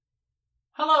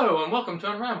Hello and welcome to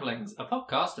Unramblings, a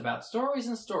podcast about stories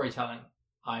and storytelling.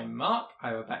 I'm Mark, I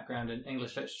have a background in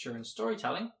English literature and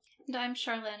storytelling. And I'm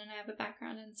Charlene, and I have a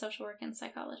background in social work and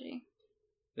psychology.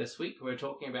 This week we're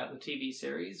talking about the TV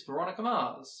series Veronica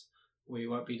Mars. We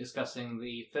won't be discussing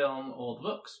the film or the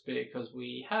books because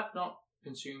we have not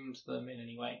consumed them in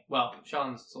any way. Well,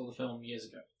 Charlene saw the film years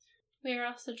ago. We are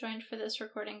also joined for this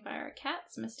recording by our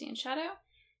cats, Misty and Shadow.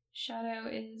 Shadow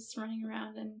is running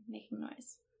around and making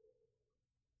noise.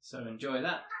 So enjoy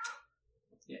that.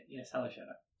 Yes, hello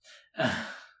Shadow.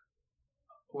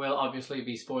 We'll obviously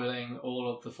be spoiling all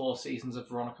of the 4 seasons of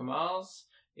Veronica Mars.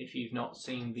 If you've not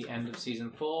seen the end of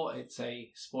season 4, it's a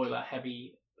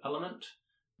spoiler-heavy element.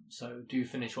 So do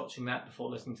finish watching that before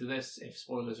listening to this, if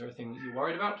spoilers are a thing that you're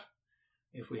worried about.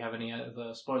 If we have any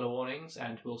other spoiler warnings,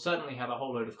 and we'll certainly have a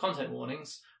whole load of content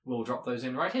warnings, we'll drop those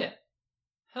in right here.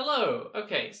 Hello!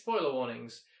 Okay, spoiler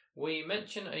warnings. We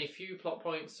mention a few plot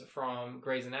points from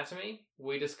Grey's Anatomy.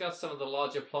 We discuss some of the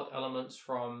larger plot elements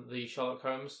from the Sherlock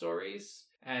Holmes stories.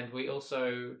 And we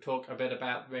also talk a bit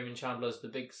about Raymond Chandler's The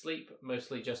Big Sleep,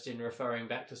 mostly just in referring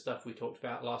back to stuff we talked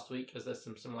about last week, as there's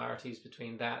some similarities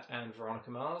between that and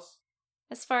Veronica Mars.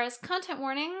 As far as content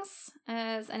warnings,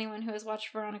 as anyone who has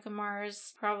watched Veronica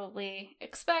Mars probably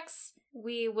expects,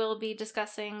 we will be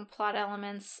discussing plot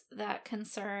elements that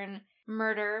concern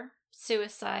murder,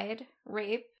 suicide,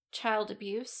 rape, child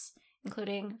abuse,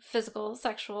 including physical,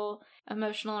 sexual,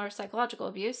 emotional, or psychological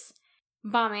abuse,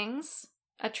 bombings,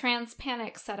 a trans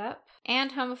panic setup,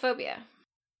 and homophobia.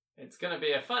 It's going to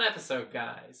be a fun episode,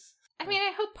 guys. I mean,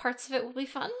 I hope parts of it will be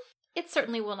fun. It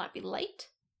certainly will not be light.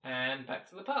 And back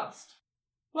to the past.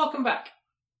 Welcome back.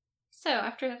 So,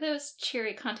 after those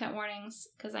cheery content warnings,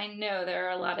 because I know there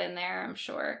are a lot in there, I'm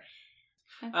sure.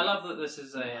 I love that this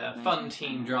is a fun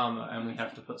teen drama and we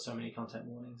have to put so many content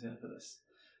warnings in for this.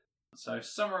 So,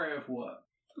 summary of work.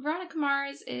 Veronica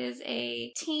Mars is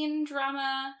a teen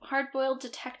drama, hard-boiled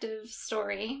detective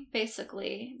story,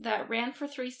 basically, that ran for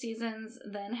 3 seasons,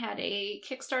 then had a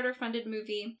Kickstarter-funded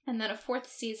movie, and then a 4th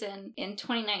season in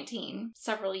 2019,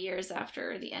 several years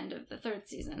after the end of the 3rd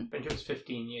season. I think it was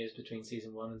 15 years between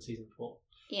season 1 and season 4.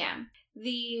 Yeah.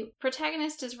 The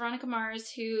protagonist is Veronica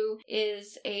Mars, who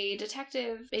is a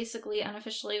detective, basically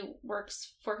unofficially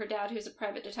works for her dad, who's a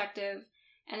private detective,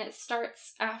 and it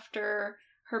starts after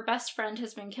her best friend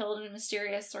has been killed in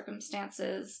mysterious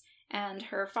circumstances, and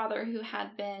her father, who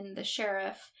had been the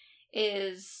sheriff,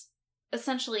 is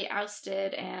essentially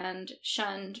ousted and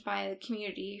shunned by the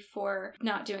community for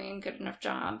not doing a good enough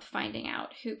job finding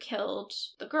out who killed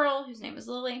the girl, whose name is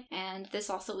Lily. And this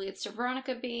also leads to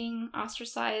Veronica being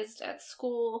ostracized at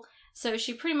school. So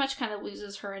she pretty much kind of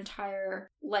loses her entire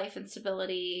life and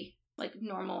stability, like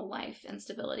normal life and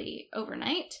stability,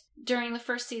 overnight. During the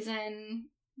 1st season,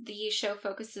 the show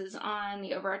focuses on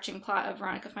the overarching plot of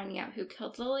Veronica finding out who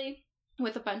killed Lily,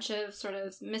 with a bunch of sort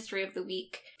of mystery of the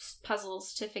week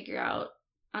puzzles to figure out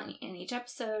in each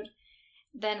episode.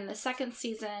 Then in the 2nd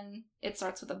season, it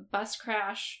starts with a bus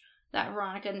crash that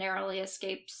Veronica narrowly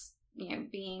escapes,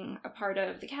 being a part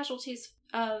of the casualties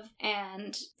of,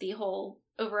 and the whole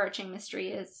overarching mystery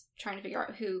is trying to figure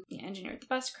out who engineered the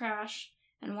bus crash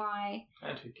and why.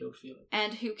 And who killed Felix.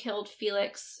 And who killed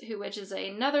Felix, which is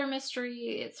another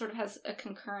mystery. It sort of has a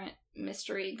concurrent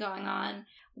mystery going on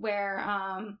where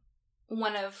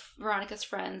one of Veronica's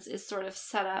friends is sort of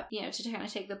set up, to kind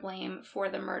of take the blame for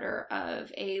the murder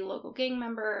of a local gang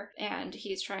member, and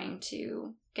he's trying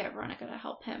to get Veronica to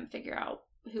help him figure out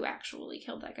who actually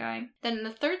killed that guy. Then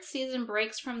the 3rd season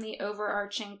breaks from the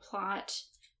overarching plot,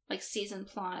 like season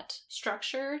plot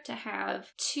structure, to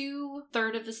have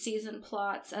 2/3 of the season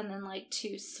plots and then like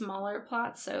 2 smaller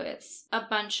plots, so it's a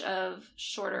bunch of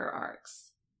shorter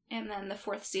arcs. And then the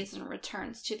 4th season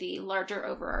returns to the larger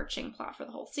overarching plot for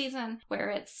the whole season, where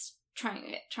it's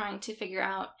trying to figure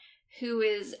out who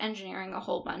is engineering a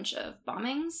whole bunch of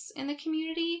bombings in the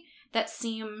community that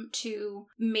seem to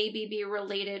maybe be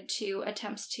related to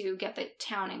attempts to get the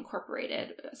town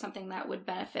incorporated, something that would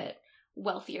benefit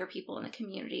wealthier people in the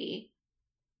community.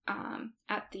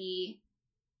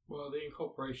 Well, the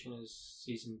incorporation is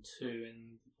season 2,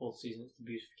 and the 4th season is the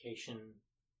beautification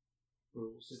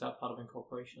rules. Is that part of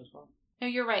incorporation as well? No,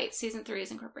 you're right. Season 3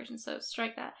 is incorporation, so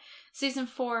strike that. Season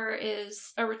 4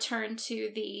 is a return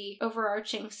to the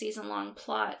overarching season-long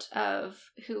plot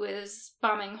of who is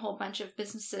bombing a whole bunch of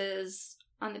businesses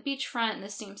on the beachfront, and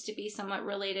this seems to be somewhat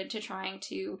related to trying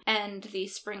to end the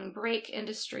spring break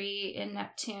industry in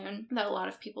Neptune that a lot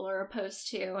of people are opposed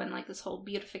to, and like this whole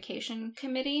beautification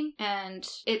committee. And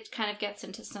it kind of gets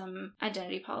into some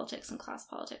identity politics and class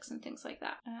politics and things like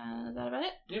that. Is that about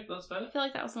it? Yep, that's about it. I feel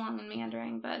like that was long and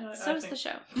meandering, but so is the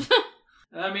show.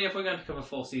 I mean, if we're going to cover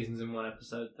 4 seasons in one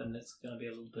episode, then it's going to be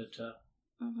a little bit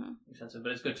extensive.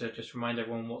 But it's good to just remind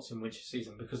everyone what's in which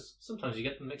season, because sometimes you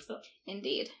get them mixed up.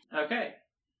 Indeed. Okay.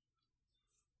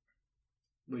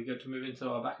 We good to move into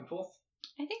our back and forth?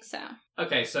 I think so.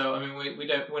 Okay, so I mean,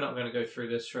 we're not going to go through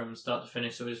this from start to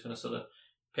finish, so we're just going to sort of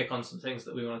pick on some things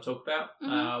that we want to talk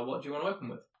about. What do you want to open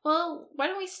with? Well, why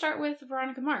don't we start with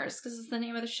Veronica Mars, because it's the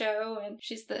name of the show, and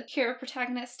she's the hero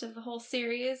protagonist of the whole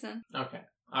series. And Okay.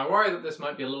 I worry that this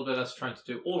might be a little bit us trying to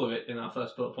do all of it in our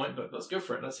first bullet point, but let's go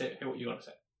for it. Let's hear what you want to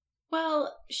say.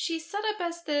 well, she's set up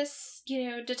as this,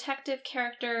 detective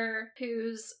character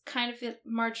who's kind of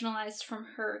marginalized from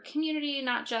her community,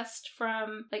 not just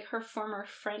from, like, her former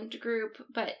friend group,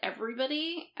 but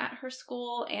everybody at her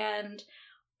school. And,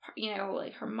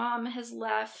 like, her mom has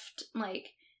left. Like,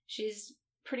 she's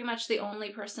pretty much the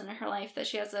only person in her life that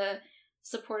she has a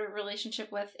supportive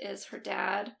relationship with is her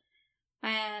dad.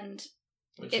 And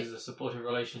Which is a supportive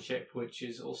relationship, which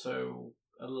is also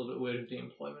a little bit weird with the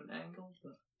employment angle.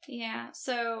 But... yeah,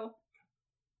 so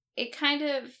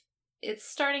it's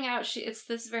starting out, it's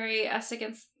this very us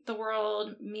against the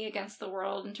world, me against the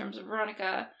world in terms of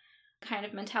Veronica kind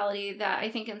of mentality that I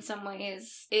think in some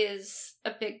ways is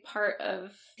a big part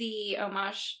of the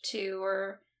homage to,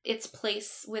 or its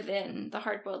place within the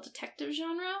hard-boiled detective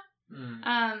genre.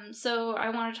 So I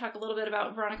want to talk a little bit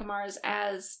about Veronica Mars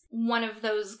as one of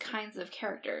those kinds of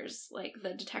characters, like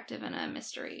the detective in a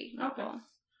mystery novel. Okay.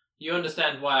 You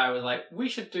understand why I was like, we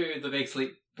should do The Big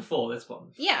Sleep before this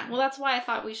one. Yeah, well, that's why I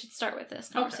thought we should start with this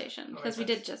conversation, Okay. because we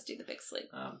did just do The Big Sleep.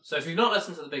 So if you've not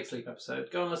listened to The Big Sleep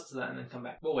episode, go and listen to that and then come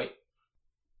back. We'll wait.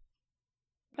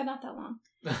 But not that long.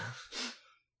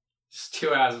 Just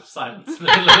 2 hours of silence in the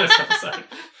middle of this episode.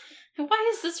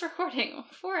 Why is this recording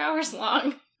 4 hours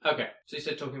long? Okay, so you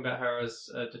said talking about her as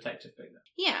a detective figure.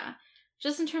 Yeah,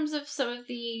 just in terms of some of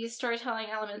the storytelling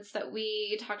elements that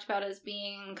we talked about as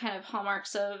being kind of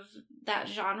hallmarks of that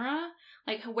genre.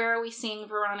 Like, where are we seeing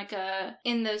Veronica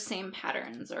in those same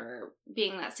patterns, or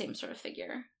being that same sort of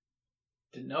figure?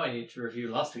 Didn't know I needed to review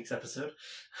last week's episode.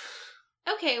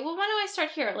 Okay, well, why don't I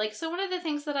start here? So one of the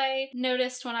things that I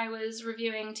noticed when I was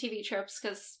reviewing TV tropes,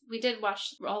 because we did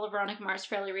watch all of Veronica Mars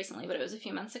fairly recently, but it was a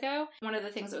few months ago, one of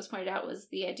the things that was pointed out was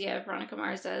the idea of Veronica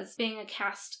Mars as being a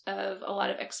cast of a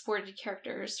lot of exported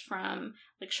characters from,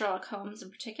 like, Sherlock Holmes in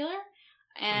particular,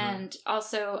 and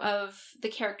also of the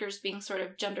characters being sort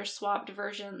of gender-swapped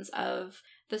versions of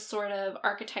the sort of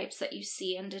archetypes that you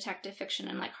see in detective fiction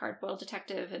and, like, hard-boiled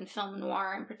detective and film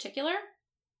noir in particular.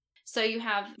 So you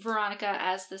have Veronica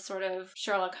as this sort of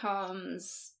Sherlock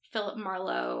Holmes, Philip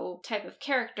Marlowe type of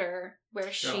character,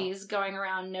 where she's going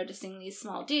around noticing these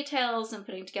small details and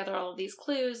putting together all of these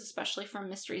clues, especially from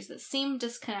mysteries that seem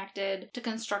disconnected, to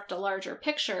construct a larger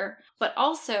picture, but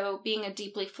also being a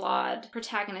deeply flawed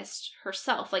protagonist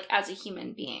herself, like as a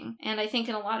human being. And I think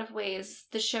in a lot of ways,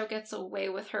 the show gets away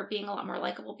with her being a lot more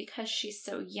likable because she's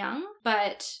so young,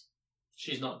 but...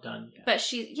 she's not done yet. But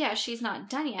she's not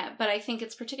done yet. But I think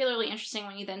it's particularly interesting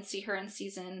when you then see her in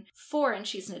season 4 and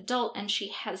she's an adult and she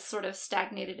has sort of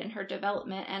stagnated in her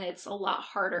development, and it's a lot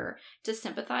harder to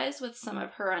sympathize with some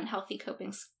of her unhealthy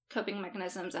coping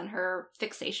mechanisms and her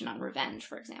fixation on revenge,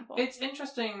 for example. It's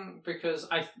interesting because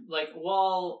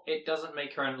while it doesn't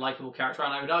make her a likable character,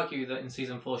 and I would argue that in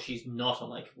season 4 she's not a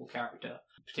likable character.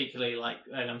 Particularly,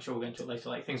 and I'm sure we'll get into it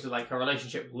later, things with, her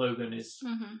relationship with Logan is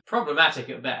problematic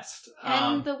at best.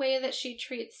 And the way that she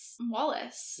treats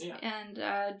Wallace, and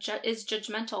is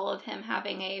judgmental of him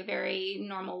having a very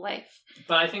normal life.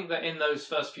 But I think that in those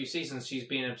first few seasons, she's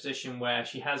been in a position where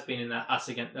she has been in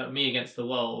that me against the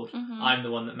world. I'm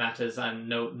the one that matters, and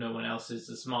no one else is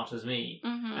as smart as me.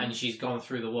 And she's gone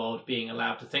through the world being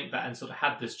allowed to think that, and sort of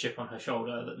had this chip on her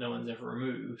shoulder that no one's ever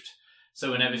removed.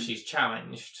 So whenever she's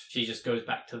challenged, she just goes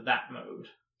back to that mode.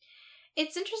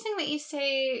 It's interesting that you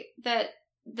say that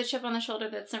the chip on the shoulder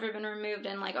that's never been removed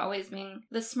and, always being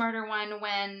the smarter one,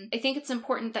 when I think it's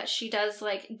important that she does,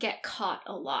 get caught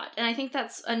a lot. And I think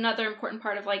that's another important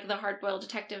part of, the hard-boiled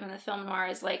detective and the film noir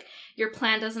is, your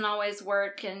plan doesn't always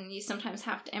work and you sometimes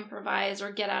have to improvise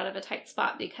or get out of a tight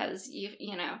spot because you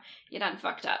done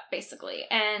fucked up, basically.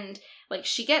 And,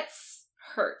 she gets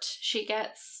hurt. She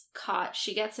gets caught,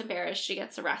 she gets embarrassed, she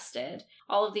gets arrested.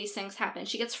 All of these things happen.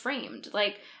 She gets framed,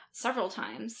 several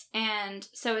times. And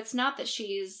so it's not that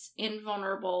she's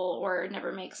invulnerable or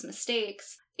never makes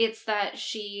mistakes. It's that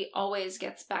she always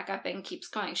gets back up and keeps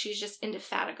going. She's just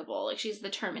indefatigable. She's the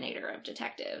Terminator of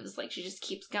detectives. She just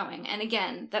keeps going. And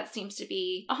again, that seems to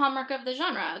be a hallmark of the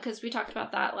genre, because we talked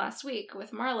about that last week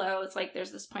with Marlowe. It's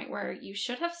there's this point where you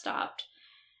should have stopped.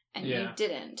 and you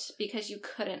didn't because you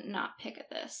couldn't not pick at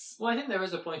this. Well, I think there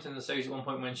is a point in the series at one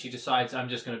point when she decides, I'm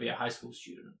just going to be a high school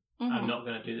student. Mm-hmm. I'm not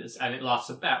going to do this. And it lasts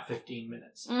about 15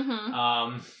 minutes.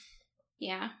 Mm-hmm.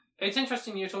 Yeah. It's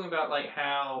interesting you're talking about, like,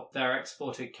 how they're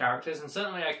exported characters, and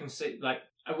certainly I can see, like,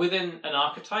 within an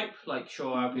archetype, like,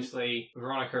 sure, obviously,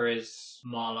 Veronica is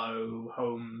Marlowe,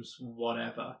 Holmes,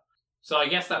 whatever. So I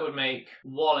guess that would make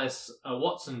Wallace a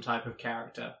Watson type of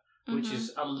character, which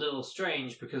is a little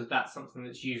strange because that's something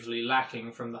that's usually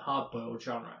lacking from the hard-boiled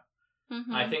genre.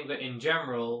 Mm-hmm. I think that in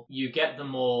general, you get the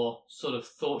more sort of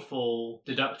thoughtful,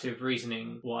 deductive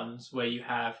reasoning ones where you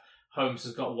have Holmes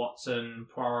has got Watson,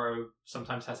 Poirot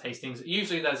sometimes has Hastings.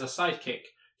 Usually there's a sidekick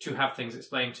to have things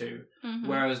explained to,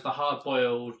 whereas the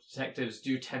hard-boiled detectives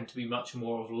do tend to be much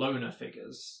more of loner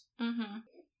figures. Mm-hmm.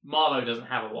 Marlowe doesn't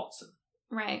have a Watson.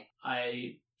 Right.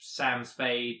 Sam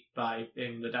Spade,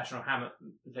 in the Dashiell Hammett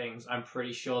things, I'm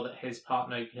pretty sure that his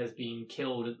partner has been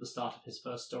killed at the start of his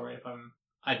first story.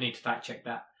 I'd need to fact check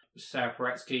that. Sarah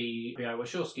Paretsky, B.I.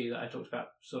 Wachowski that I talked about,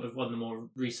 sort of one of the more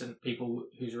recent people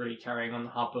who's really carrying on the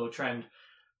hard-boiled trend.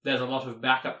 There's a lot of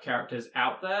backup characters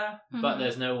out there, but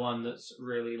there's no one that's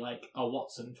really like a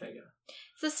Watson figure.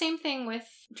 It's the same thing with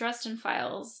Dresden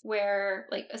Files, where,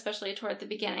 like, especially toward the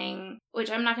beginning,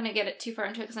 which I'm not going to get it too far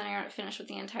into because I know you're not finished with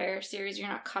the entire series. You're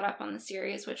not caught up on the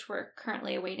series, which we're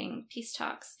currently awaiting peace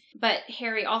talks. But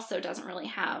Harry also doesn't really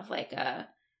have, like, a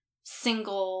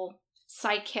single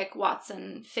sidekick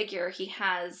Watson figure. He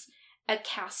has a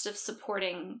cast of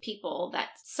supporting people that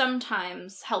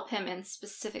sometimes help him in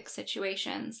specific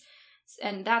situations.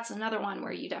 And that's another one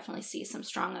where you definitely see some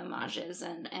strong homages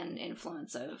and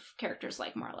influence of characters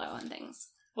like Marlowe and things.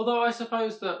 Although I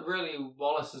suppose that really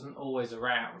Wallace isn't always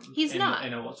around. He's not.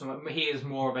 In a Watson. He is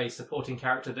more of a supporting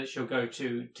character that she'll go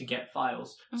to get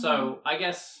files. Mm-hmm. So I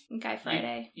guess Guy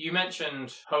Friday. You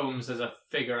mentioned Holmes as a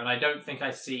figure, and I don't think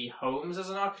I see Holmes as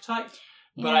an archetype.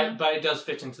 But it does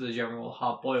fit into the general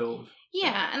hard-boiled.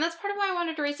 Yeah, and that's part of why I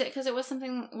wanted to raise it, because it was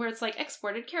something where it's like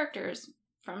exported characters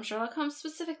from Sherlock Holmes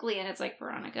specifically, and it's like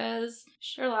Veronica's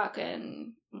Sherlock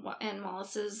and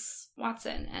Wallace's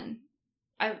Watson, and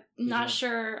I'm not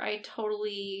sure I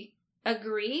totally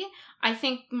agree. I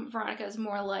think Veronica is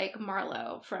more like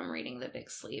Marlowe from reading The Big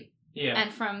Sleep. Yeah.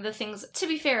 And from the things, to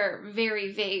be fair,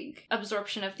 very vague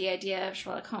absorption of the idea of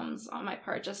Sherlock Holmes on my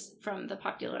part, just from the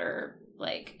popular,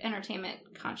 like, entertainment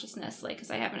consciousness, like,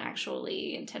 because I haven't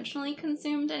actually intentionally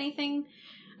consumed anything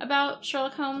about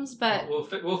Sherlock Holmes, but...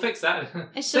 We'll fix that.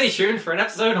 Stay tuned for an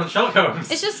episode on Sherlock Holmes.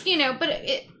 It's just, but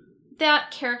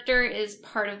that character is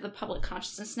part of the public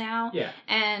consciousness now. Yeah.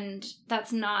 And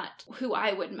that's not who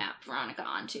I would map Veronica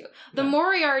onto. The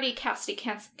Moriarty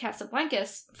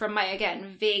Casablancas, from my,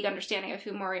 again, vague understanding of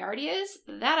who Moriarty is,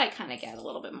 that I kind of get a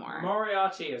little bit more.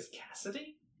 Moriarty is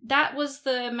Cassidy? That was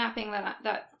the mapping that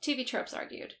TV Tropes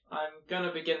argued. I'm going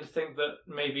to begin to think that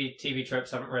maybe TV Tropes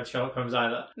haven't read Sherlock Holmes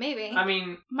either. Maybe. I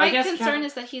mean, my concern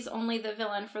is that he's only the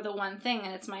villain for the one thing,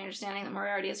 and it's my understanding that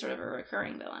Moriarty is sort of a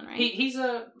recurring villain, right? He's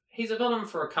a villain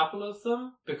for a couple of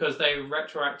them, because they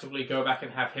retroactively go back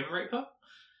and have him rape her.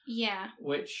 Yeah.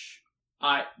 Which...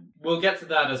 we'll get to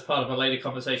that as part of a later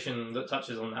conversation that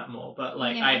touches on that more, but,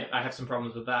 like, I have some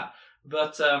problems with that.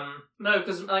 But, no,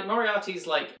 because, like, Moriarty's,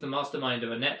 like, the mastermind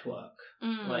of a network.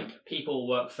 Like, people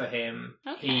work for him.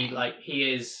 Okay.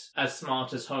 He is as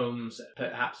smart as Holmes,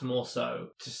 perhaps more so.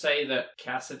 To say that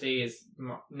Cassidy is...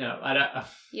 No, I don't...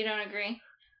 You don't agree?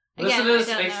 Listeners,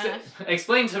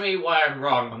 explain to me why I'm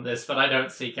wrong on this, but I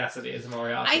don't see Cassidy as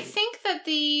Moriarty. I think that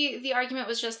the argument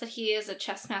was just that he is a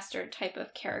chess master type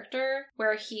of character,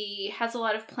 where he has a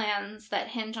lot of plans that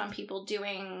hinge on people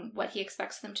doing what he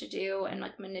expects them to do and,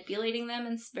 like, manipulating them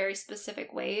in very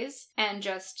specific ways, and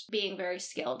just being very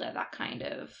skilled at that kind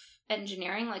of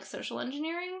engineering, like social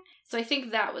engineering. So I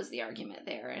think that was the argument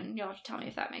there, and you'll have to tell me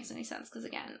if that makes any sense, because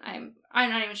again, I'm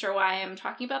not even sure why I'm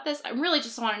talking about this. I really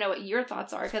just want to know what your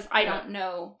thoughts are, because I don't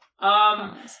know.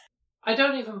 I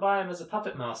don't even buy him as a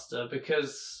puppet master,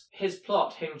 because his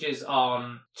plot hinges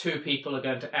on two people are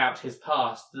going to out his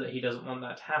past, that he doesn't want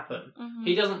that to happen. Mm-hmm.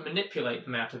 He doesn't manipulate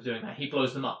them out of doing that, he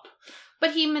blows them up.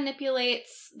 But he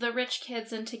manipulates the rich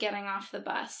kids into getting off the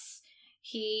bus.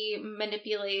 He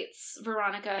manipulates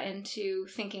Veronica into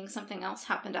thinking something else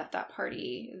happened at that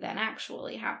party than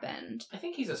actually happened. I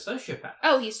think he's a sociopath.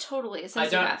 Oh, he's totally a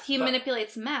sociopath. He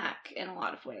manipulates Mac in a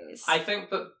lot of ways. I think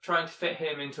that trying to fit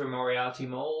him into a Moriarty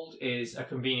mold is a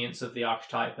convenience of the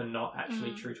archetype and not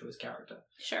actually true to his character.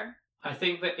 Sure. I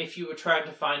think that if you were trying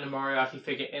to find a Moriarty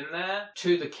figure in there,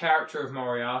 to the character of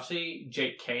Moriarty,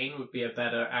 Jake Kane would be a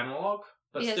better analogue.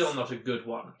 but still not a good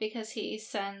one. Because he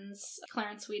sends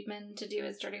Clarence Weedman to do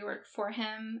his dirty work for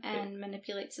him and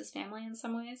manipulates his family in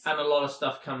some ways. And a lot of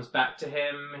stuff comes back to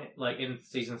him. Like in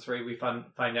season 3, we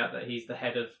find out that he's the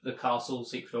head of the Castle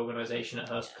secret organization at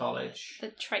Hearst College.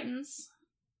 The Tritons?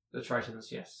 The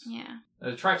Tritons, yes. Yeah.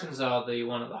 The Tritons are the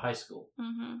one at the high school.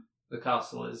 Mm-hmm. The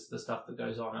Castle is the stuff that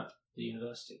goes on at the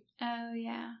university. Oh,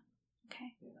 yeah.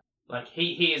 Okay. Yeah. Like,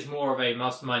 he is more of a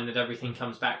mastermind that everything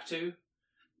comes back to.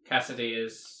 Cassidy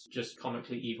is just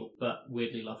comically evil, but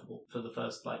weirdly lovable for the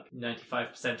first,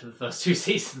 95% of the first 2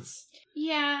 seasons.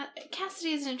 Yeah,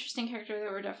 Cassidy is an interesting character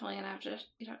that we're definitely going to have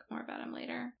to talk more about him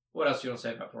later. What else do you want to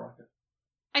say about Veronica?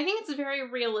 I think it's very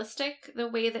realistic, the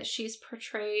way that she's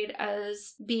portrayed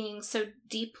as being so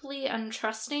deeply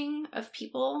untrusting of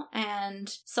people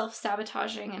and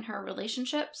self-sabotaging in her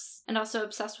relationships, and also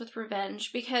obsessed with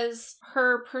revenge, because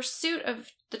her pursuit of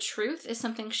the truth is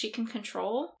something she can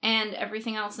control, and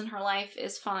everything else in her life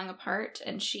is falling apart,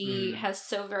 and she has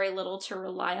so very little to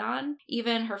rely on.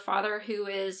 Even her father, who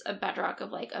is a bedrock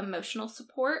of emotional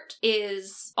support,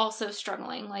 is also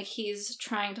struggling. He's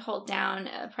trying to hold down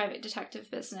a private detective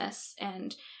business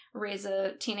and raise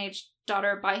a teenage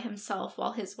daughter by himself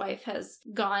while his wife has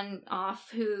gone off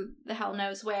who the hell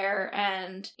knows where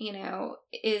and,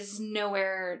 is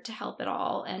nowhere to help at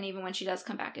all. And even when she does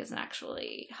come back, isn't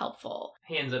actually helpful.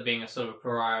 He ends up being a sort of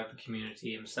pariah of the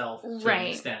community himself to right. an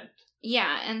extent.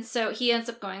 Yeah, and so he ends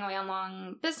up going away on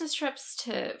long business trips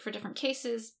for different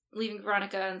cases, leaving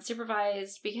Veronica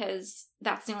unsupervised because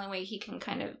that's the only way he can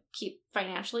kind of keep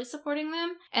financially supporting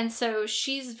them. And so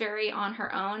she's very on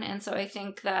her own, and so I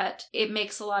think that it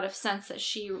makes a lot of sense that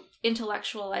she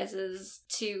intellectualizes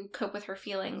to cope with her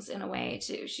feelings in a way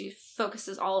too. She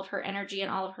focuses all of her energy and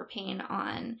all of her pain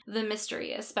on the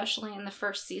mystery, especially in the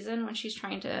first season when she's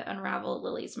trying to unravel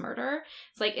Lily's murder.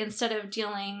 It's instead of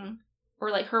dealing, or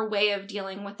her way of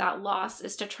dealing with that loss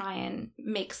is to try and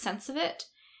make sense of it.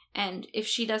 And if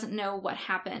she doesn't know what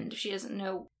happened, if she doesn't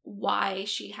know why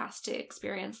she has to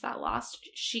experience that loss,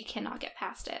 she cannot get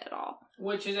past it at all.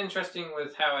 Which is interesting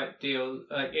with how it deals.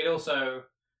 It also,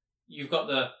 you've got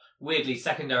the weirdly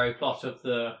secondary plot of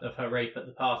her rape at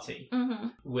the party,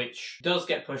 which does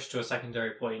get pushed to a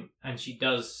secondary point, and she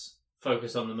does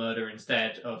focus on the murder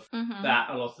instead of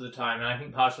that a lot of the time. And I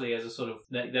think partially as a sort of,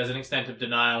 there's an extent of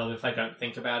denial of if I don't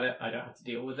think about it, I don't have to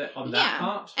deal with it on that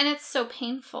part. And it's so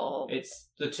painful. It's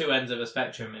the two ends of a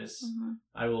spectrum is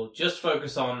I will just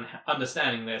focus on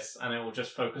understanding this and I will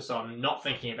just focus on not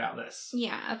thinking about this.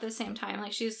 Yeah, at the same time.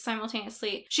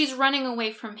 She's running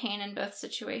away from pain in both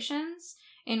situations.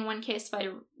 In one case by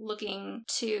looking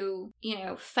to,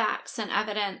 facts and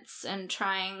evidence and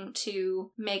trying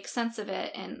to make sense of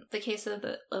it in the case of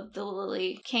the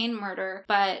Lily Kane murder,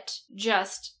 but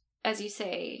just, as you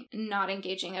say, not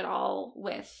engaging at all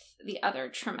with the other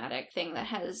traumatic thing that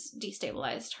has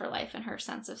destabilized her life and her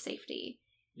sense of safety.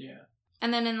 Yeah.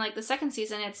 And then in the second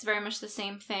season, it's very much the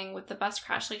same thing with the bus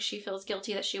crash. She feels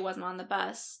guilty that she wasn't on the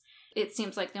bus. It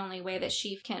seems like the only way that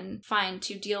she can find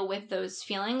to deal with those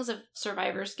feelings of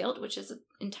survivor's guilt, which is an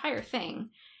entire thing,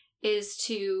 is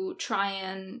to try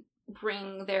and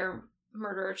bring their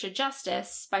murderer to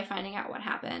justice by finding out what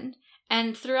happened.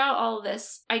 And throughout all of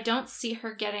this, I don't see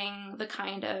her getting the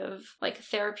kind of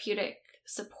therapeutic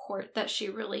support that she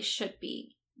really should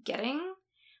be getting.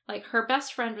 Her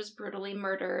best friend was brutally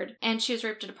murdered, and she was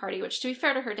raped at a party, which, to be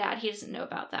fair to her dad, he doesn't know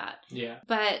about that. Yeah.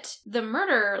 But the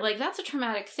murder, that's a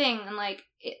traumatic thing, and,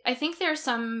 I think there's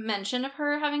some mention of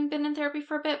her having been in therapy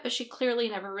for a bit, but she clearly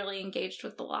never really engaged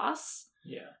with the loss.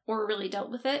 Yeah. Or really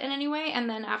dealt with it in any way. And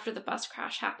then after the bus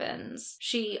crash happens,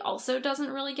 she also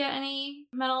doesn't really get any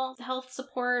mental health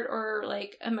support or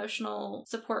emotional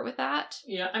support with that.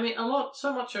 Yeah, I mean,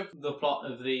 so much of the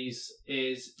plot of these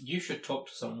is you should talk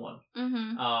to someone.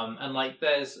 And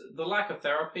there's the lack of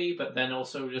therapy, but then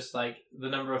also just the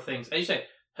number of things. As you say,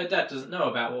 her dad doesn't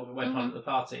know about what went on at the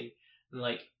party.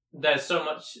 And there's so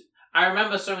much. I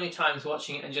remember so many times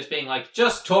watching it and just being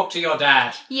just talk to your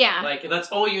dad. Yeah. That's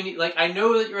all you need. I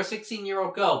know that you're a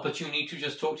 16-year-old girl, but you need to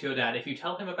just talk to your dad. If you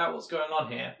tell him about what's going on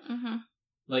here,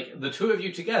 the two of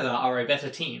you together are a better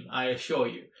team, I assure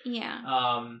you. Yeah.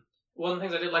 One of the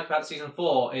things I did like about season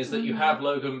 4 is that you have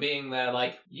Logan being there,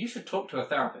 you should talk to a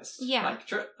therapist. Yeah.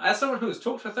 As someone who has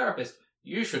talked to a therapist,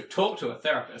 you should talk to a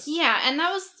therapist. Yeah, and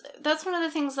that's one of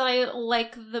the things that I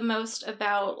like the most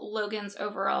about Logan's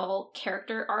overall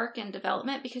character arc and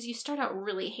development, because you start out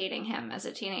really hating him as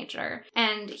a teenager,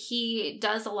 and he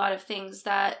does a lot of things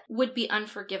that would be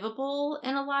unforgivable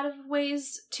in a lot of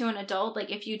ways to an adult,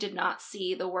 if you did not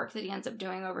see the work that he ends up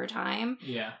doing over time.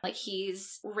 Yeah.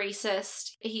 He's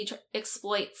racist, he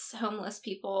exploits homeless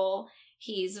people,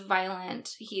 He's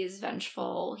violent, he is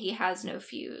vengeful, he has no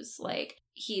fuse. Like,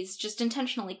 he's just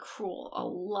intentionally cruel a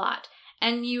lot.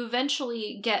 And you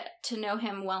eventually get to know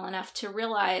him well enough to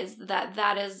realize that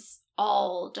that is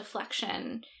all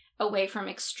deflection away from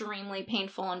extremely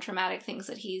painful and traumatic things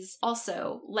that he's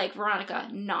also, like Veronica,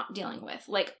 not dealing with.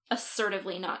 Like,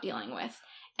 assertively not dealing with.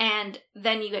 And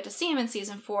then you get to see him in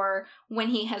season 4 when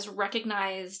he has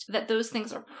recognized that those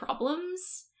things are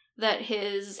problems, that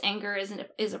his anger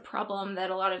is a problem, that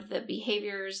a lot of the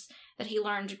behaviors that he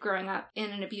learned growing up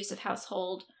in an abusive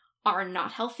household are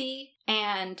not healthy,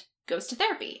 and goes to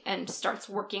therapy and starts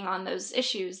working on those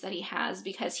issues that he has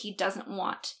because he doesn't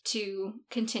want to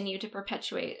continue to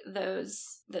perpetuate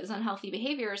those unhealthy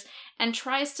behaviors, and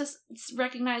tries to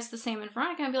recognize the same in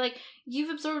Veronica and be like, you've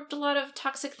absorbed a lot of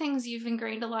toxic things, you've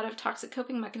ingrained a lot of toxic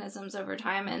coping mechanisms over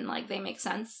time, and like they make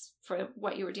sense for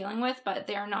what you were dealing with, but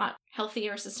they're not healthy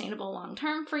or sustainable long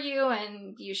term for you,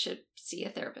 and you should see a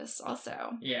therapist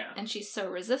also. Yeah. And she's so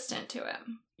resistant to it.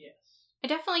 Yes. I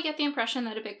definitely get the impression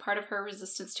that a big part of her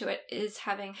resistance to it is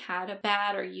having had a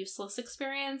bad or useless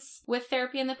experience with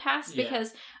therapy in the past,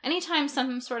 because anytime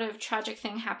some sort of tragic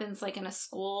thing happens, like in a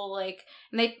school, like,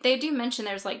 and they do mention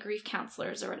there's like grief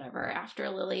counselors or whatever after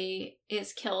Lily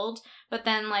is killed, but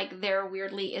then like there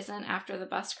weirdly isn't after the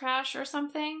bus crash or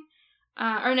something.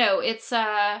 Or no, it's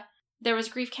there was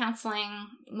grief counseling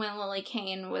when Lily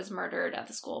Kane was murdered at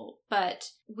the school,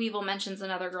 but Weevil mentions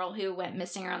another girl who went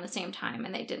missing around the same time,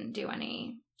 and they didn't do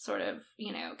any sort of,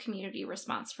 community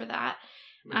response for that.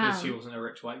 Because she wasn't a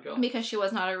rich white girl. Because she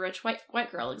was not a rich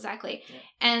white girl, exactly. Yeah.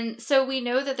 And so we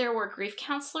know that there were grief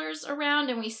counselors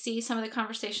around, and we see some of the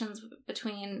conversations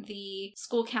between the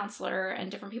school counselor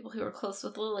and different people who were close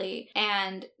with Lily,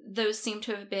 and those seem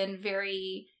to have been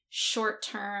very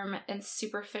short-term and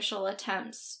superficial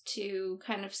attempts to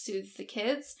kind of soothe the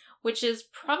kids, which is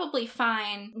probably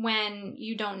fine when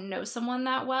you don't know someone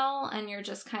that well and you're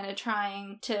just kind of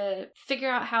trying to figure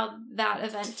out how that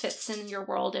event fits in your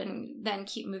world and then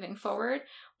keep moving forward,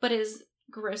 but is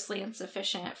grossly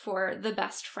insufficient for the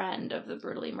best friend of the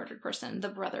brutally murdered person, the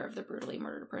brother of the brutally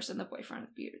murdered person, the boyfriend of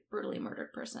the brutally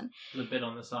murdered person. The bit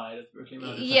on the side of the brutally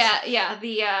murdered person.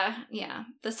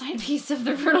 The side piece of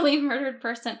the brutally murdered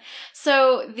person.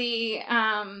 So the,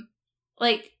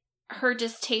 her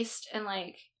distaste and,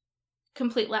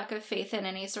 complete lack of faith in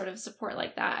any sort of support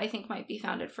like that, I think might be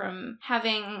founded from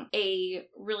having a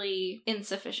really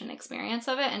insufficient experience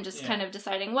of it and just kind of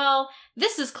deciding, well,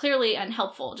 this is clearly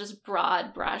unhelpful, just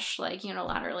broad brush,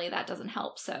 unilaterally, that doesn't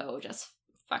help, so just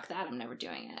fuck that, I'm never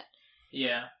doing it.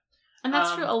 Yeah. And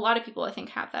that's true. A lot of people, I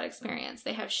think, have that experience.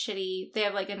 They have a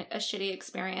shitty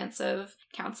experience of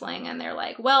counseling, and they're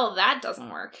like, well, that doesn't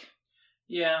work.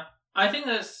 Yeah. I think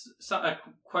there's a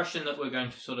question that we're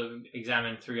going to sort of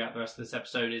examine throughout the rest of this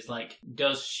episode is,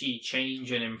 does she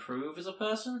change and improve as a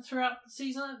person throughout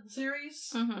the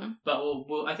series? Mm-hmm. But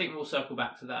I think we'll circle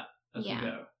back to that as we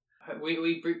go.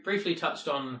 We briefly touched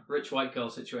on rich white girl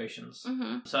situations.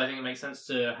 Mm-hmm. So I think it makes sense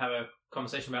to have a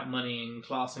conversation about money and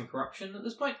class and corruption at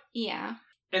this point. Yeah.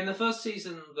 In the first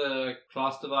season, the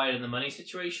class divide and the money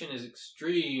situation is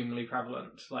extremely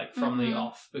prevalent, from the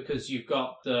off, because you've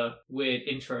got the weird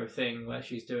intro thing where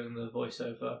she's doing the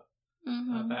voiceover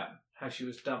about how she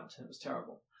was dumped and it was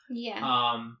terrible.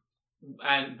 Yeah.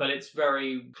 But it's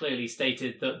very clearly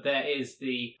stated that there is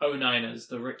the O9ers,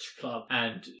 the rich club,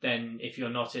 and then if you're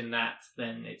not in that,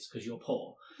 then it's because you're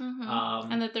poor.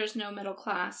 Mm-hmm. And that there's no middle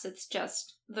class, it's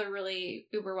just the really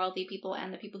uber wealthy people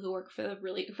and the people who work for the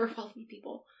really uber wealthy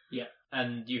people. Yeah,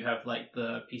 and you have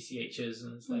the PCHs,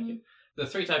 and it's the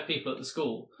three type of people at the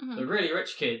school: the really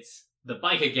rich kids, the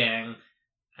biker gang,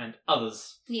 and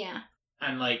others. Yeah.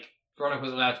 And Veronica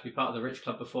was allowed to be part of the rich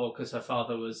club before because her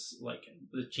father was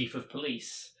the chief of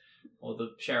police or the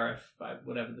sheriff,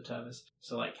 whatever the term is.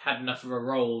 So had enough of a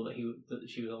role that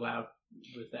she was allowed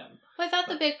with them. Well, I thought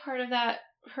the big part of that,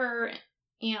 her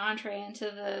entree into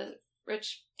the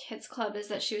rich kids club, is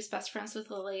that she was best friends with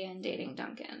Lily and dating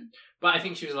Duncan. But I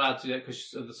think she was allowed to do that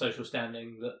because of the social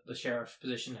standing that the sheriff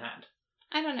position had.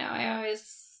 I don't know.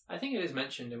 I think it is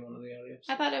mentioned in one of the earlier episodes.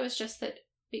 I thought it was just that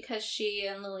because she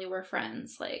and Lily were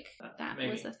friends, that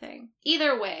maybe was the thing.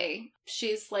 Either way,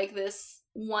 she's this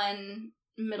one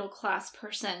middle class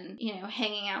person,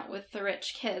 hanging out with the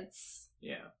rich kids.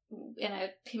 Yeah. In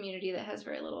a community that has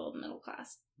very little middle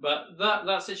class. But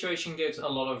that situation gives a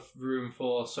lot of room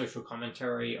for social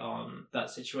commentary on that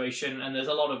situation, and there's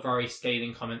a lot of very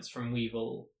scathing comments from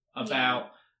Weevil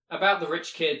about the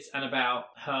rich kids and about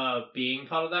her being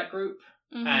part of that group.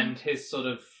 Mm-hmm. And his sort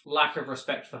of lack of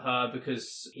respect for her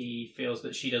because he feels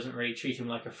that she doesn't really treat him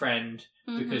like a friend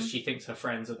because she thinks her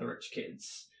friends are the rich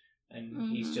kids.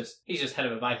 and he's just head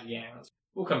of a biker gang.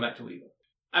 We'll come back to Weevil.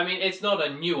 I mean, it's not a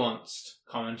nuanced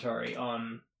commentary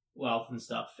on wealth and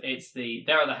stuff. It's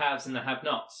there are the haves and the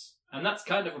have-nots. And that's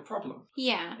kind of a problem.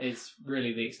 Yeah. It's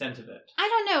really the extent of it. I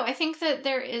don't know. I think that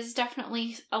there is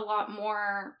definitely a lot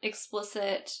more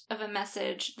explicit of a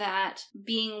message that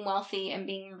being wealthy and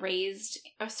being raised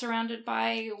surrounded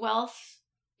by wealth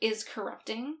is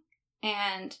corrupting.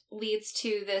 And leads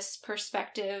to this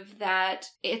perspective that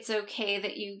it's okay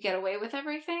that you get away with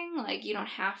everything. Like, you don't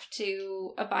have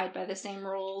to abide by the same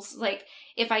rules. Like,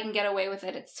 if I can get away with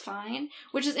it, it's fine.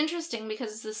 Which is interesting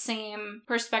because it's the same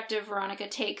perspective Veronica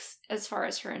takes as far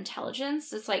as her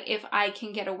intelligence. It's like, if I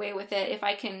can get away with it, if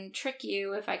I can trick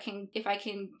you, if I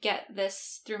can get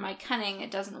this through my cunning,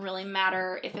 it doesn't really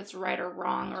matter if it's right or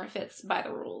wrong or if it's by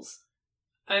the rules.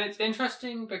 And it's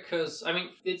interesting because, I mean,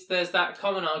 there's that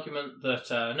common argument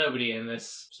that nobody in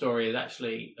this story is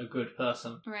actually a good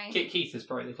person. Right. Keith is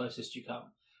probably the closest you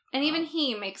come. And even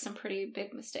he makes some pretty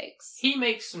big mistakes. He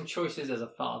makes some choices as a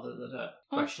father that are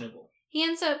questionable. He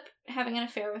ends up having an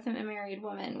affair with a married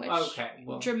woman,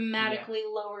 which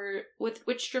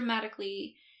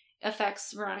dramatically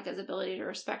affects Veronica's ability to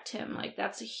respect him. Like,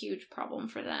 that's a huge problem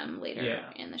for them later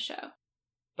in the show.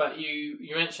 But you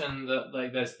mentioned that,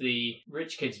 like, there's the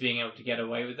rich kids being able to get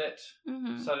away with it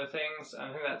side of things. And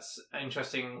I think that's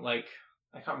interesting. Like,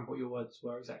 I can't remember what your words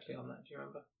were exactly on that. Do you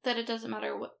remember? That it doesn't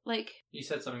matter what, like... You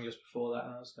said something just before that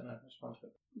and I was going to respond to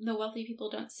it. The wealthy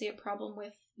people don't see a problem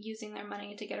with using their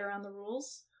money to get around the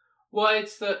rules? Well,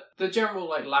 it's the general,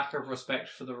 like, lack of respect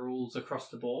for the rules across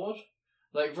the board.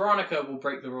 Like, Veronica will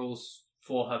break the rules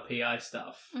for her PI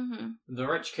stuff. The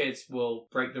rich kids will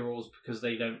break the rules because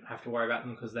they don't have to worry about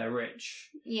them because they're rich.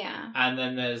 Yeah. And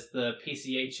then there's the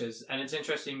PCHs, and it's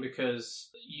interesting because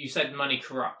you said money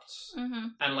corrupts.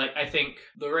 And, like, I think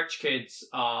the rich kids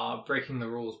are breaking the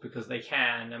rules because they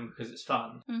can and because it's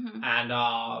fun, and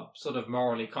are sort of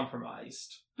morally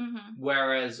compromised.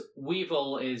 Whereas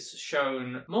Weevil is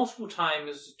shown multiple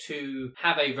times to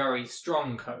have a very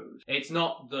strong code. It's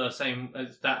not the same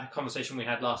as that conversation we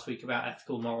had last week about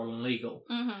ethical, moral, and legal.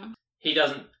 He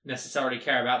doesn't necessarily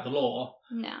care about the law.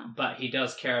 No. But he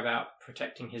does care about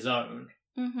protecting his own.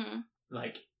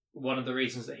 Like, one of the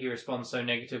reasons that he responds so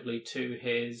negatively to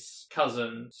his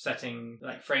cousin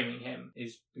framing him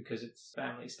is because it's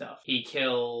family stuff. He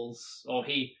kills, or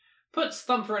he puts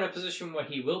Thumper in a position where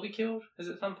he will be killed. Is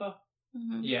it Thumper?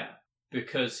 Yeah.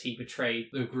 Because he betrayed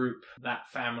the group, that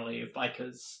family of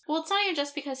bikers. Well, it's not even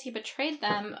just because he betrayed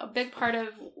them. A big part of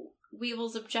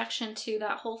Weevil's objection to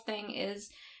that whole thing is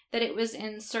that it was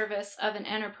in service of an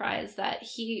enterprise that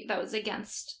was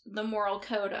against the moral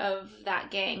code of that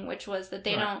gang, which was that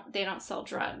they don't sell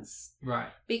drugs. Right.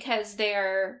 Because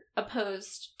they're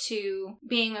opposed to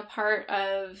being a part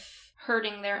of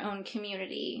hurting their own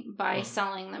community by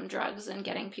selling them drugs and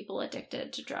getting people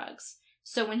addicted to drugs.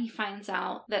 So when he finds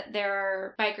out that there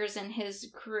are bikers in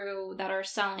his crew that are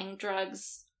selling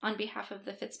drugs on behalf of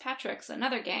the Fitzpatricks,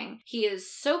 another gang, he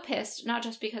is so pissed, not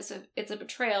just because it's a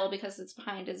betrayal, because it's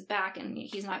behind his back and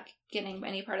he's not getting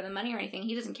any part of the money or anything.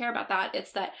 He doesn't care about that.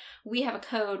 It's that we have a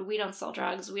code. We don't sell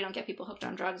drugs. We don't get people hooked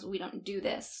on drugs. We don't do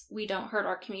this. We don't hurt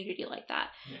our community like that.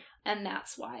 Yeah. And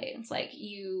that's why it's like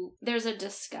there's a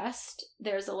disgust.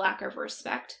 There's a lack of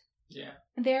respect. Yeah.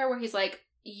 There where he's like,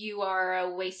 you are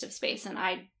a waste of space and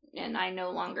I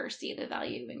no longer see the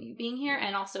value in you being here.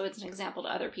 And also it's an example to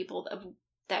other people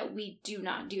that we do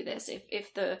not do this.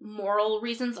 If the moral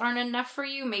reasons aren't enough for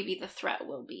you, maybe the threat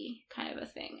will be, kind of a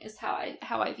thing, is how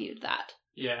I viewed that.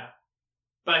 Yeah.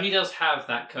 But he does have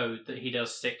that code that he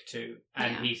does stick to,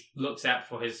 and he looks out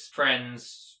for his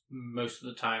friends most of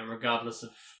the time, regardless of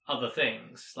other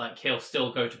things. Like, he'll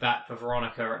still go to bat for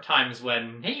Veronica at times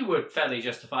when he would fairly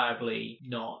justifiably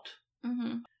not.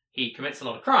 He commits a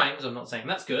lot of crimes, I'm not saying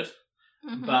that's good,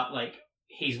 but, like,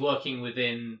 he's working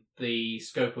within the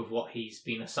scope of what he's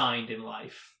been assigned in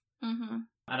life.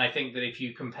 And I think that if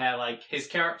you compare, like, his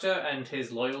character and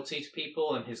his loyalty to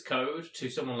people and his code to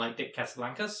someone like Dick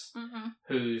Casablancas,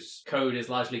 whose code is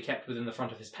largely kept within the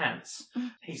front of his pants,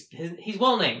 he's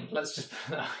well named. Let's just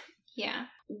put that. Yeah.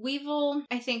 Weevil,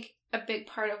 I think a big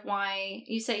part of why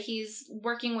you say he's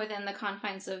working within the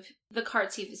confines of the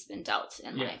cards he's been dealt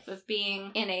in life, of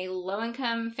being in a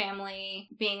low-income family,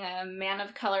 being a man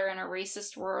of color in a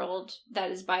racist world that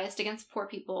is biased against poor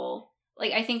people.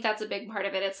 Like, I think that's a big part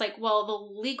of it. It's like, well,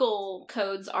 the legal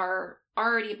codes are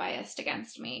already biased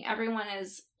against me. Everyone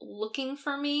is looking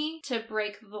for me to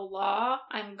break the law.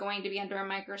 I'm going to be under a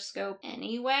microscope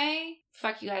anyway.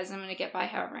 Fuck you guys, I'm going to get by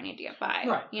however I need to get by.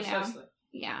 Right, you precisely. know?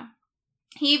 Yeah.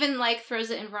 He even, like, throws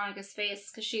it in Veronica's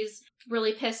face because she's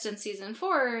really pissed in season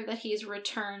 4 that he's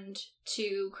returned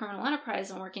to Criminal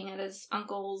Enterprise and working at his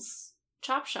uncle's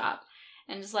chop shop.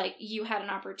 And it's like, you had an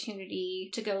opportunity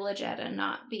to go legit and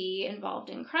not be involved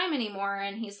in crime anymore.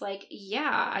 And he's like,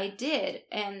 yeah, I did.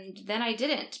 And then I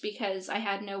didn't because I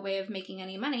had no way of making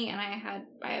any money. And I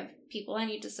have people I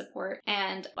need to support.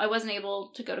 And I wasn't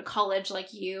able to go to college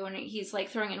like you. And he's like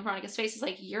throwing it in Veronica's face. He's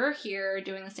like, you're here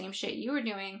doing the same shit you were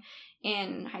doing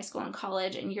in high school and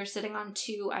college, and you're sitting on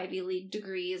 2 Ivy League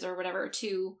degrees or whatever,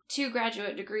 two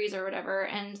graduate degrees or whatever,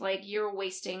 and like you're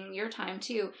wasting your time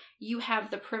too. You have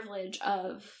the privilege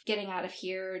of getting out of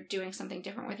here, doing something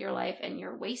different with your life, and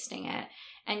you're wasting it.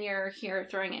 And you're here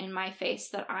throwing it in my face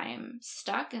that I'm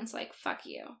stuck, and it's like, fuck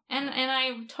you. And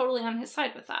I'm totally on his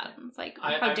side with that. It's like,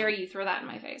 how dare you throw that in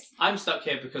my face? I'm stuck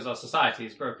here because our society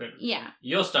is broken. Yeah.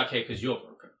 You're stuck here because you're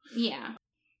broken. Yeah.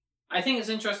 I think it's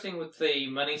interesting with the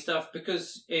money stuff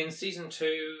because in season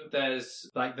 2,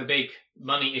 there's like the big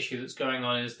money issue that's going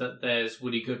on is that there's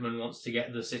Woody Goodman wants to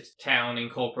get the town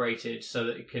incorporated so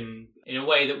that it can, in a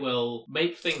way that will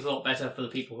make things a lot better for the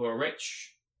people who are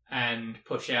rich and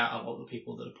push out a lot of the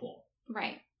people that are poor.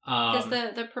 Right. Because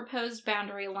the proposed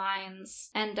boundary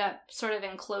lines end up sort of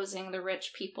enclosing the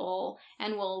rich people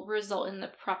and will result in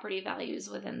the property values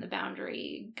within the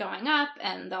boundary going up,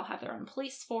 and they'll have their own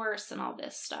police force and all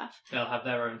this stuff. They'll have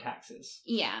their own taxes.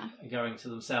 Yeah. Going to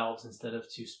themselves instead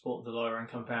of to support the lower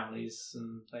income families,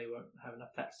 and they won't have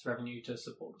enough tax revenue to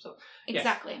support themselves.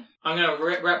 Exactly. Yes. I'm going to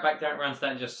wrap back down around to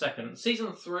that in just a second.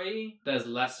 Season 3, there's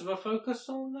less of a focus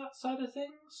on that side of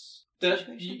things.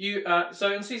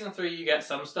 So in season 3 you get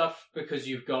some stuff because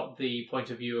you've got the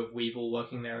point of view of Weevil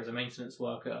working there as a maintenance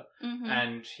worker,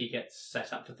 and he gets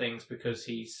set up for things because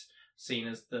he's seen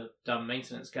as the dumb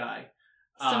maintenance guy.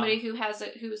 Somebody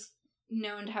who's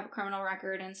known to have a criminal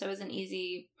record, and so is an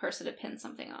easy person to pin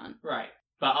something on. Right,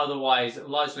 but otherwise,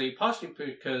 partially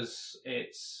because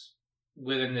it's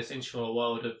within this insular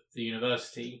world of the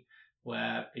university,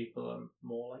 where people are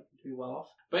more likely to be well off.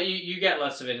 But you get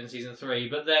less of it in season 3.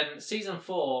 But then season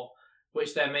 4,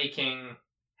 which they're making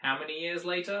how many years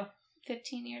later?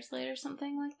 15 years later,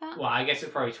 something like that. Well, I guess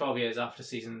it's probably 12 years after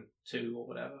season 2 or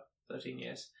whatever. 13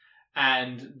 years.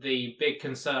 And the big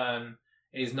concern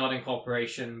is not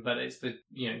incorporation, but it's the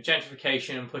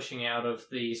gentrification and pushing out of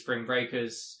the spring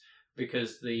breakers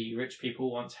because the rich people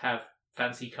want to have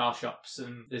fancy car shops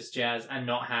and this jazz and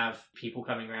not have people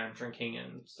coming around drinking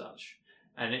and such.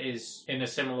 And it is, in a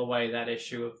similar way, that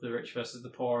issue of the rich versus the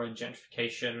poor and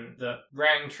gentrification that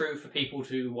rang true for people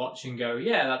to watch and go,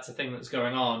 yeah, that's a thing that's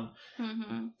going on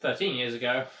 13 years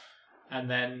ago. And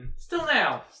then, still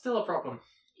now, still a problem.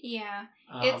 Yeah.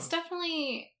 It's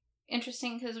definitely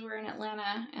interesting because we're in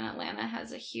Atlanta, and Atlanta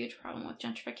has a huge problem with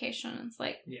gentrification. It's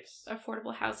like, yes,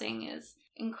 affordable housing is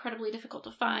incredibly difficult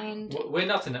to find. We're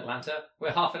not in Atlanta.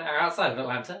 We're half an hour outside of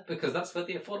Atlanta because that's where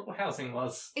the affordable housing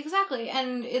was. Exactly.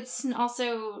 And it's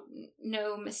also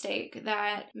no mistake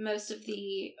that most of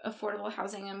the affordable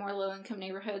housing in more low-income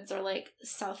neighborhoods are like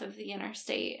south of the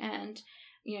interstate, and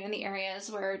in the areas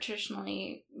where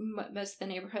traditionally most of the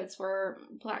neighborhoods were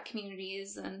Black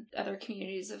communities and other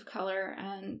communities of color,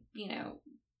 and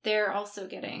they're also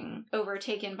getting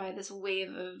overtaken by this wave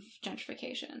of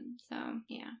gentrification. So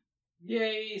yeah.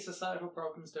 Yay, societal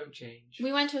problems don't change.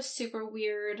 We went to a super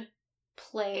weird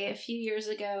play a few years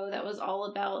ago that was all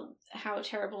about how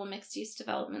terrible mixed-use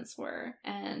developments were.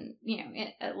 And,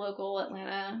 at local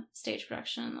Atlanta stage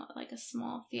production, like a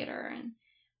small theater.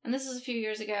 And this was a few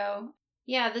years ago.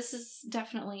 Yeah, this is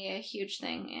definitely a huge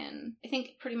thing in, I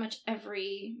think, pretty much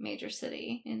every major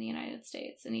city in the United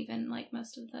States, and even, like,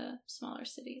 most of the smaller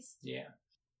cities. Yeah.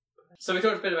 So we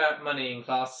talked a bit about money and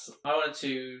class. I wanted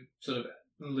to sort of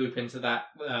loop into that,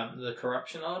 the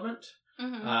corruption element.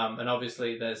 And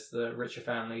obviously there's the richer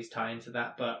families tie into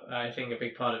that, but I think a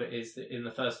big part of it is that in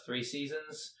the first 3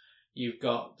 seasons, you've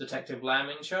got Detective Lamb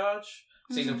in charge.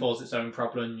 Season 4 is its own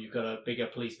problem. You've got a bigger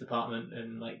police department,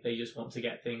 and they just want to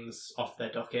get things off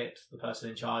their docket. The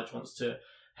person in charge wants to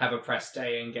have a press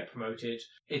day and get promoted.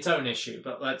 Its own issue,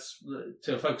 but let's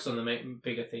focus on the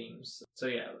bigger themes. So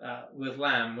yeah, with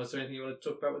Lamb, was there anything you want to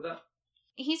talk about with that?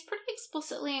 He's pretty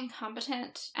explicitly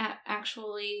incompetent at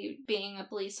actually being a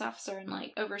police officer and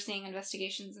overseeing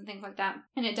investigations and things like that.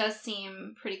 And it does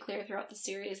seem pretty clear throughout the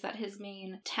series that his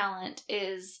main talent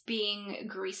is being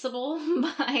greasable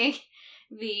by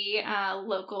the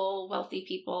local wealthy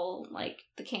people like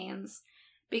the Canes,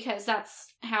 because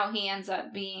that's how he ends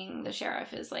up being the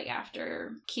sheriff, is like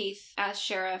after Keith as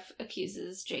sheriff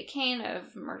accuses Jake Kane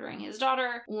of murdering his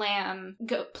daughter, Lamb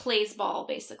plays ball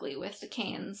basically with the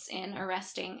Kanes in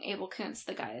arresting Abel Kuntz,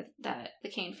 the guy that the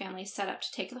Kane family set up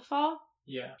to take the fall.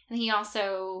 Yeah. And he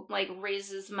also like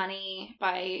raises money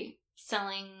by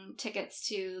selling tickets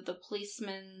to the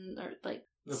policeman, or like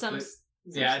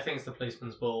I think it's the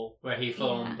Policeman's Ball, where he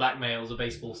blackmails a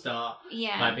baseball star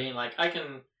by being like, I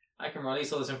can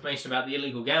release all this information about the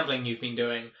illegal gambling you've been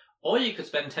doing, or you could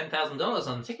spend $10,000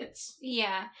 on tickets.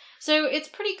 Yeah. So it's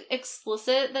pretty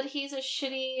explicit that he's a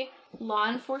shitty law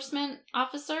enforcement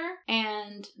officer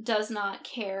and does not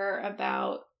care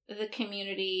about the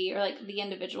community or like the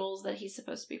individuals that he's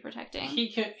supposed to be protecting.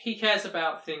 He cares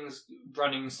about things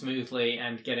running smoothly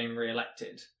and getting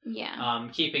reelected. Yeah.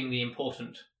 Keeping the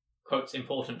important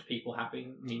people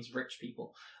happy means rich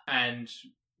people, and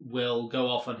will go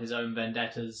off on his own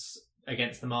vendettas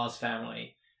against the Mars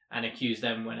family and accuse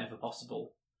them whenever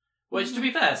possible. Which, to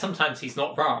be fair, sometimes he's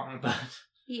not wrong, but...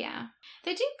 Yeah.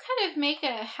 They do kind of make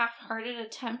a half-hearted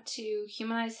attempt to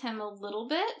humanize him a little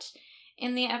bit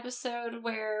in the episode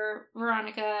where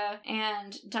Veronica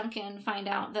and Duncan find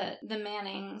out that the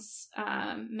Mannings,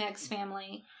 Meg's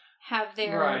family, have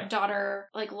their daughter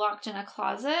like locked in a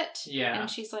closet. Yeah. And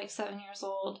she's like 7 years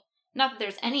old. Not that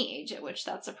there's any age at which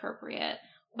that's appropriate,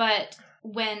 but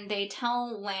when they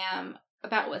tell Lamb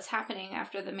about what's happening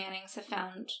after the Mannings have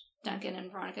found Duncan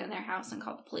and Veronica in their house and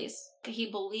called the police,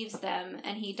 he believes them,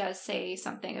 and he does say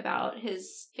something about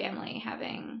his family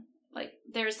having, like,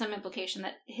 there's some implication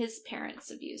that his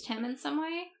parents abused him in some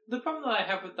way. The problem that I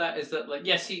have with that is that, like,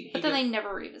 yes, but then they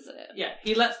never revisit it. Yeah,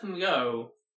 he lets them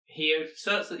go. He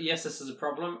asserts that, yes, this is a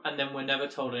problem, and then we're never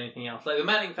told anything else. Like, the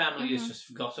Manning family is just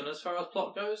forgotten as far as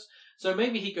plot goes. So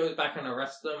maybe he goes back and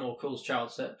arrests them or calls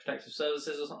Child Protective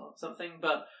Services or something,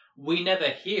 but we never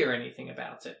hear anything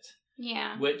about it.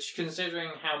 Yeah. Which, considering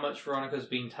how much Veronica's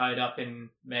been tied up in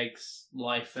Meg's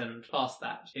life and past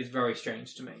that, is very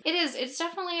strange to me. It is. It's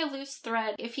definitely a loose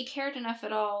thread. If he cared enough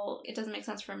at all, it doesn't make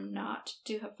sense for him not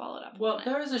to have followed up. Well,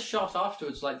 there is a shot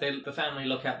afterwards, like the family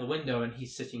look out the window and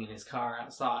he's sitting in his car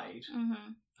outside,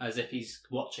 as if he's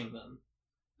watching them.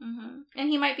 And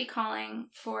he might be calling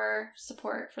for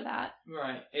support for that.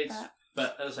 Right.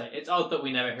 But as I say, it's odd that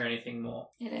we never hear anything more.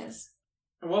 It is.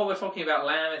 While we're talking about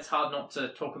Lamb, it's hard not to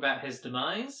talk about his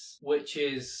demise, which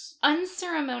is...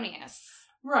 unceremonious.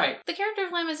 Right. The character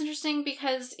of Lamb is interesting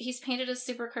because he's painted as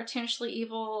super cartoonishly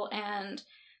evil and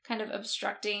kind of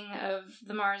obstructing of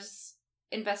the Mars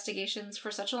investigations for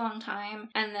such a long time,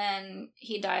 and then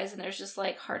he dies and there's just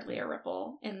like hardly a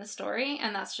ripple in the story,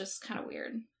 and that's just kind of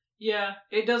weird. Yeah,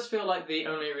 it does feel like the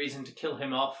only reason to kill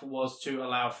him off was to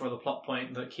allow for the plot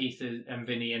point that Keith and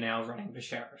Vinny are now running for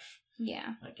sheriff.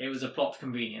 Yeah. Like, it was a plot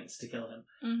convenience to kill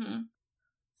him.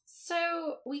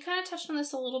 So, we kind of touched on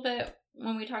this a little bit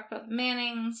when we talked about the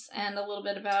Mannings and a little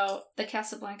bit about the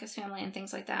Casablancas family and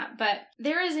things like that, but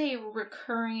there is a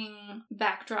recurring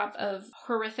backdrop of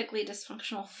horrifically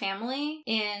dysfunctional family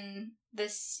in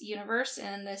this universe,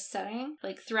 in this setting,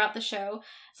 like throughout the show.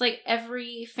 It's like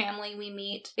every family we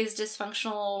meet is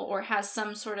dysfunctional or has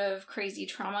some sort of crazy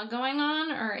trauma going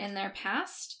on or in their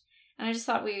past. And I just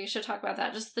thought we should talk about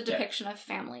that, just the depiction of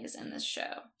families in this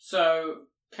show. So,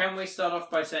 can we start off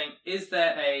by saying, is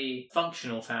there a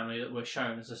functional family that we're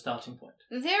shown as a starting point?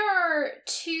 There are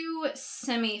two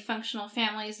semi-functional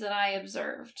families that I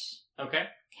observed. Okay.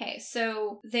 Okay,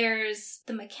 so there's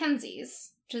the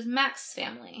Mackenzies, which is Mac's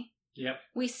family. Yep.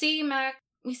 We see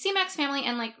Mac's family,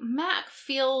 and, like, Mac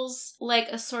feels like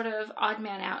a sort of odd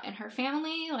man out in her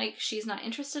family. Like, she's not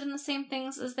interested in the same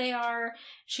things as they are.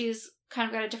 She's kind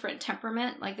of got a different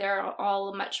temperament. Like, they're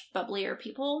all much bubblier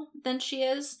people than she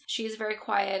is. She's very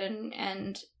quiet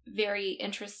and very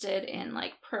interested in,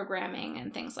 like, programming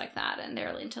and things like that. And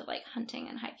they're into, like, hunting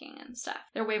and hiking and stuff.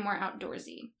 They're way more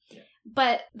outdoorsy. Yeah.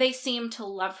 But they seem to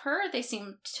love her. They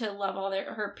seem to love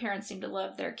her parents seem to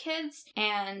love their kids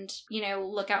and, you know,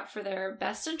 look out for their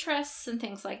best interests and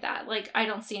things like that. Like, I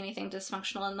don't see anything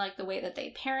dysfunctional in, like, the way that they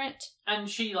parent. And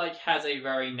she, like, has a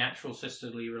very natural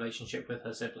sisterly relationship with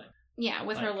her sibling. Yeah,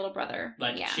 with her little brother.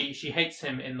 Like, yeah. She hates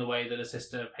him in the way that a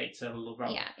sister hates her little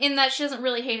brother. Yeah, in that she doesn't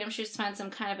really hate him. She just finds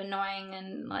him kind of annoying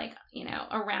and, like, you know,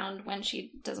 around when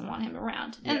she doesn't want him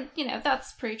around. And, you know,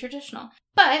 that's pretty traditional.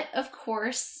 But, of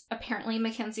course, apparently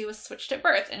Mackenzie was switched at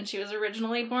birth, and she was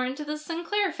originally born to the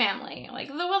Sinclair family, like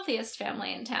the wealthiest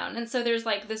family in town. And so there's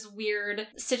like this weird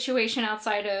situation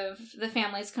outside of the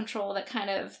family's control that kind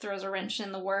of throws a wrench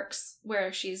in the works,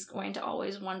 where she's going to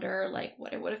always wonder like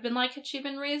what it would have been like had she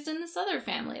been raised in this other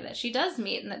family that she does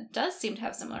meet and that does seem to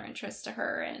have similar interests to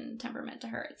her and temperament to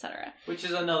her, etc. Which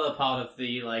is another part of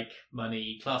the like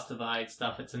money class divide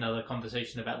stuff. It's another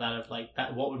conversation about that of like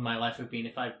that. What would my life have been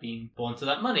if I'd been born to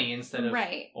that money instead of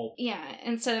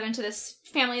instead of into this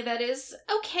family that is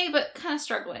okay but kind of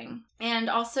struggling. And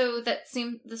also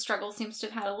the struggle seems to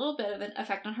have had a little bit of an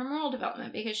effect on her moral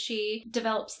development, because she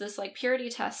develops this like purity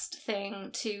test thing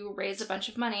to raise a bunch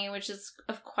of money, which is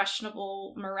of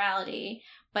questionable morality,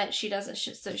 but she does it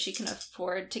so she can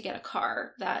afford to get a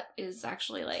car that is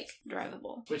actually like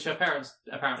drivable, which her parents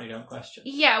apparently don't question.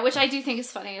 Yeah, which I do think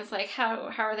is funny. It's like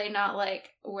how are they not like,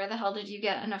 where the hell did you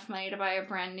get enough money to buy a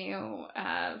brand new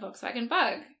Volkswagen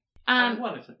Bug? I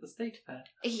won it at the state fair.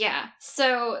 Yeah,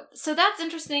 so that's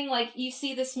interesting. Like, you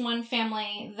see this one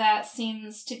family that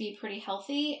seems to be pretty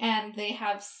healthy, and they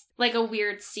have like a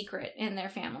weird secret in their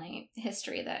family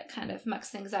history that kind of mucks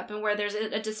things up, and where there's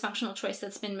a dysfunctional choice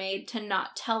that's been made to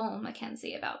not tell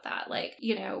Mackenzie about that. Like,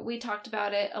 you know, we talked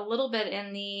about it a little bit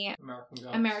in the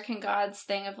American Gods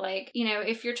thing of like, you know,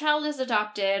 if your child is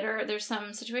adopted or there's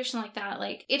some situation like that,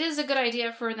 like, it is a good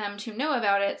idea for them to know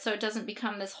about it so it doesn't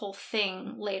become this whole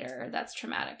thing later that's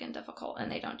traumatic and difficult,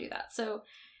 and they don't do that. So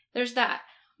there's that.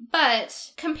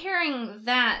 But comparing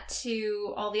that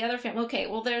to all the other family, okay,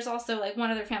 well, there's also like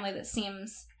one other family that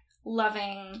seems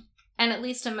loving and at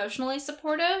least emotionally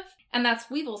supportive, and that's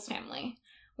Weevil's family.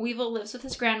 Weevil lives with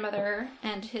his grandmother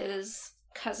and his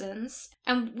cousins,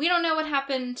 and we don't know what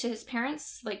happened to his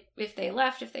parents, like if they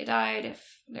left, if they died,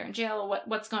 if they're in jail,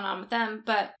 what's going on with them,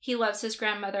 but he loves his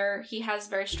grandmother. He has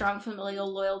very strong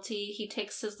familial loyalty. He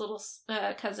takes his little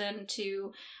cousin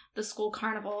to the school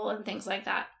carnival and things like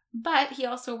that. But he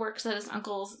also works at his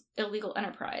uncle's illegal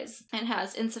enterprise and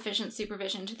has insufficient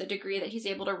supervision to the degree that he's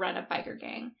able to run a biker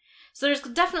gang. So there's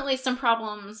definitely some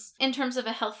problems in terms of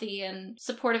a healthy and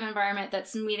supportive environment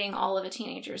that's meeting all of a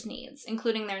teenager's needs,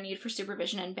 including their need for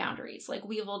supervision and boundaries. Like,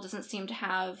 Weevil doesn't seem to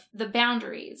have the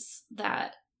boundaries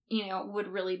that, you know, would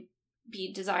really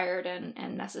be desired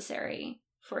and necessary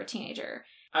for a teenager.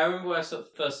 I remember when I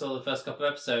first saw the first couple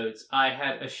of episodes, I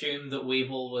had assumed that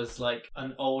Weevil was like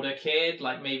an older kid,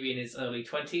 like maybe in his early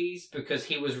 20s, because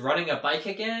he was running a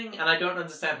biker gang, and I don't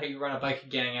understand how you run a biker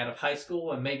gang out of high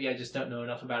school, and maybe I just don't know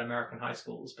enough about American high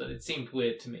schools, but it seemed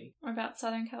weird to me. Or about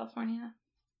Southern California.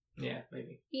 Yeah,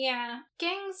 maybe. Yeah.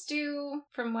 Gangs do,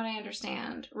 from what I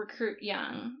understand, recruit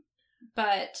young,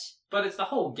 but it's the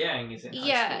whole gang is in high school.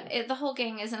 Yeah, the whole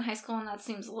gang is in high school, and that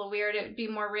seems a little weird. It would be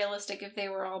more realistic if they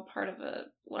were all part of a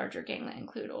larger gang that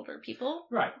include older people.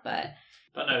 Right. But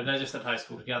no, they're just at high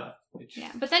school together.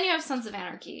 Yeah, but then you have Sons of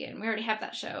Anarchy, and we already have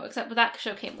that show, except that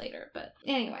show came later. But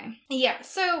anyway. Yeah,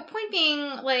 so point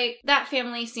being, like, that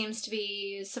family seems to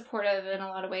be supportive in a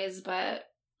lot of ways, but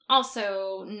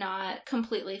also not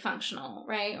completely functional,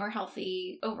 right? Or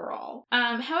healthy overall.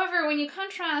 However, when you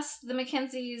contrast the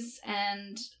Mackenzies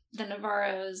and the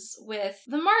Navarros with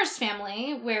the Mars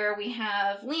family, where we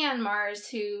have Leanne Mars,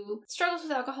 who struggles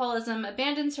with alcoholism,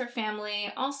 abandons her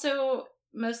family, also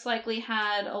most likely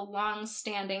had a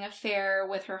long-standing affair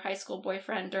with her high school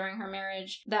boyfriend during her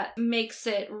marriage, that makes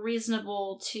it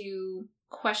reasonable to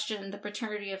question the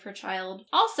paternity of her child,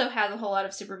 also has a whole lot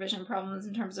of supervision problems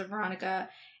in terms of Veronica,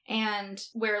 and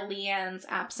where Leanne's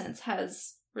absence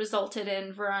has resulted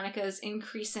in Veronica's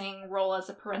increasing role as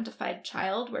a parentified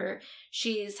child, where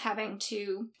she's having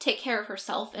to take care of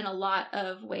herself in a lot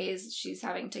of ways. She's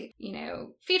having to, you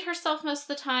know, feed herself most of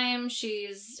the time.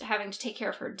 She's having to take care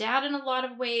of her dad in a lot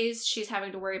of ways. She's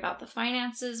having to worry about the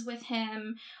finances with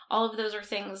him. All of those are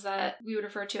things that we would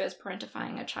refer to as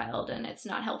parentifying a child, and it's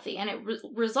not healthy. And it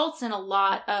results in a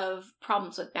lot of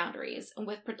problems with boundaries,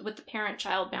 with the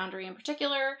parent-child boundary in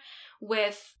particular,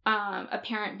 with a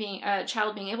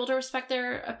child being able to respect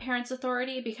their parent's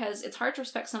authority, because it's hard to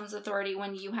respect someone's authority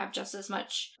when you have just as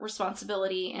much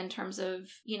responsibility in terms of,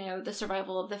 you know, the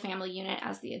survival of the family unit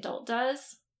as the adult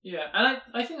does. Yeah, and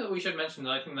I think that we should mention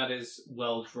that I think that is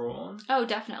well drawn. Oh,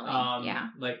 definitely, yeah.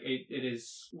 Like, it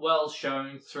is well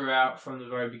shown throughout from the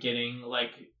very beginning.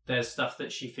 Like, there's stuff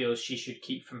that she feels she should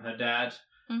keep from her dad,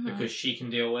 because she can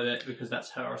deal with it, because that's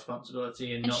her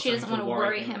responsibility, and not she doesn't want to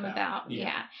worry him about.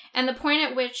 Yeah. And the point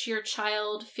at which your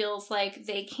child feels like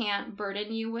they can't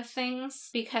burden you with things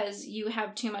because you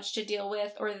have too much to deal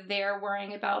with, or they're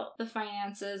worrying about the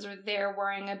finances, or they're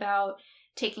worrying about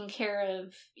taking care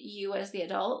of you as the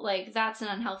adult, like, that's an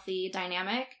unhealthy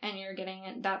dynamic,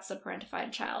 and that's a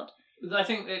parentified child. I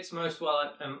think it's most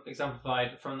well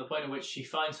exemplified from the point at which she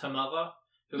finds her mother,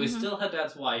 who is still her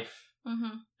dad's wife,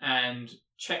 and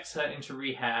checks her into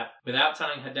rehab without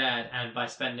telling her dad, and by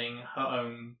spending her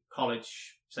own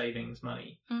college savings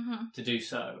money to do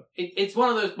so. It's one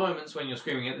of those moments when you're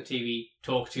screaming at the TV,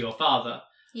 talk to your father.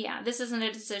 Yeah, this isn't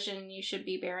a decision you should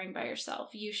be bearing by yourself.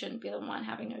 You shouldn't be the one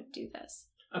having to do this.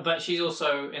 But she's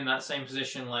also in that same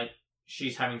position, like,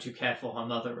 she's having to care for her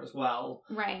mother as well.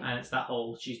 Right. And it's that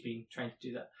whole, she's being trained to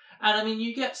do that. And I mean,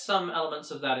 you get some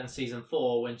elements of that in season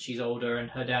 4 when she's older and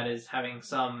her dad is having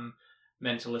some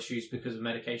mental issues because of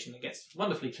medication that gets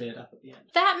wonderfully cleared up at the end.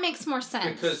 That makes more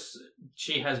sense. Because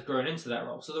she has grown into that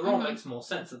role. So the role makes more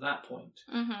sense at that point.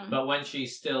 But when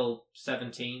she's still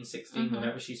 17, 16,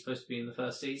 whatever she's supposed to be in the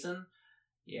first season,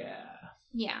 yeah.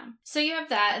 Yeah. So you have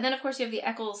that. And then, of course, you have the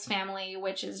Eccles family,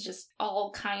 which is just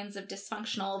all kinds of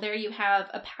dysfunctional. There you have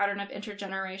a pattern of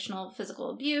intergenerational physical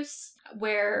abuse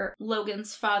where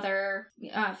Logan's father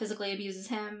physically abuses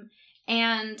him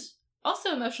and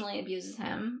also emotionally abuses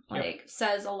him, like,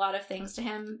 says a lot of things to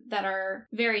him that are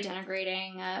very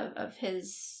denigrating of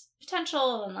his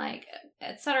potential and, like,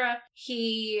 etc.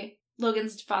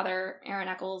 Logan's father, Aaron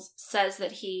Eccles, says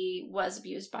that he was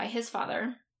abused by his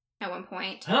father at one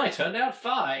point. And I turned out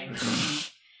fine.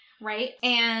 Right?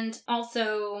 And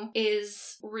also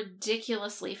is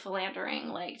ridiculously philandering,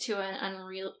 like, to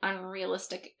an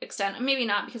unrealistic extent. Maybe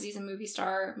not because he's a movie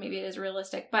star. Maybe it is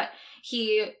realistic. But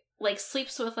he, like,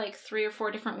 sleeps with, like, 3 or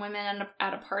 4 different women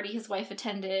at a party his wife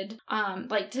attended.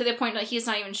 Like, to the point that he's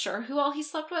not even sure who all he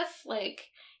slept with. Like,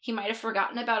 he might have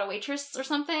forgotten about a waitress or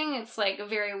something. It's, like,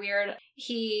 very weird.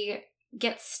 He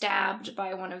gets stabbed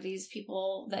by one of these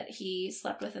people that he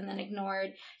slept with and then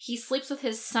ignored. He sleeps with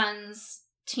his son's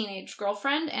teenage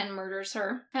girlfriend and murders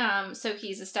her. So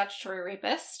he's a statutory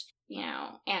rapist,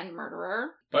 and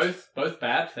murderer. Both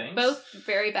bad things. Both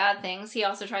very bad things. He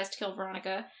also tries to kill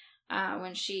Veronica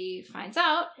when she finds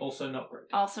out. Also not great.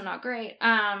 Also not great.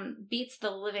 Beats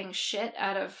the living shit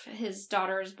out of his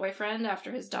daughter's boyfriend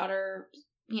after his daughter,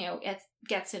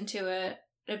 gets into an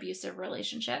abusive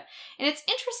relationship. And it's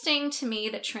interesting to me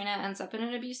that Trina ends up in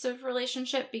an abusive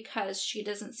relationship because she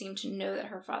doesn't seem to know that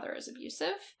her father is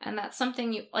abusive. And that's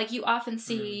something you often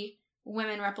see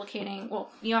women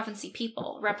you often see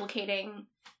people replicating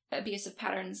abusive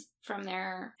patterns from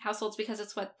their households because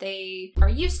it's what they are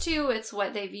used to. It's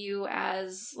what they view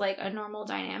as, like, a normal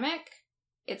dynamic.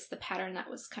 It's the pattern that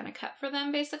was kind of cut for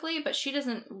them, basically. But she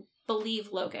doesn't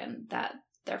believe Logan that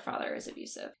their father is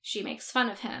abusive. She makes fun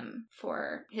of him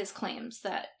for his claims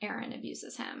that Aaron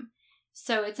abuses him.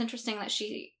 So it's interesting that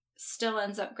she still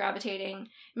ends up gravitating.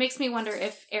 It makes me wonder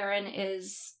if Aaron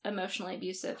is emotionally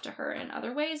abusive to her in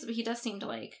other ways, but he does seem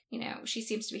to, she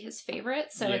seems to be his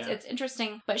favorite. So it's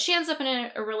interesting. But she ends up in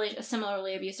a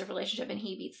similarly abusive relationship, and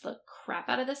he beats the crap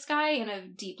out of this guy in a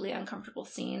deeply uncomfortable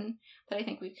scene that I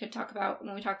think we could talk about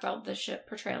when we talk about the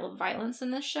portrayal of violence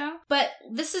in this show. But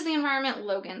this is the environment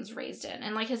Logan's raised in.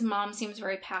 And, his mom seems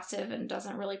very passive and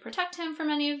doesn't really protect him from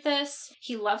any of this.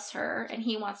 He loves her, and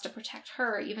he wants to protect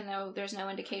her, even though there's no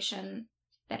indication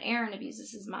that Aaron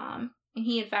abuses his mom. And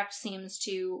he, in fact, seems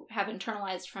to have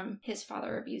internalized from his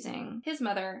father abusing his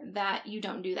mother that you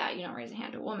don't do that. You don't raise a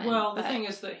hand to a woman. Well, the thing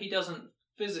is that he doesn't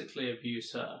physically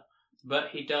abuse her, but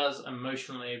he does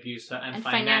emotionally abuse her and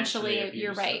financially abuse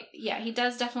you're her. right. Yeah, he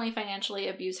does definitely financially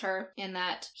abuse her in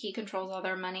that he controls all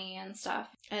their money and stuff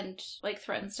and,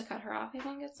 threatens to cut her off, I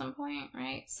think, at some point,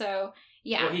 right? So,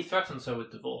 yeah. Well, he threatens her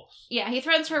with divorce. Yeah, he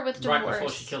threatens her with divorce. Right before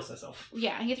she kills herself.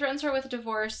 Yeah, he threatens her with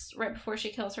divorce right before she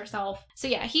kills herself. So,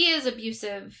 yeah, he is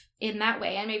abusive in that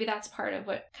way, and maybe that's part of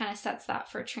what kind of sets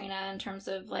that for Trina in terms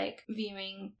of,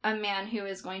 viewing a man who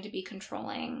is going to be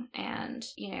controlling and,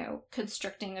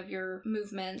 constricting of your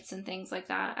movements and things like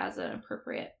that as an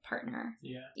appropriate partner.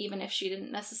 Yeah. Even if she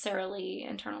didn't necessarily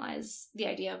internalize the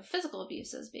idea of physical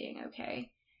abuse as being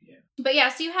okay. Yeah. But yeah,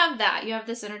 so you have that. You have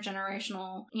this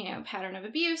intergenerational, pattern of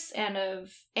abuse and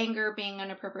of anger being an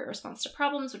appropriate response to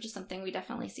problems, which is something we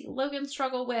definitely see Logan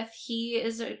struggle with. He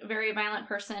is a very violent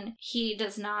person. He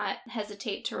does not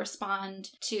hesitate to respond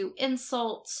to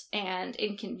insult and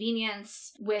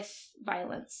inconvenience with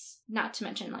violence, not to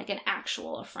mention an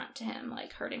actual affront to him,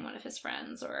 like hurting one of his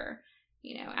friends or,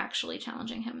 actually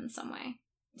challenging him in some way.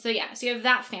 So yeah, so you have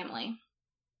that family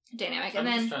dynamic. I'm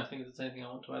just trying to think if there's anything I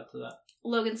want to add to that.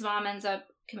 Logan's mom ends up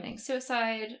committing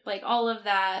suicide, like all of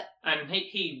that. And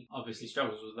he obviously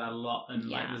struggles with that a lot, and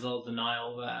like there's a lot of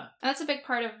denial there. That's a big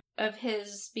part of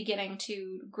his beginning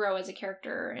to grow as a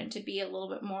character and to be a little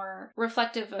bit more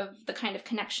reflective of the kind of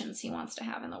connections he wants to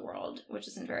have in the world, which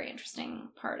is a very interesting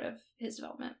part of his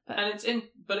development. But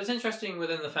it's interesting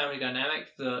within the family dynamic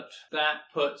that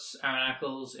puts Aaron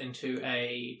Ackles into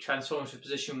a transformative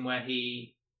position where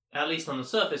he, at least on the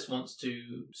surface, wants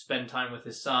to spend time with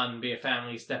his son, be a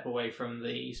family, step away from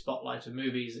the spotlight of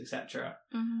movies, etc.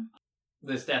 Mm-hmm.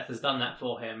 This death has done that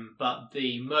for him, but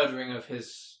the murdering of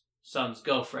his son's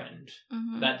girlfriend,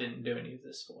 that didn't do any of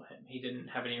this for him. He didn't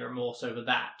have any remorse over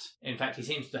that. In fact, he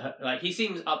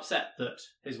seems upset that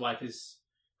his wife is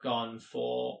gone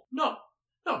for not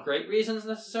great reasons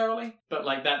necessarily, but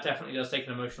like that definitely does take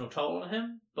an emotional toll on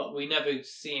him. But we never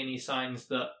see any signs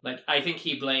that, like, I think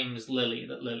he blames Lily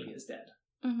that Lily is dead.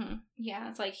 Mm-hmm. Yeah,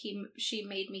 it's like she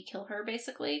made me kill her,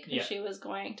 basically, because she was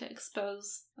going to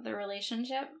expose the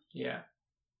relationship. Yeah.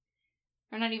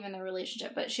 Or not even the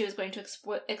relationship, but she was going to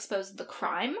expose the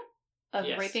crime of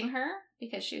raping her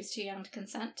because she was too young to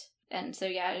consent. And so,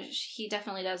 yeah, he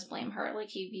definitely does blame her. Like,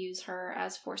 he views her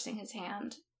as forcing his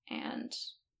hand and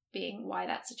being why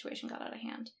that situation got out of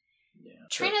hand. Yeah.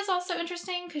 Trina's also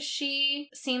interesting because she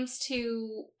seems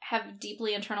to have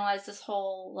deeply internalized this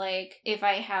whole, like, if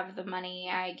I have the money,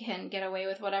 I can get away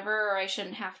with whatever, or I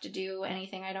shouldn't have to do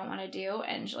anything I don't want to do.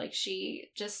 And, like, she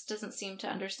just doesn't seem to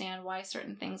understand why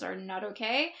certain things are not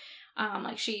okay.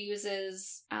 Like, she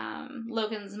uses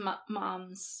Logan's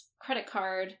mom's credit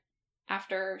card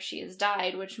after she has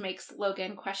died, which makes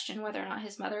Logan question whether or not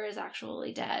his mother is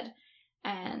actually dead,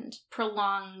 and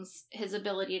prolongs his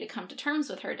ability to come to terms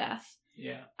with her death.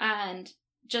 Yeah. And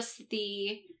just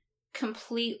the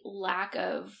complete lack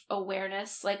of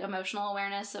awareness, like emotional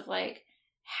awareness of like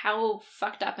how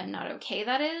fucked up and not okay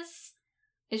that is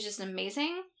just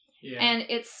amazing. Yeah. And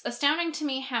it's astounding to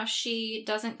me how she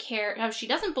doesn't care, how she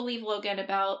doesn't believe Logan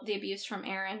about the abuse from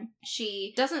Aaron.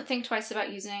 She doesn't think twice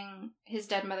about using his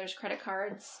dead mother's credit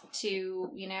cards to,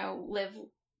 you know, live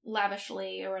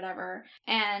lavishly or whatever,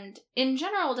 and in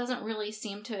general doesn't really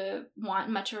seem to want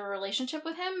much of a relationship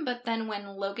with him. But then when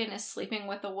Logan is sleeping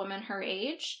with a woman her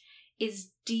age, is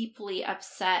deeply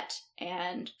upset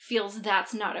and feels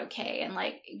that's not okay, and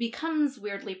like becomes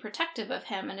weirdly protective of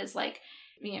him and is like,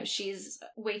 you know, she's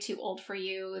way too old for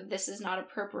you, this is not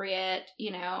appropriate,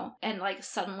 you know, and like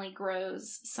suddenly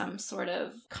grows some sort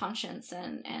of conscience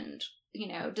and you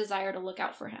know, desire to look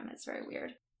out for him. It's very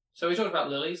weird. So we talked about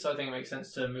Lily, so I think it makes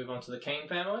sense to move on to the Kane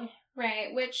family.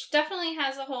 Right, which definitely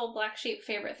has a whole black sheep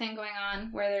favorite thing going on,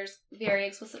 where there's very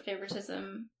explicit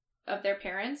favoritism of their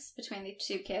parents between the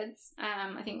two kids.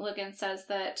 I think Logan says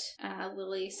that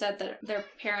Lily said that their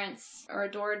parents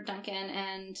adored Duncan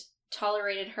and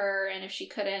tolerated her, and if she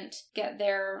couldn't get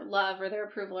their love or their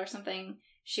approval or something,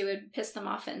 she would piss them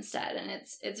off instead. And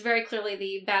it's very clearly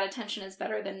the bad attention is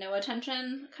better than no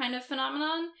attention kind of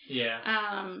phenomenon. Yeah.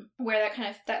 Where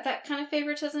that kind of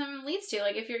favoritism leads to,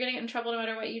 like, if you're gonna get in trouble no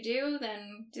matter what you do,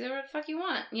 then do whatever the fuck you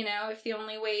want. You know, if the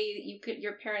only way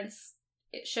your parents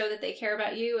show that they care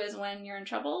about you is when you're in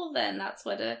trouble, then that's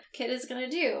what a kid is gonna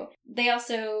do. There's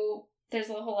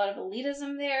a whole lot of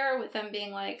elitism there, with them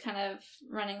being like kind of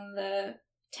running the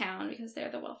town because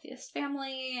they're the wealthiest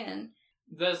family, and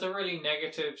there's the really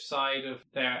negative side of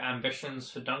their ambitions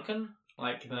for Duncan.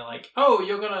 Like, they're like, oh,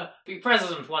 you're gonna be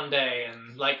president one day,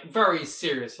 and like, very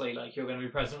seriously, like, you're gonna be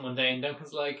president one day, and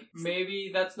Duncan's like,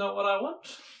 maybe that's not what I want.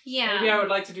 Yeah. Maybe I would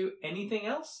like to do anything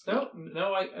else.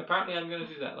 No, apparently I'm gonna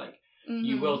do that. Like,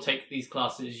 you will take these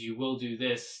classes, you will do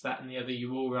this, that, and the other,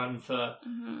 you will run for...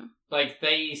 Like,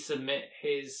 they submit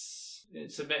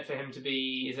for him to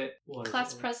be,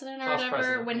 class president or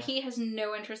whatever, when he has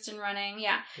no interest in running.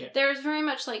 Yeah. There's very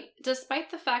much, like,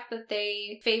 despite the fact that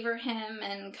they favor him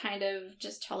and kind of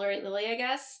just tolerate Lily, I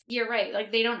guess, you're right.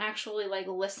 Like, they don't actually, like,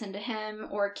 listen to him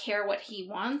or care what he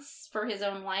wants for his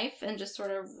own life, and just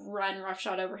sort of run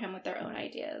roughshod over him with their own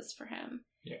ideas for him.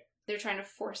 Yeah. They're trying to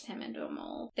force him into a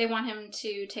mold. They want him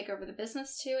to take over the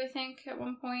business too, I think, at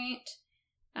one point.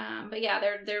 But yeah,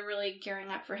 they're really gearing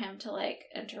up for him to, like,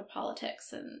 enter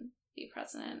politics and be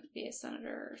president, be a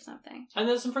senator or something. And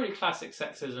there's some pretty classic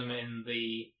sexism in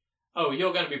the, oh,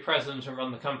 you're going to be president and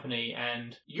run the company,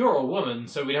 and you're a woman,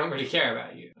 so we don't really care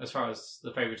about you, as far as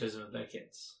the favoritism of their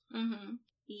kids. Mm-hmm.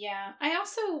 Yeah. I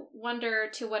also wonder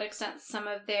to what extent some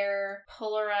of their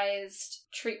polarized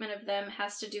treatment of them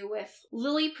has to do with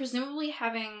Lily presumably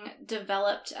having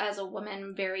developed as a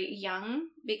woman very young,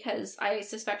 because I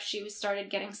suspect she started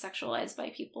getting sexualized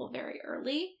by people very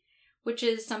early, which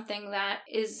is something that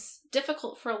is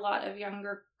difficult for a lot of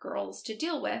younger girls to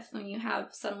deal with when you have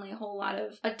suddenly a whole lot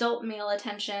of adult male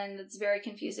attention that's very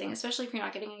confusing, especially if you're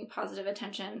not getting any positive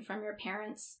attention from your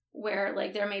parents, where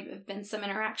like there may have been some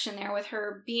interaction there with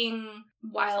her being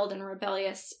wild and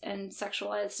rebellious and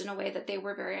sexualized in a way that they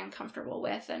were very uncomfortable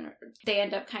with, and they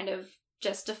end up kind of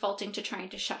just defaulting to trying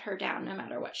to shut her down no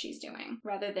matter what she's doing,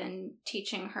 rather than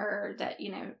teaching her that,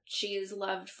 you know, she is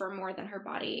loved for more than her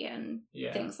body and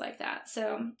things like that.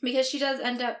 So, because she does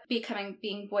end up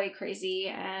being boy crazy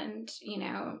and, you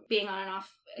know, being on and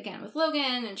off again with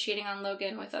Logan and cheating on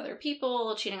Logan with other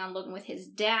people, cheating on Logan with his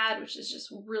dad, which is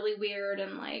just really weird,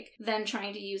 and like then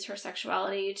trying to use her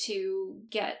sexuality to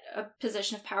get a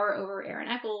position of power over Aaron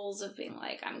Eccles, of being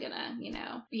like, I'm gonna,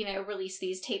 you know, release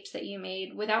these tapes that you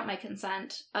made without my consent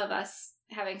of us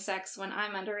having sex when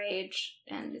I'm underage,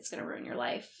 and it's going to ruin your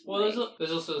life. Well, like,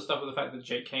 there's also the stuff with the fact that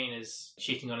Jake Kane is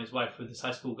cheating on his wife with his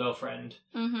high school girlfriend.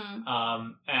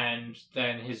 Mm-hmm. And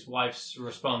then his wife's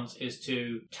response is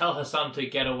to tell her son to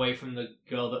get away from the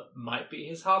girl that might be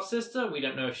his half-sister. We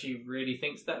don't know if she really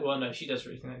thinks that. Well, no, she does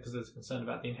really think that because there's a concern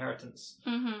about the inheritance.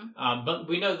 Mm-hmm. But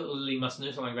we know that Lily must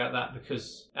know something about that,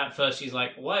 because at first she's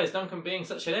like, why is Duncan being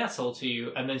such an asshole to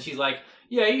you? And then she's like,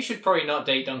 yeah, you should probably not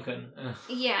date Duncan.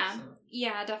 Yeah.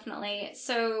 Yeah, definitely.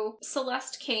 So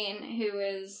Celeste Kane, who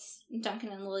is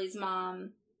Duncan and Lily's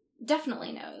mom,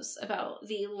 definitely knows about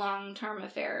the long-term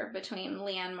affair between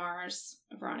Leanne Mars,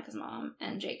 Veronica's mom,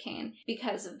 and Jake Kane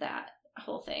because of that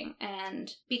whole thing. And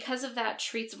because of that,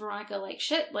 treats Veronica like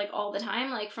shit, like all the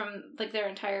time, like from like their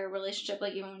entire relationship,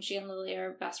 like even when she and Lily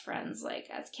are best friends, like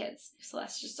as kids.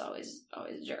 Celeste's just always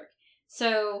a jerk.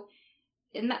 So,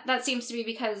 and that seems to be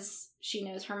because she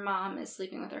knows her mom is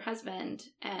sleeping with her husband,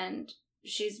 and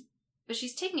she's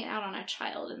taking it out on a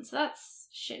child, and so that's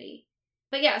shitty.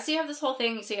 But yeah, so you have this whole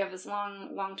thing, so you have this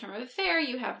long-term affair,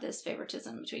 you have this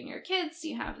favoritism between your kids,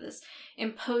 you have this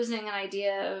imposing an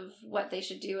idea of what they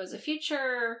should do as a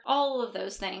future, all of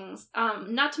those things.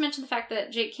 Not to mention the fact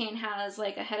that Jake Kane has,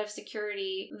 like, a head of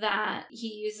security that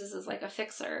he uses as, like, a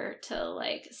fixer to,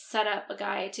 like, set up a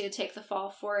guy to take the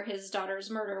fall for his daughter's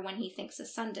murder when he thinks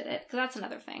his son did it, because that's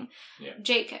another thing. Yeah.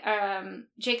 Jake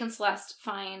and Celeste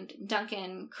find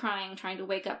Duncan crying, trying to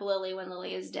wake up Lily when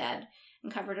Lily is dead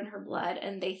and covered in her blood,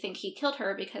 and they think he killed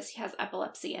her because he has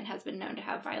epilepsy and has been known to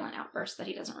have violent outbursts that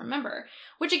he doesn't remember,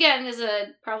 which again is a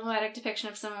problematic depiction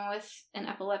of someone with an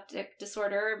epileptic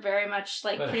disorder, very much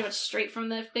like pretty much straight from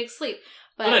The Big Sleep.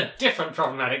 But a different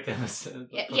problematic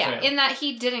yeah, in that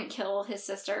he didn't kill his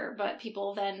sister, but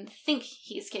people then think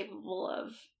he's capable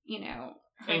of, you know,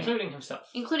 including himself.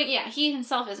 He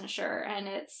himself isn't sure, and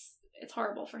it's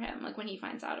horrible for him, like when he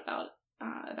finds out about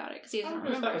it, because he doesn't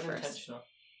remember that was at first. Intentional.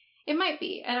 It might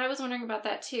be, and I was wondering about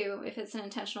that too, if it's an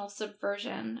intentional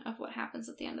subversion of what happens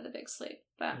at the end of The Big Sleep.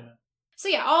 But So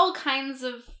yeah, all kinds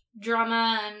of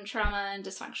drama and trauma and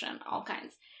dysfunction, all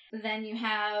kinds. Then you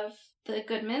have the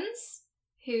Goodmans,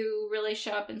 who really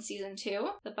show up in season 2,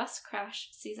 the bus crash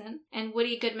season, and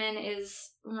Woody Goodman is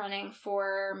running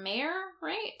for mayor,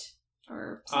 right?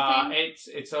 Or something.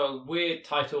 It's a weird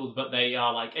title, but they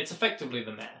are like, it's effectively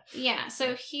the mayor. Yeah,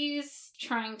 so he's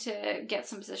trying to get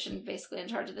some position basically in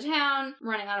charge of the town,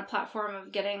 running on a platform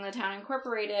of getting the town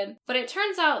incorporated. But it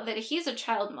turns out that he's a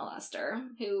child molester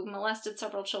who molested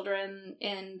several children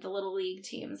in the Little League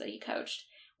teams that he coached,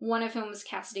 one of whom was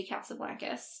Cassidy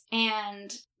Casablancas.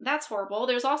 And that's horrible.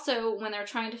 There's also, when they're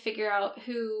trying to figure out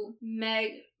who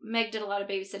Meg did a lot of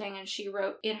babysitting, and she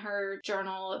wrote in her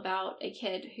journal about a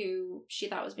kid who she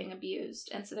thought was being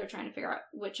abused. And so they're trying to figure out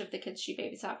which of the kids she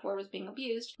babysat for was being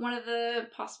abused. One of the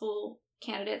possible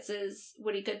candidates is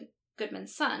Woody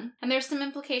Goodman's son. And there's some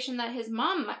implication that his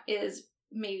mom is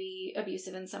maybe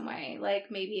abusive in some way,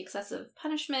 like maybe excessive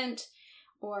punishment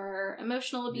or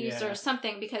emotional abuse or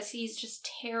something, because he's just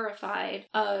terrified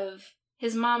of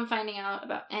his mom finding out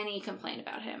about any complaint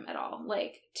about him at all,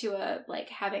 like to a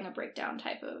having a breakdown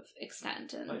type of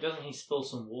extent. And like, doesn't he spill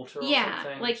some water or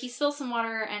something? Like he spills some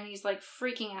water and he's like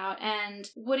freaking out. And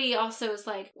Woody also is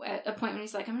like at a point when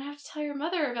he's like, I'm gonna have to tell your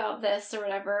mother about this or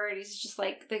whatever. And he's just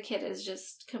like, the kid is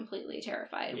just completely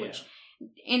terrified, which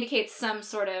indicates some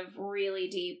sort of really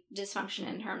deep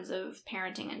dysfunction in terms of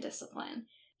parenting and discipline.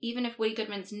 Even if Woody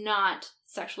Goodman's not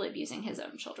sexually abusing his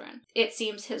own children, it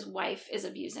seems his wife is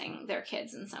abusing their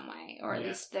kids in some way, or at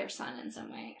least their son in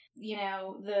some way. You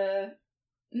know, the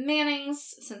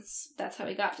Mannings, since that's how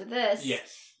we got to this,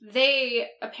 they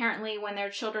apparently, when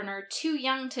their children are too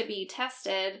young to be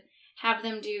tested, have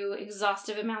them do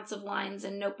exhaustive amounts of lines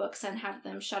and notebooks and have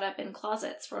them shut up in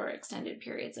closets for extended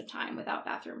periods of time without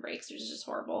bathroom breaks, which is just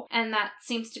horrible. And that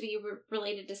seems to be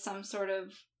related to some sort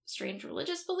of strange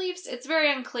religious beliefs. It's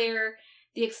very unclear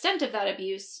the extent of that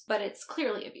abuse, but it's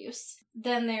clearly abuse.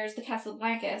 Then there's the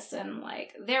Casablancas, and,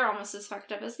 like, they're almost as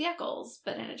fucked up as the Eccles,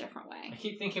 but in a different way. I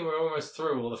keep thinking we're almost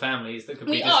through all the families that could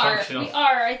be We dysfunctional.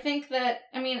 are. I think that,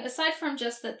 I mean, aside from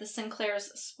just that the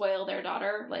Sinclairs spoil their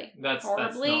daughter, like,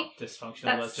 horribly. That's not dysfunctional,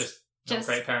 that's just not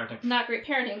great parenting. Not great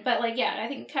parenting, but, like, yeah, I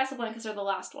think Casablancas are the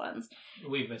last ones.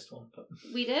 We've missed one, but...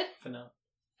 We did? Fennel.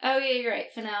 Oh, yeah, you're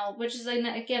right, Fennel, which is,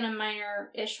 again, a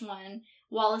minor-ish one.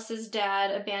 Wallace's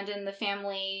dad abandoned the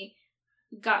family,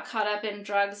 got caught up in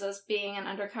drugs as being an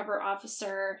undercover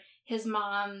officer. His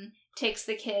mom takes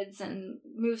the kids and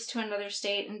moves to another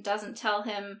state and doesn't tell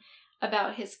him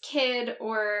about his kid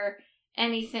or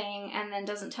anything, and then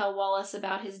doesn't tell Wallace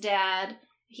about his dad.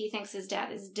 He thinks his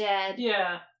dad is dead.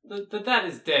 Yeah, the dad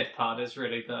is dead part is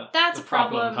really the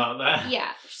problem part there.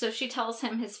 Yeah, so she tells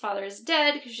him his father is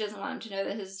dead because she doesn't want him to know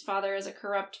that his father is a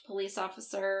corrupt police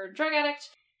officer, drug addict.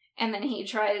 And then he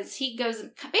goes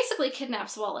and basically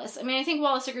kidnaps Wallace. I mean, I think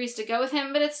Wallace agrees to go with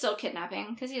him, but it's still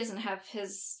kidnapping because he doesn't have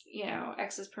his,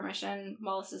 ex's permission,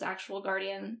 Wallace's actual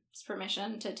guardian's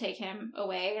permission to take him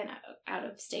away and out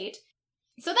of state.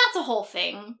 So that's a whole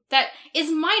thing that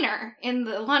is minor in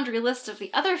the laundry list of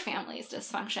the other family's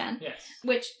dysfunction. Yes.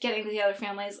 Which, getting to the other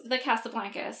families, the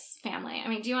Casablancas family. I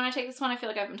mean, do you want to take this one? I feel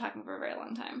like I've been talking for a very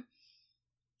long time.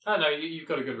 Oh, no, you've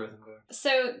got a good rhythm going.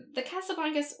 So, the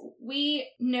Casablancas, we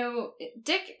know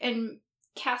Dick and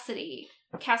Cassidy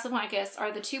Casablancas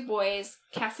are the two boys.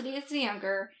 Cassidy is the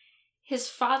younger.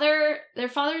 Their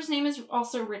father's name is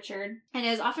also Richard, and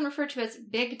is often referred to as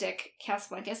Big Dick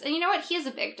Casablancas. And you know what? He is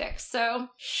a big dick, so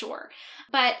sure.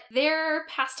 But their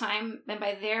pastime, and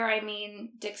by their I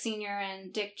mean Dick Sr.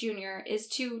 and Dick Jr., is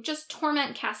to just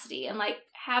torment Cassidy and, like,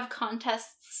 have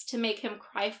contests to make him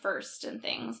cry first and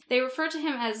things. They refer to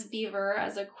him as Beaver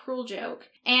as a cruel joke.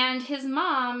 And his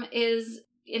mom is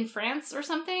in France or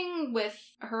something with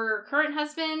her current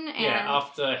husband. And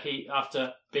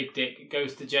after Big Dick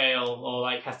goes to jail or,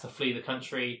 like, has to flee the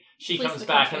country, she comes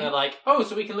back country. and they're like, oh,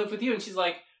 so we can live with you? And she's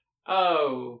like,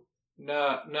 oh...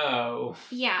 No.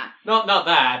 Yeah. Not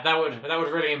that. That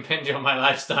would really impinge on my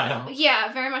lifestyle.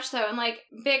 Yeah, very much so. And, like,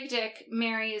 Big Dick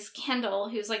marries Kendall,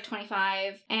 who's, like,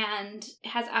 25, and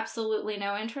has absolutely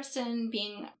no interest in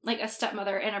being, like, a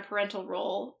stepmother in a parental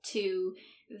role to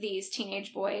these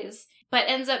teenage boys, but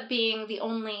ends up being the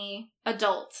only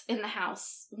adult in the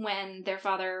house when their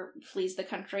father flees the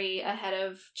country ahead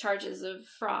of charges of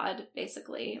fraud,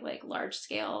 basically, like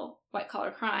large-scale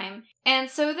white-collar crime. And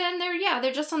so then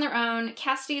they're just on their own.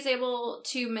 Cassidy's able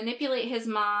to manipulate his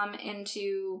mom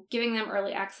into giving them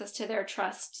early access to their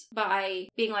trust by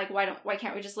being like, why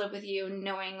can't we just live with you,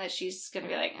 knowing that she's gonna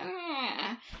be like,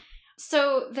 eh.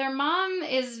 So their mom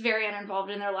is very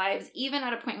uninvolved in their lives, even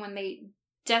at a point when they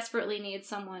desperately need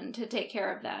someone to take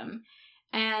care of them.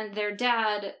 And their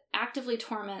dad actively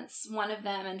torments one of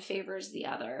them and favors the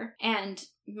other, and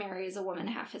marries a woman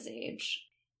half his age.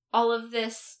 All of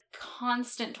this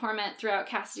constant torment throughout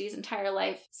Cassidy's entire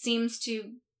life seems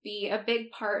to be a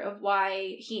big part of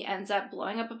why he ends up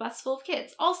blowing up a bus full of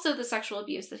kids. Also the sexual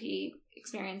abuse that he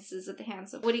experiences at the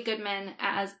hands of Woody Goodman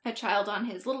as a child on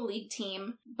his Little League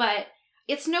team. But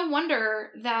it's no wonder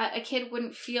that a kid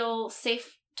wouldn't feel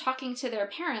safe talking to their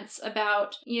parents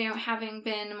about, having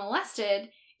been molested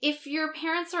if your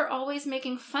parents are always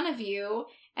making fun of you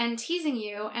and teasing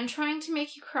you and trying to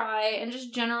make you cry and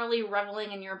just generally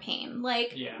reveling in your pain.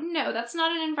 Like, no, that's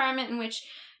not an environment in which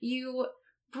you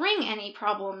bring any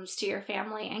problems to your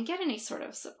family and get any sort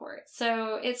of support.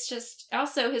 So it's just,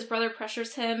 also his brother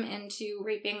pressures him into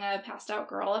raping a passed out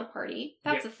girl at a party.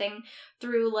 That's a thing,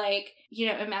 through, like,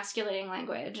 emasculating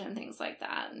language and things like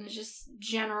that. And just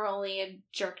generally a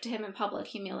jerk to him in public,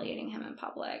 humiliating him in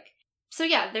public. So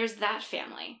yeah, there's that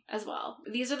family as well.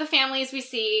 These are the families we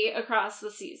see across the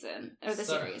season, or the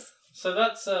series. So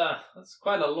that's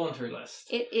quite a laundry list.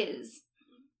 It is.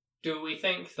 Do we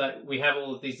think that we have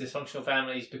all of these dysfunctional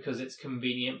families because it's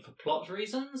convenient for plot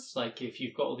reasons? Like, if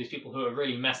you've got all these people who are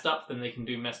really messed up, then they can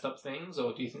do messed up things?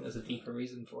 Or do you think there's a deeper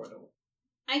reason for it all?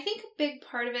 I think a big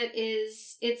part of it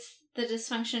is it's the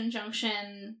dysfunction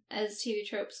junction, as TV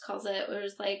Tropes calls it, where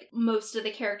it's like most of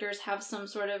the characters have some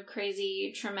sort of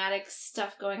crazy traumatic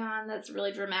stuff going on that's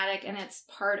really dramatic, and it's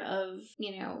part of,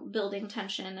 building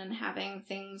tension and having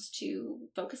things to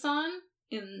focus on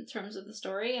in terms of the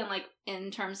story, and, like,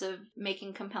 in terms of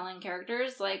making compelling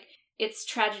characters. Like, it's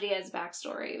tragedy as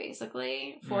backstory,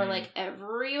 basically, for, like,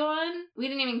 everyone. We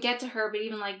didn't even get to her, but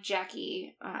even, like,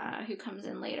 Jackie, who comes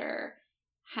in later,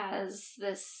 has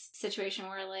this situation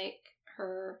where, like,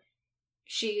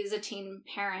 she's a teen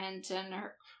parent, and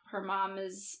her mom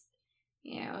is,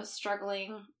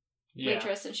 struggling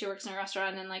waitress, and she works in a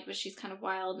restaurant, and but she's kind of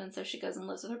wild, and so she goes and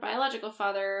lives with her biological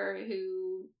father,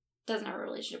 who doesn't have a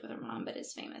relationship with her mom, but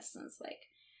is famous since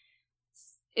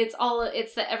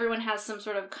it's that everyone has some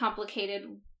sort of complicated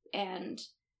and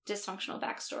dysfunctional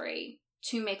backstory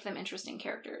to make them interesting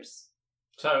characters.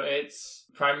 So it's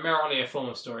primarily a form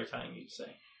of storytelling, you'd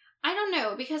say? I don't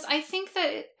know, because I think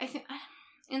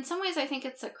in some ways I think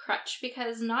it's a crutch,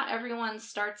 because not everyone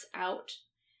starts out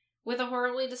with a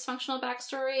horribly dysfunctional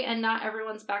backstory, and not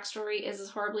everyone's backstory is as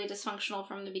horribly dysfunctional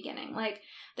from the beginning.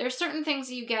 There's certain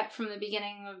things you get from the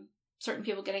beginning of certain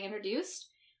people getting introduced,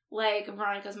 like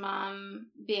Veronica's mom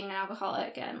being an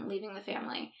alcoholic and leaving the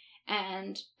family,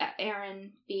 and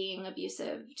Aaron being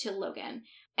abusive to Logan,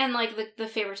 and the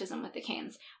favoritism with the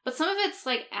Canes. But some of it's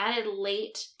added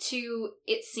late to,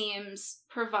 it seems,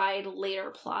 provide later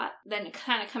plot, then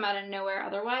kind of come out of nowhere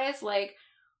otherwise.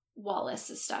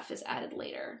 Wallace's stuff is added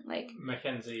later,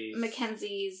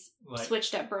 Mackenzie's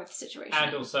switched at birth situation,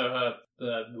 and also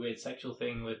the weird sexual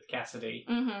thing with Cassidy.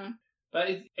 Mm-hmm. But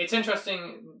it's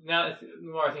interesting now. The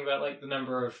more I think about the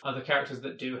number of other characters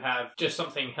that do have just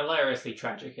something hilariously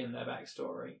tragic in their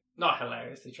backstory. Not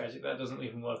hilariously tragic. That doesn't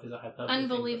even work as a hyperbole.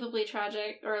 Unbelievably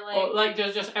tragic, or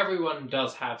just everyone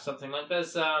does have something.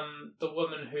 There's the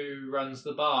woman who runs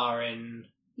the bar in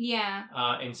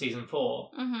season 4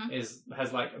 mm-hmm.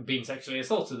 has been sexually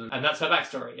assaulted, and that's her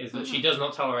backstory, is that mm-hmm. she does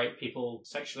not tolerate people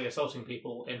sexually assaulting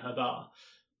people in her bar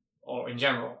or in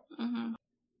general. Mm-hmm.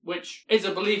 Which is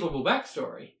a believable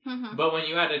backstory, mm-hmm. but when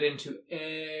you add it into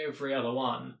every other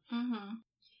one... Mm-hmm.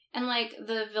 And,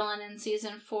 the villain in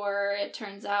season 4, it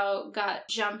turns out, got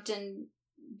jumped and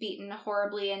beaten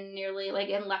horribly and nearly,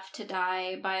 and left to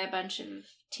die by a bunch of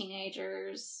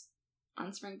teenagers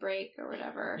on spring break or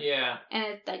whatever. Yeah.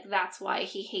 And, that's why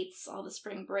he hates all the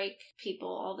spring break people,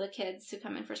 all the kids who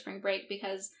come in for spring break,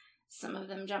 because some of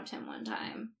them jumped him one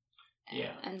time.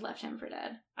 And left him for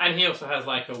dead. And he also has,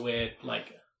 a weird,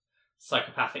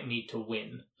 psychopathic need to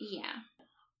win. Yeah.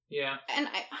 Yeah. And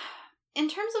in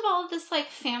terms of all of this,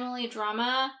 family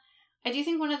drama, I do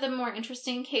think one of the more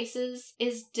interesting cases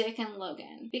is Dick and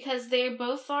Logan. Because they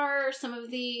both are some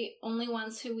of the only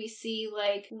ones who we see,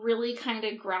 really kind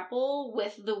of grapple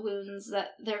with the wounds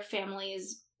that their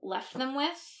families left them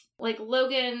with.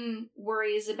 Logan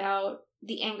worries about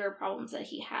the anger problems that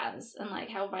he has and,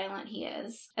 how violent he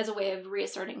is as a way of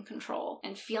reasserting control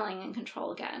and feeling in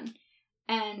control again.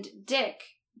 And Dick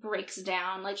breaks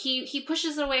down. He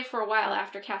pushes it away for a while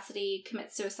after Cassidy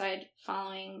commits suicide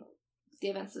following the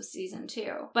events of season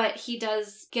 2. But he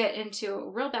does get into a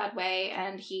real bad way,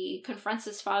 and he confronts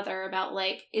his father about,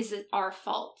 is it our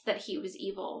fault that he was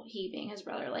evil? He being his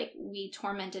brother. We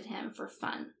tormented him for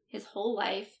fun his whole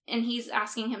life. And he's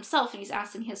asking himself, and he's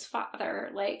asking his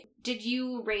father, did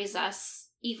you raise us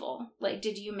evil?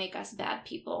 Did you make us bad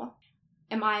people?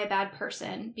 Am I a bad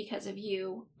person because of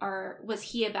you, or was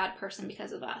he a bad person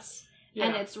because of us? Yeah.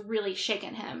 And it's really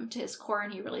shaken him to his core,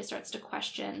 and he really starts to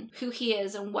question who he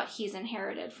is and what he's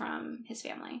inherited from his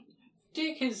family.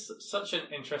 Dick is such an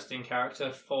interesting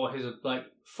character for his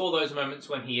for those moments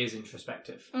when he is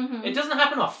introspective. Mm-hmm. It doesn't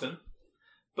happen often,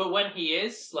 but when he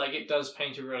is, it does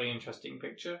paint a really interesting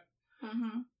picture.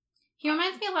 Mm-hmm. He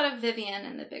reminds me a lot of Vivian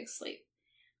in The Big Sleep.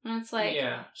 And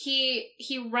it's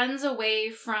he runs away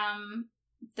from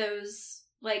those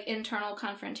internal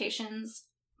confrontations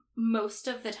most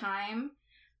of the time,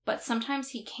 but sometimes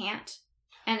he can't,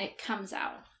 and it comes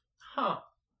out. Huh.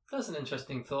 That's an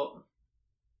interesting thought.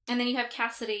 And then you have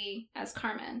Cassidy as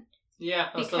Carmen. Yeah,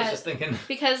 that's what I was just thinking.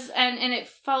 Because, and it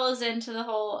follows into the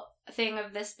whole thing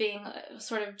of this being a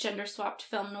sort of gender-swapped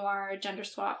film noir,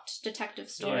 gender-swapped detective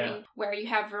story, where you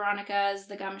have Veronica as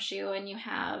the gumshoe, and you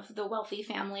have the wealthy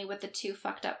family with the 2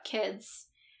 fucked up kids,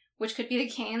 which could be the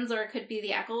Canes, or it could be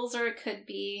the Eccles, or it could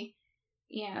be,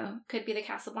 could be the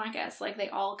Casablancas. They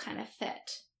all kind of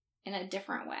fit in a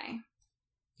different way.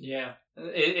 Yeah.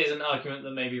 It is an argument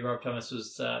that maybe Rob Thomas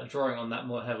was drawing on that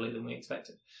more heavily than we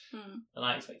expected. Than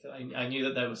I expected. I knew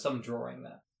that there was some drawing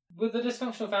there. With the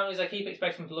dysfunctional families, I keep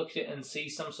expecting to look at it and see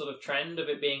some sort of trend of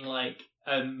it being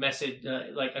a message,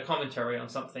 a commentary on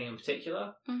something in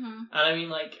particular. Mm-hmm. And I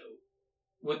mean,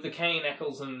 with the Kane,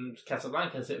 Eccles, and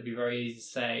Casablancas, it would be very easy to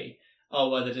say, oh,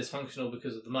 well, they're dysfunctional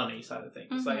because of the money side of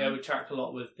things. Mm-hmm. I would track a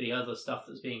lot with the other stuff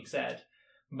that's being said.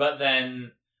 But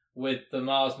then with the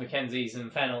Mars, Mackenzies,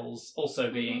 and Fennels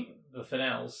also being, the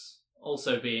Fennels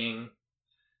also being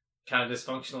kind of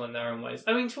dysfunctional in their own ways.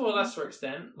 I mean, to a lesser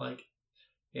extent,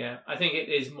 yeah, I think it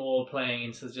is more playing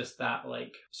into just that,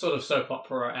 sort of soap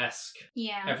opera-esque.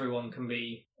 Yeah. Everyone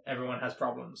has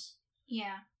problems.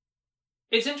 Yeah.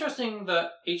 It's interesting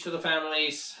that each of the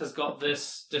families has got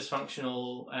this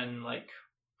dysfunctional and,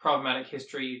 problematic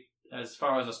history as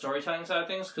far as the storytelling side of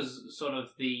things, because sort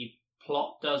of the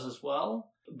plot does as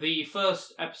well. The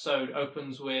first episode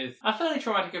opens with a fairly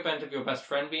traumatic event of your best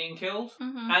friend being killed,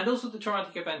 and also the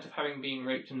traumatic event of having been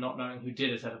raped and not knowing who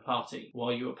did it at a party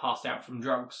while you were passed out from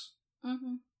drugs.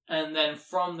 And then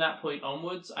from that point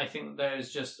onwards, I think there's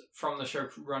just, from the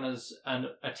showrunners, an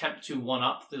attempt to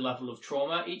one-up the level of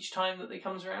trauma each time that it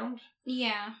comes around.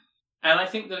 Yeah. And I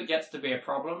think that it gets to be a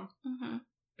problem,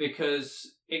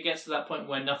 because it gets to that point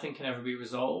where nothing can ever be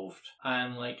resolved,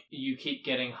 and, like, you keep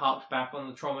getting harped back on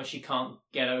the trauma, she can't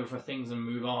get over things and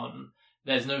move on.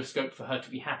 There's no scope for her to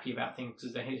be happy about things,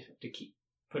 because they have to keep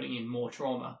putting in more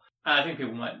trauma. And I think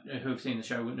people who have seen the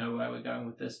show would know where we're going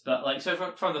with this. But, like, so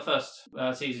from the first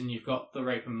season, you've got the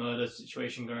rape and murder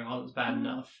situation going on that's bad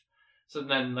enough. So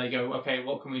then they go, okay,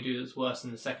 what can we do that's worse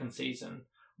in the second season?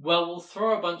 Well, we'll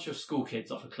throw a bunch of school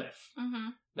kids off a cliff.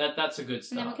 That's a good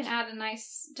start. And then we can add a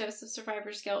nice dose of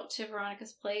survivor's guilt to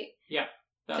Veronica's plate. Yeah.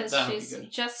 Because she's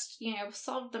just,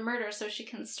 solved the murder, so she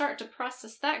can start to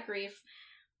process that grief.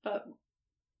 But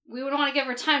we would want to give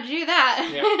her time to do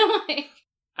that. Yeah.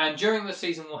 And during the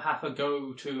season, we'll have her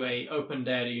go to a open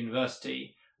day at a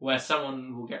university where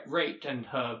someone will get raped and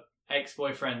her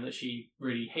ex-boyfriend that she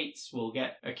really hates will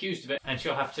get accused of it, and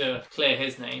she'll have to clear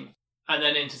his name. And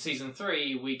then into season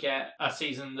 3, we get a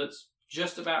season that's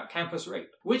just about campus rape,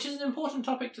 which is an important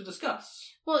topic to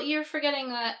discuss. Well, you're forgetting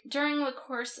that during the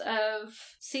course of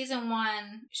season 1,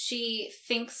 she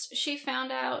thinks she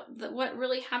found out what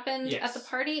really happened at the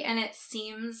party, and it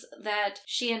seems that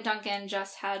she and Duncan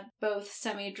just had both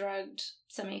semi-drugged,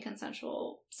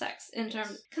 semi-consensual sex.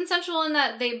 Consensual in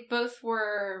that they both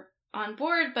were on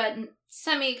board, but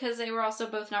semi because they were also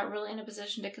both not really in a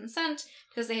position to consent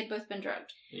because they had both been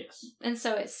drugged. Yes. And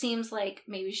so it seems like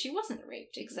maybe she wasn't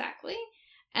raped exactly.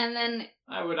 And then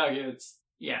I would argue it's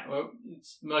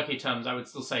murky terms. I would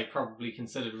still say probably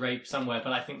considered rape somewhere,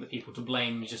 but I think the people to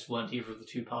blame just weren't either of the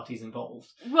two parties involved.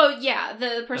 Well, yeah,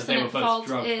 the person at fault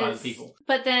drugged by the people.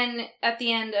 But then at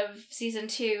the end of season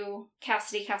 2,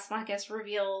 Cassidy Casablancas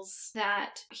reveals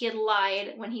that he had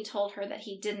lied when he told her that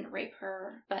he didn't rape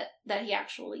her, but that he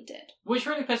actually did. Which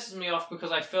really pisses me off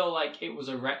because I feel like it was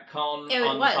a retcon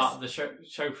on the part of the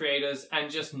show creators and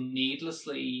just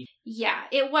needlessly. Yeah,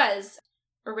 it was.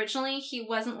 Originally, he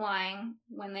wasn't lying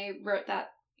when they wrote that.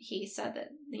 He said that,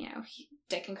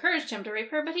 Dick encouraged him to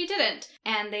rape her, but he didn't.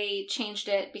 And they changed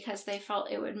it because they felt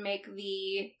it would make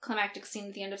the climactic scene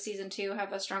at the end of season 2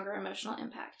 have a stronger emotional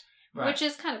impact. Right. Which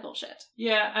is kind of bullshit.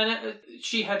 Yeah, and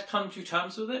she had come to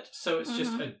terms with it, so it's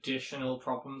just additional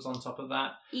problems on top of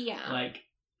that. Yeah.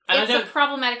 It's a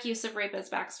problematic use of Rapa's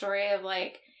backstory of,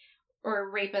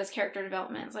 or Rapa's character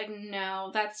development. It's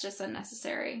no, that's just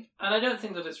unnecessary. And I don't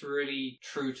think that it's really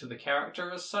true to the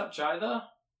character as such either.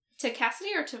 To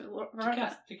Cassidy or to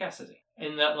Veronica? To Cassidy.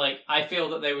 In that, I feel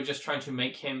that they were just trying to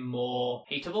make him more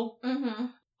hateable.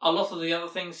 A lot of the other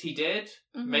things he did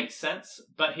make sense,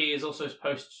 but he is also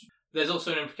there's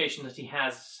also an implication that he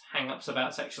has hang-ups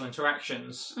about sexual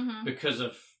interactions because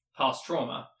of past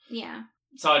trauma. Yeah.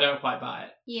 So I don't quite buy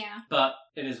it. Yeah. But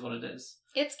it is what it is.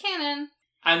 It's canon.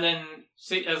 And then,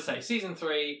 as I say, season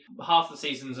 3, half the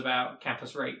season's about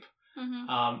campus rape,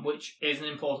 which is an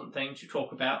important thing to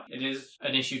talk about. It is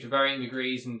an issue to varying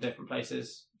degrees in different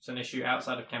places. It's an issue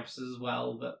outside of campuses as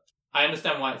well, but I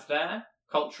understand why it's there,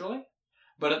 culturally,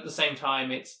 but at the same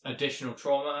time, it's additional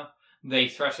trauma. They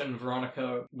threaten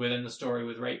Veronica within the story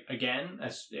with rape again,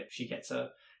 as if she gets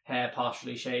a hair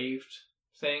partially shaved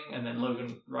thing, and then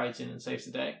Logan rides in and saves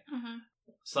the day.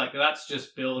 It's that's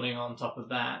just building on top of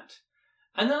that.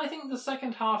 And then I think the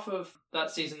second half of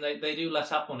that season, they do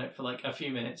let up on it for a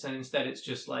few minutes, and instead it's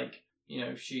just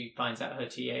she finds out her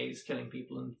TA is killing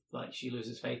people and she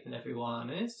loses faith in everyone,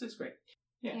 and it's great.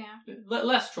 Yeah.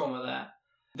 Less trauma there.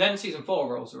 Then season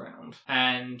 4 rolls around,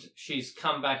 and she's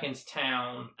come back into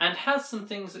town and has some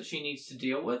things that she needs to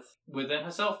deal with within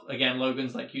herself. Again,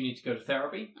 Logan's you need to go to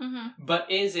therapy, but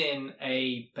is in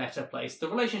a better place. The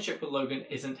relationship with Logan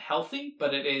isn't healthy,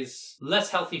 but it is less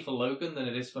healthy for Logan than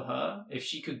it is for her. If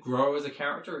she could grow as a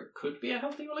character, it could be a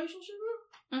healthy relationship.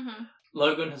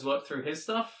 Logan has worked through his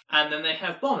stuff, and then they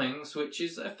have bombings, which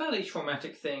is a fairly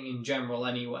traumatic thing in general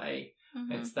anyway.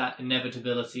 It's that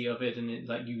inevitability of it, and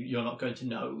you're not going to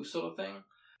know sort of thing.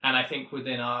 And I think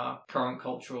within our current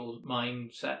cultural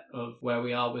mindset of where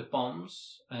we are with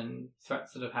bombs and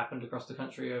threats that have happened across the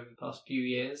country over the past few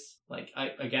years, I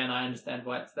understand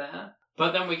why it's there.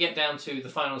 But then we get down to the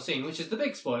final scene, which is the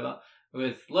big spoiler,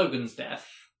 with Logan's death.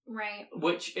 Right.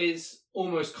 Which is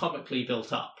almost comically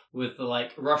built up with the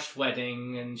rushed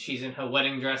wedding, and she's in her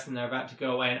wedding dress and they're about to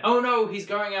go away, and oh no, he's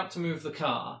going out to move the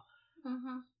car.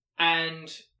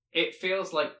 And it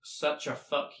feels like such a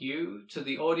fuck you to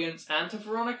the audience and to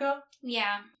Veronica.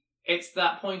 Yeah. It's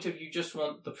that point of you just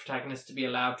want the protagonist to be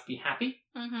allowed to be happy.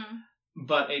 Mm-hmm.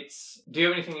 But it's... Do you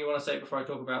have anything you want to say before I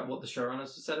talk about what the showrunners have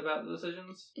said about the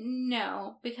decisions?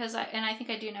 No, because I think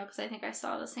I do know, because I think I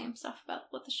saw the same stuff about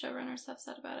what the showrunners have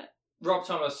said about it. Rob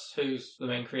Thomas, who's the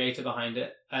main creator behind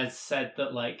it, has said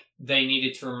that, like, they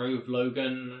needed to remove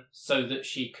Logan so that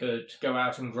she could go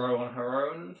out and grow on her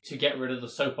own, to get rid of the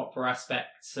soap opera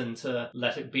aspects and to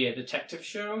let it be a detective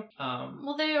show.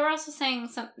 Well, they were also saying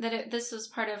this was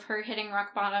part of her hitting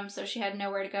rock bottom, so she had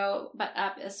nowhere to go but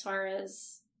up as far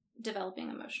as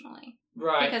developing emotionally.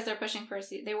 Right. Because they were pushing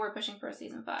for a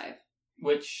season 5.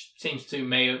 Which seems to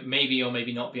maybe or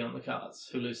maybe not be on the cards.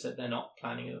 Hulu said they're not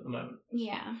planning it at the moment.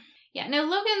 Yeah. Yeah, no,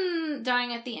 Logan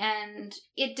dying at the end,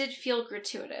 it did feel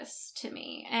gratuitous to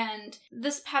me. And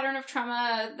this pattern of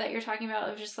trauma that you're talking about,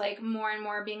 of just like more and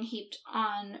more being heaped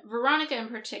on Veronica in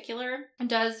particular,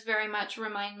 does very much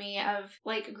remind me of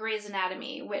like Grey's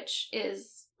Anatomy, which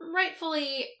is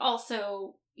rightfully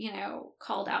also, you know,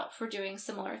 called out for doing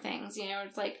similar things. You know,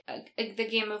 it's like the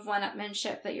game of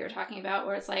one-upmanship that you're talking about,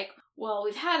 where it's like, well,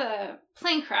 we've had a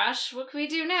plane crash. What can we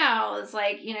do now? It's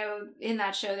like, you know, in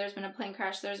that show, there's been a plane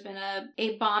crash. There's been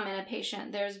a bomb in a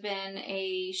patient. There's been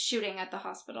a shooting at the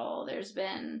hospital. There's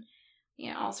been, you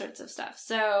know, all sorts of stuff.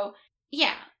 So,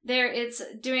 yeah, it's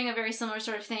doing a very similar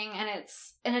sort of thing. And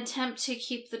it's an attempt to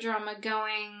keep the drama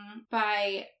going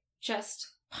by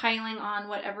just piling on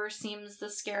whatever seems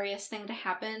the scariest thing to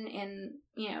happen in,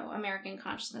 you know, American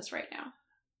consciousness right now.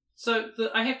 So,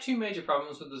 I have two major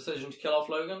problems with the decision to kill off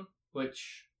Logan.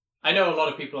 Which I know a lot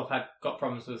of people have got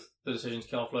problems with the decision to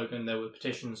kill off Logan. There were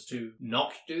petitions to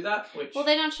not do that. Which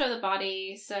they don't show the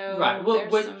body, so right. Well,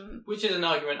 there's which is an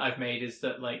argument I've made, is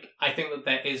that like I think that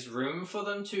there is room for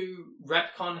them to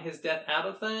retcon his death out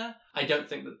of there. I don't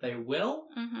think that they will,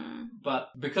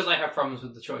 but because I have problems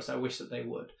with the choice, I wish that they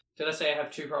would. Did I say I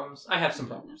have two problems? I have some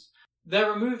problems.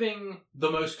 They're removing the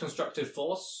most constructive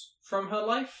force from her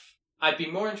life. I'd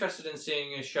be more interested in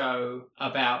seeing a show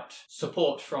about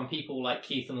support from people like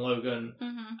Keith and Logan,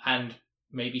 and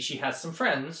maybe she has some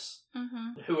friends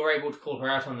who are able to call her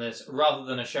out on this, rather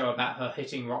than a show about her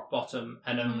hitting rock bottom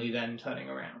and only then turning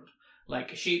around.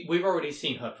 Like, we've already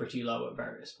seen her pretty low at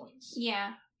various points.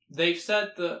 Yeah. They've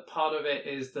said that part of it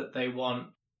is that they want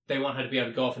her to be able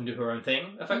to go off and do her own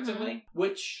thing, effectively,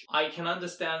 which I can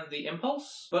understand the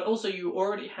impulse, but also you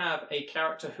already have a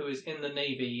character who is in the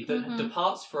Navy that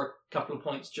departs for a couple of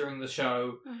points during the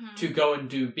show to go and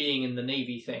do being in the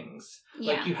Navy things.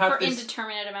 Yeah, like you have for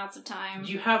indeterminate amounts of time.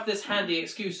 You have this handy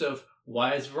excuse of,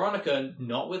 why is Veronica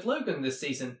not with Logan this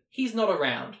season? He's not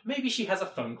around. Maybe she has a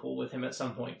phone call with him at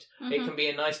some point. It can be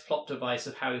a nice plot device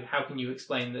of how can you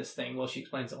explain this thing? Well, she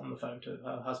explains it on the phone to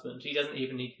her husband. He doesn't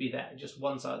even need to be there, just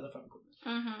one side of the phone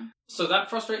call. So that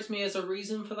frustrates me as a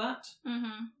reason for that.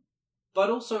 But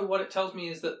also what it tells me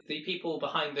is that the people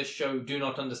behind this show do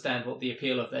not understand what the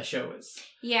appeal of their show is.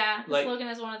 Yeah, Logan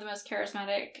is one of the most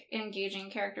charismatic, engaging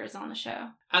characters on the show.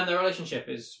 And their relationship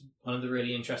is one of the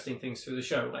really interesting things through the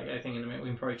show. Like, I think in a minute we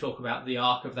can probably talk about the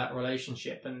arc of that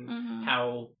relationship and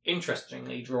how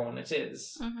interestingly drawn it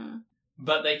is.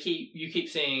 But you keep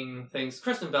seeing things.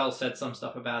 Kristen Bell said some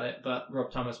stuff about it, but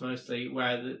Rob Thomas mostly,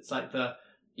 where it's like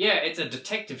it's a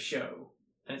detective show.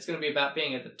 And it's going to be about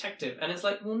being a detective. And it's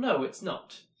like, well, no, it's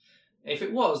not. If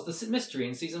it was, the mystery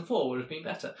in season 4 would have been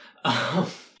better.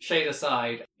 Shade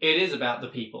aside, it is about the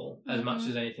people as much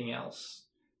as anything else.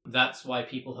 That's why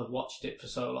people have watched it for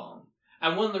so long.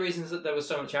 And one of the reasons that there was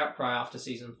so much outcry after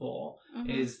season 4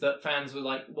 is that fans were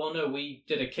like, well, no, we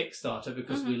did a Kickstarter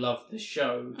because we loved this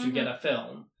show to get a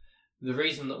film. The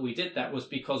reason that we did that was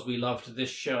because we loved this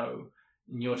show.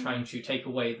 And you're trying to take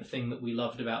away the thing that we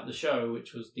loved about the show,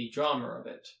 which was the drama of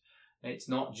it. It's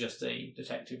not just a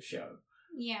detective show.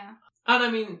 Yeah. And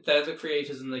I mean, they're the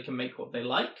creators and they can make what they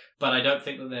like, but I don't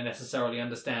think that they necessarily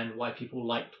understand why people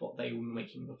liked what they were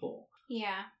making before.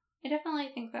 Yeah. I definitely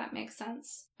think that makes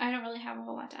sense. I don't really have a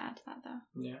whole lot to add to that,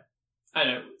 though. Yeah. I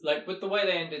know, like, with the way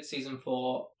they ended season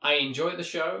 4, I enjoy the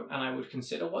show, and I would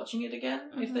consider watching it again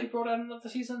if they brought out another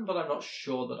season, but I'm not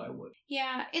sure that I would.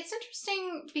 Yeah, it's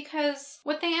interesting because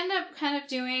what they end up kind of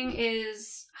doing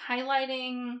is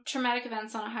highlighting traumatic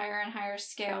events on a higher and higher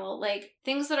scale, like,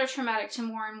 things that are traumatic to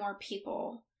more and more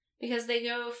people. Because they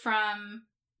go from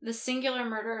the singular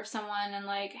murder of someone and,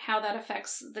 like, how that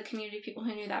affects the community of people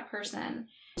who knew that person,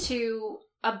 to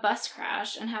a bus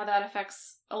crash and how that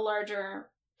affects a larger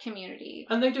community.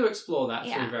 And they do explore that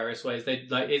through various ways.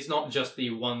 It's not just the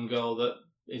one girl that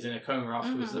is in a coma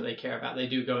afterwards that they care about. They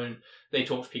do go and they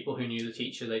talk to people who knew the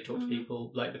teacher. They talk to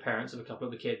people like the parents of a couple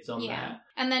of the kids on there.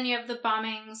 And then you have the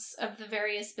bombings of the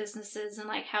various businesses and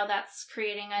like how that's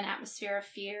creating an atmosphere of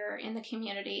fear in the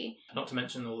community. Not to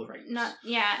mention all the rapes.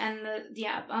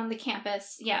 On the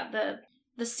campus.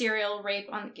 The serial rape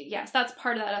that's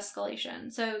part of that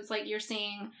escalation. So it's like you're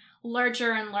seeing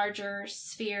larger and larger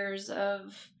spheres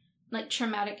of like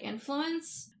traumatic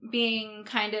influence being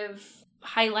kind of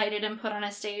highlighted and put on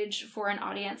a stage for an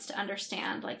audience to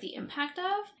understand like the impact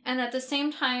of. And at the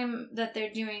same time that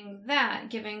they're doing that,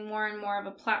 giving more and more of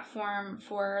a platform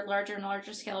for larger and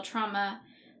larger scale trauma,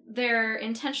 they're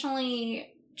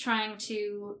intentionally trying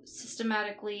to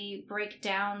systematically break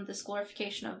down this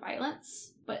glorification of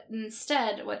violence. But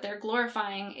instead, what they're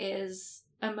glorifying is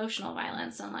emotional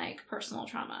violence and like personal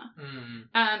trauma.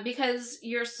 Because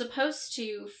you're supposed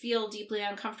to feel deeply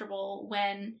uncomfortable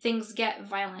when things get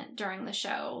violent during the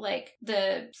show. Like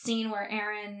the scene where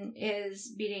Aaron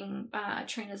is beating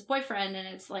Trina's boyfriend, and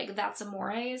it's like That's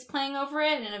Amore is playing over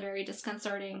it in a very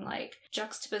disconcerting like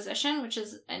juxtaposition, which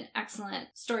is an excellent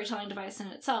storytelling device in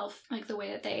itself. Like the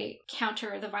way that they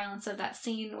counter the violence of that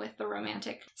scene with the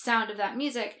romantic sound of that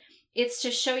music. It's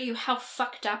to show you how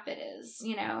fucked up it is,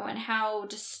 you know, and how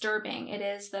disturbing it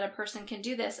is that a person can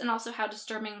do this, and also how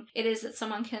disturbing it is that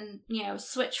someone can, you know,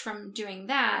 switch from doing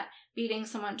that, beating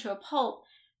someone to a pulp,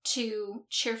 to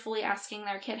cheerfully asking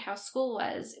their kid how school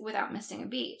was without missing a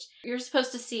beat. You're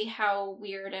supposed to see how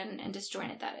weird and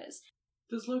disjointed that is.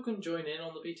 Does Logan join in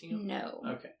on the beating up? No.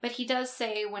 Okay. But he does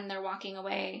say when they're walking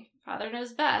away, Father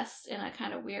knows best, in a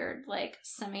kind of weird, like,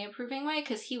 semi-approving way,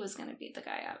 because he was going to beat the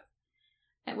guy up.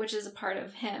 Which is a part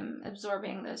of him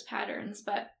absorbing those patterns.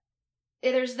 But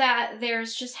there's that.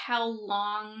 There's just how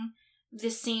long the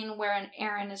scene where an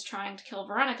Aaron is trying to kill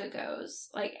Veronica goes.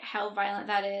 Like, how violent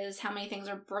that is, how many things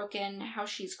are broken, how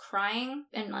she's crying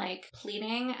and, like,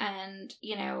 pleading, and,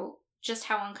 you know, just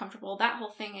how uncomfortable that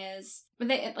whole thing is. But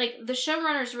they, like, the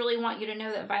showrunners really want you to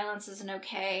know that violence isn't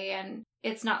okay, and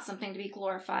it's not something to be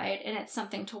glorified, and it's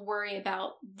something to worry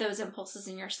about those impulses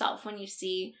in yourself when you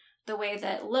see the way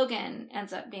that Logan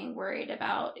ends up being worried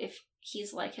about if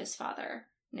he's like his father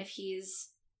and if he's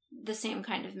the same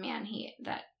kind of man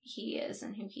that he is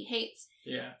and who he hates.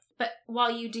 Yeah. But while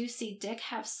you do see Dick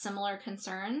have similar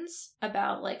concerns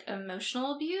about like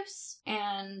emotional abuse,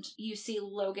 and you see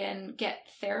Logan get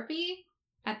therapy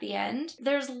at the end,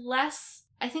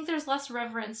 I think there's less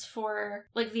reverence for,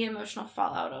 like, the emotional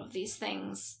fallout of these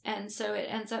things. And so it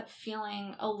ends up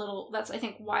feeling a little... That's, I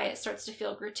think, why it starts to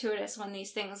feel gratuitous when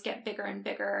these things get bigger and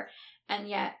bigger, and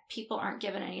yet people aren't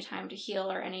given any time to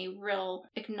heal or any real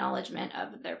acknowledgement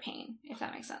of their pain, if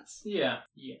that makes sense. Yeah.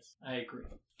 Yes, I agree.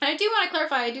 And I do want to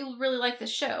clarify, I do really like this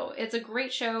show. It's a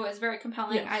great show. It's very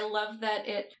compelling. Yes. I love that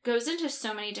it goes into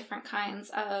so many different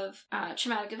kinds of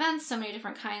traumatic events, so many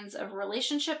different kinds of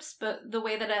relationships, but the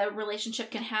way that a relationship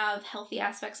can have healthy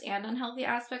aspects and unhealthy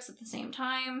aspects at the same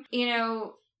time. You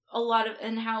know,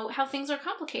 and how things are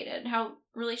complicated, how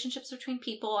relationships between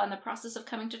people and the process of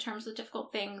coming to terms with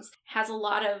difficult things has a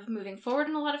lot of moving forward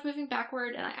and a lot of moving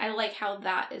backward, and I like how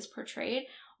that is portrayed.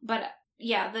 But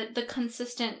yeah, the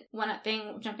consistent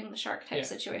one-upping, jumping the shark type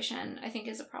situation, I think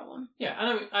is a problem. Yeah,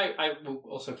 and I will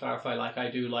also clarify, like,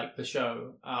 I do like the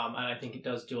show, and I think it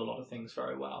does do a lot of things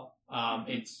very well.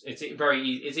 It's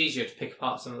easier to pick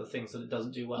apart some of the things that it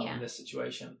doesn't do well in this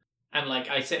situation. And, like,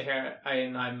 I sit here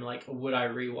and I'm like, would I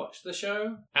rewatch the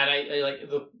show? And I like,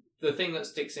 the thing that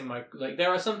sticks in my... Like, there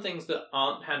are some things that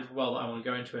aren't handled well that I want to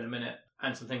go into in a minute,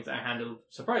 and some things that I handled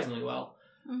surprisingly well.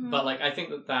 Mm-hmm. But, like, I think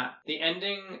that the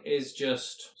ending is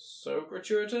just so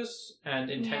gratuitous and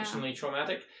intentionally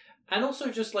traumatic. And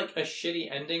also just, like, a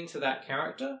shitty ending to that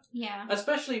character. Yeah.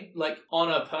 Especially, like, on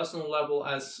a personal level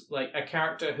as, like, a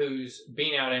character who's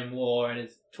been out in war and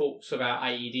talks about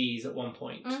IEDs at one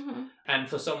point. Mm-hmm. And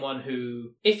for someone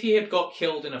who, if he had got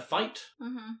killed in a fight,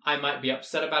 I might be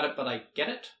upset about it, but I get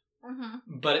it. Mm-hmm.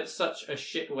 But it's such a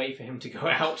shit way for him to go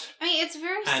out. I mean, it's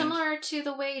very similar to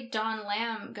the way Don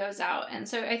Lamb goes out, and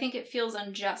so I think it feels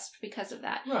unjust because of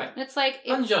that. Right. It's like...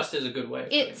 unjust is a good way of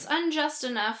It's unjust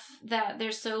enough that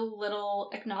there's so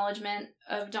little acknowledgement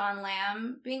of Don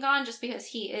Lamb being gone, just because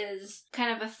he is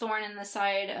kind of a thorn in the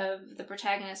side of the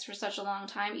protagonist for such a long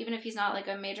time. Even if he's not like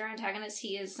a major antagonist,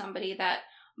 he is somebody that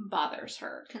bothers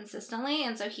her consistently,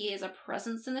 and so he is a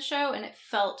presence in the show, and it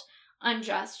felt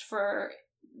unjust for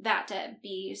that to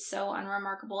be so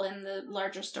unremarkable in the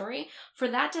larger story. For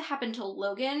that to happen to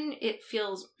Logan, it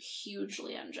feels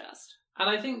hugely unjust. And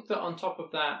I think that on top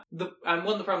of that, and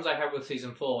one of the problems I have with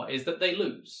season 4 is that they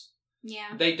lose. Yeah.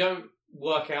 They don't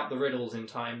work out the riddles in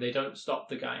time. They don't stop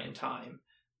the guy in time.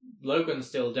 Logan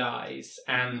still dies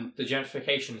and the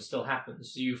gentrification still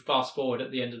happens. You fast forward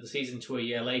at the end of the season to a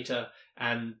year later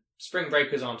and Spring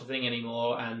Breakers aren't a thing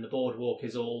anymore and the boardwalk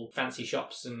is all fancy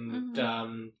shops and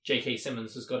J.K.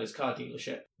 Simmons has got his car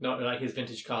dealership, not like his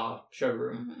vintage car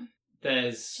showroom.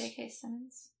 There's J.K.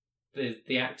 Simmons.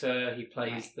 The actor, he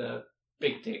plays the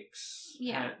Big Dicks.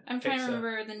 Yeah, I'm trying to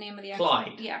remember the name of the actor.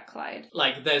 Clyde. Yeah, Clyde.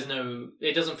 Like,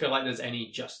 it doesn't feel like there's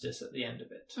any justice at the end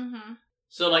of it.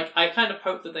 So, like, I kind of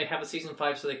hope that they have a season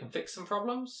 5 so they can fix some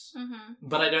problems.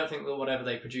 But I don't think that whatever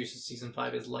they produce as season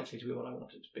 5 is likely to be what I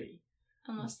want it to be.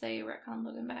 Unless they retcon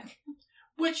Logan back.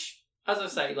 Which, as I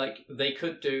say, like, they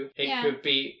could do. It could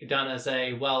be done as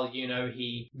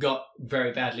he got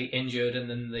very badly injured and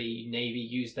then the Navy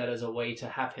used that as a way to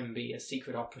have him be a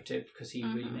secret operative because he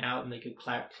been out and they could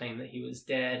claim that he was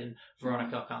dead and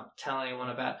Veronica can't tell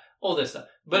anyone about all this stuff.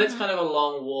 But it's kind of a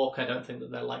long walk. I don't think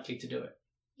that they're likely to do it.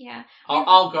 Yeah.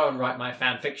 I'll go and write my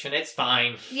fan fiction. It's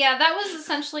fine. Yeah, that was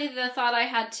essentially the thought I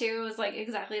had too. It was like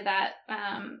exactly that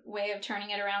way of turning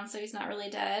it around so he's not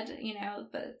really dead,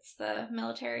 but it's the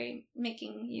military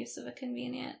making use of a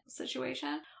convenient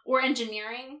situation or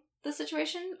engineering the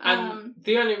situation. And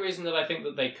the only reason that I think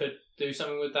that they could do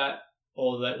something with that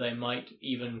or that they might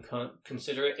even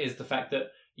consider it is the fact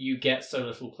that you get so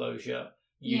little closure.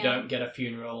 You don't get a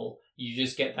funeral. You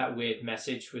just get that weird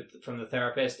message from the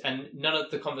therapist. And none of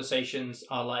the conversations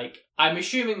are like... I'm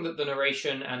assuming that the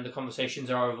narration and the conversations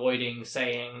are avoiding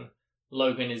saying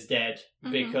Logan is dead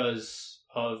because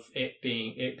of it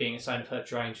being a sign of her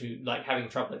trying to, like, having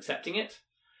trouble accepting it.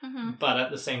 But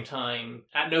at the same time,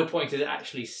 at no point is it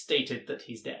actually stated that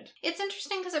he's dead. It's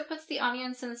interesting because it puts the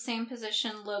audience in the same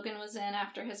position Logan was in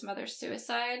after his mother's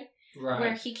suicide. Right.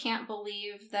 Where he can't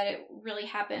believe that it really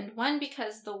happened. One,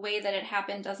 because the way that it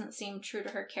happened doesn't seem true to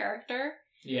her character.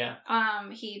 Yeah.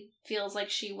 He feels like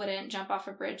she wouldn't jump off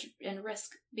a bridge and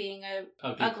risk being a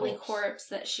ugly corpse,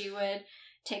 that she would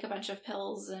take a bunch of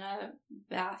pills in a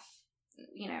bath,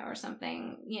 or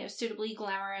something, suitably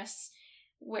glamorous,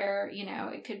 where,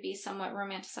 it could be somewhat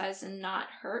romanticized and not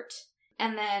hurt.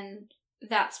 And then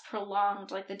that's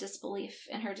prolonged, like the disbelief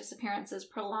in her disappearance is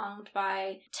prolonged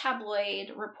by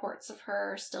tabloid reports of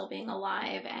her still being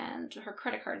alive and her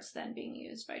credit cards then being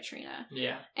used by Trina.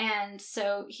 Yeah. And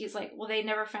so he's like, well, they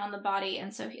never found the body,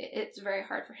 and so it's very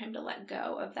hard for him to let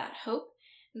go of that hope.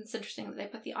 And it's interesting that they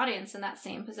put the audience in that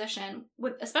same position,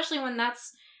 especially when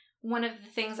that's one of the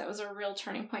things that was a real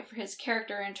turning point for his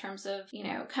character in terms of,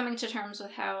 coming to terms with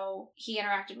how he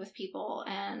interacted with people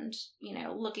and,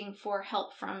 looking for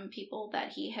help from people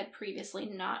that he had previously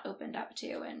not opened up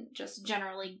to and just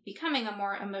generally becoming a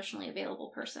more emotionally available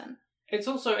person. It's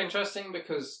also interesting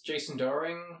because Jason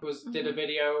Dohring did a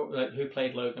video, who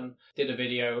played Logan, did a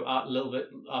video a little bit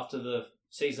after the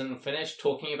season finished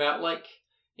talking about,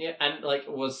 and,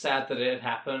 was sad that it had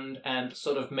happened and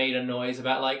sort of made a noise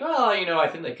about, I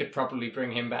think they could probably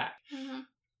bring him back.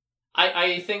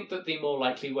 I think that the more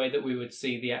likely way that we would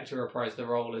see the actor reprise the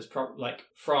role is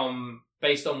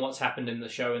based on what's happened in the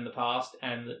show in the past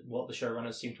and what the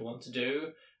showrunners seem to want to do,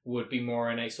 would be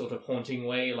more in a sort of haunting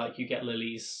way, like you get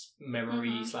Lily's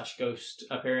memory / ghost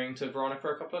appearing to Veronica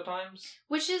a couple of times.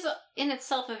 Which is in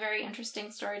itself a very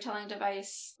interesting storytelling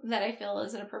device that I feel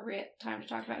is an appropriate time to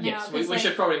talk about now. Yes, we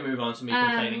should probably move on to me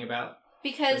complaining about...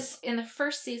 Because in the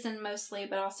first season mostly,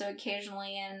 but also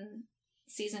occasionally in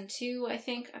season 2, I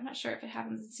think, I'm not sure if it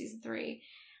happens in season 3,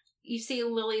 you see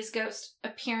Lily's ghost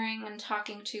appearing and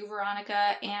talking to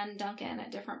Veronica and Duncan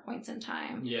at different points in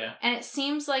time. Yeah. And it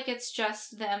seems like it's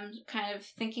just them kind of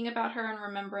thinking about her and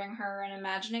remembering her and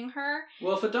imagining her.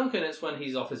 Well, for Duncan, it's when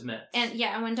he's off his meds.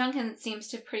 And when Duncan, it seems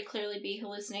to pretty clearly be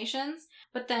hallucinations.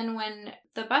 But then when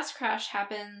the bus crash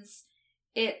happens,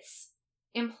 it's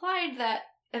implied that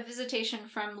a visitation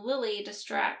from Lily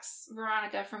distracts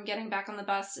Veronica from getting back on the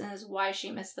bus and is why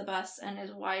she missed the bus and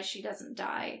is why she doesn't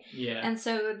die. Yeah. And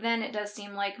so then it does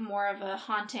seem like more of a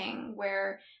haunting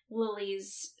where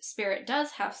Lily's spirit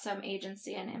does have some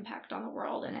agency and impact on the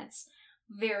world, and it's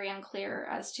very unclear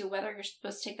as to whether you're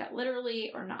supposed to take that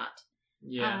literally or not.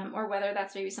 Yeah. Or whether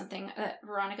that's maybe something that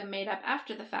Veronica made up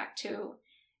after the fact to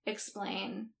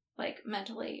explain,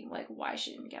 mentally, why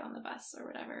she didn't get on the bus or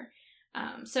whatever.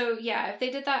 If they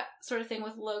did that sort of thing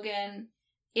with Logan,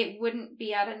 it wouldn't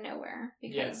be out of nowhere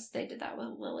because they did that with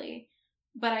Lily.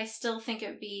 But I still think it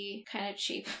would be kind of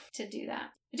cheap to do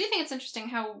that. I do think it's interesting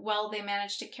how well they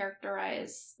managed to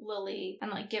characterize Lily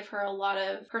and give her a lot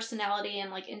of personality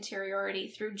and interiority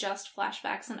through just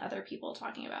flashbacks and other people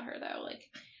talking about her, though.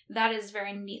 That is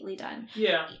very neatly done.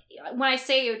 Yeah. When I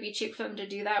say it would be cheap for them to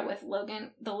do that with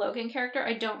Logan, the Logan character,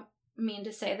 I don't mean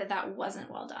to say that that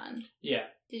wasn't well done. Yeah.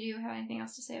 Did you have anything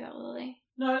else to say about Lily?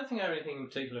 No, I don't think I have anything in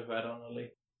particular to add on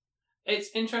Lily. It's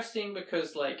interesting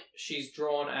because, like, she's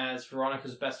drawn as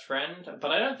Veronica's best friend,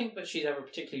 but I don't think that she's ever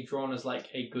particularly drawn as, like,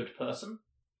 a good person.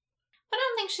 I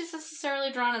don't think she's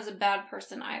necessarily drawn as a bad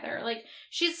person either. Like,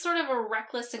 she's sort of a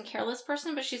reckless and careless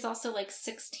person, but she's also, like,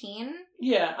 16.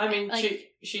 Yeah, I mean,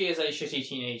 Like- she is a shitty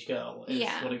teenage girl, is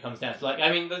Yeah. what it comes down to. Like,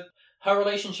 I mean, her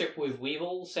relationship with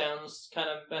Weevil sounds kind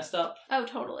of messed up, Oh,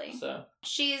 totally. so...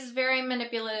 She's very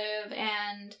manipulative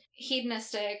and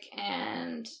hedonistic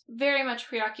and very much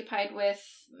preoccupied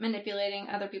with manipulating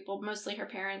other people, mostly her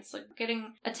parents, like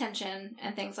getting attention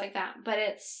and things like that. But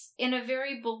it's in a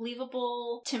very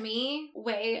believable, to me,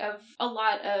 way of a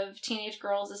lot of teenage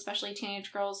girls, especially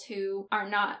teenage girls who are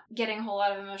not getting a whole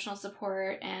lot of emotional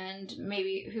support and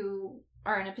maybe who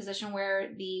are in a position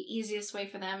where the easiest way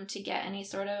for them to get any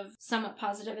sort of somewhat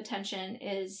positive attention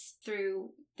is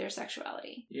through their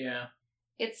sexuality. Yeah.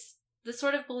 It's the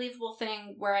sort of believable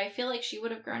thing where I feel like she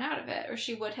would have grown out of it, or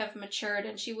she would have matured,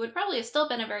 and she would probably have still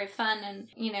been a very fun and,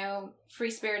 you know,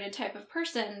 free-spirited type of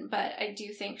person, but I do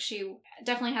think she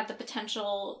definitely had the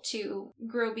potential to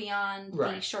grow beyond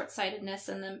Right. the short-sightedness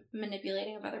and the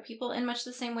manipulating of other people in much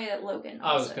the same way that Logan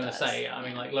I was also going to does. say, I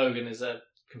mean, like, Logan is a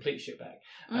complete shitbag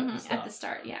At the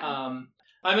start, yeah.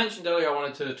 I mentioned earlier I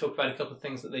wanted to talk about a couple of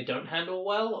things that they don't handle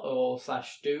well, or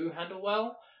 / do handle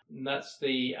well. And that's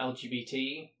the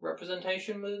LGBT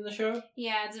representation within the show.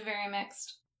 Yeah, it's very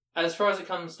mixed. As far as it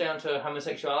comes down to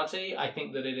homosexuality, I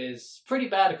think that it is pretty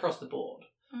bad across the board.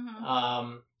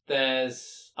 Mm-hmm.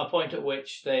 There's a point at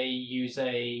which they use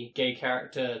a gay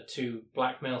character to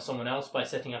blackmail someone else by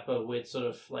setting up a weird sort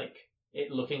of, like, it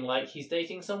looking like he's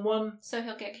dating someone. So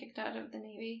he'll get kicked out of the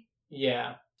Navy.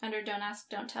 Yeah. Under Don't Ask,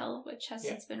 Don't Tell, which has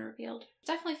since been repealed.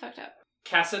 Definitely fucked up.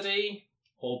 Cassidy,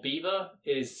 or Bieber,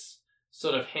 is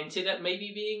sort of hinted at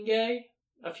maybe being gay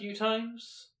a few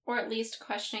times. Or at least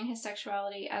questioning his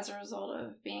sexuality as a result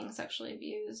of being sexually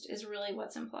abused is really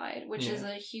what's implied, which is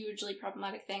a hugely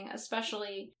problematic thing,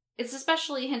 it's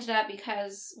especially hinted at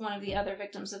because one of the other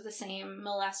victims of the same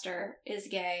molester is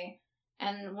gay,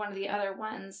 and one of the other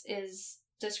ones is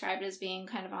described as being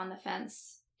kind of on the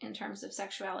fence in terms of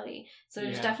sexuality. So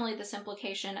there's definitely this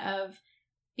implication of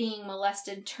being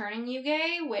molested turning you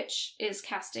gay, which is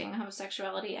casting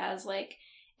homosexuality as, like,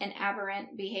 an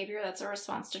aberrant behavior that's a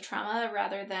response to trauma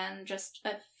rather than just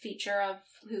a feature of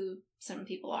who some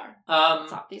people are.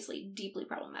 It's obviously deeply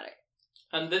problematic.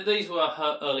 And these were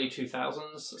her early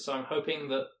 2000s, so I'm hoping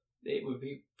that it would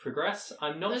be progress.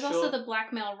 I'm not There's sure. also the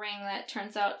blackmail ring that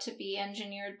turns out to be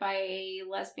engineered by a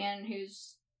lesbian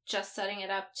who's just setting it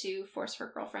up to force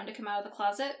her girlfriend to come out of the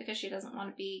closet because she doesn't want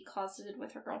to be closeted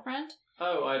with her girlfriend.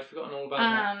 Oh, I'd forgotten all about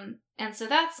that. And so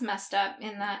that's messed up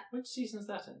in that Which season's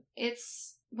that in?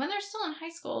 it's when they're still in high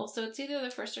school, so it's either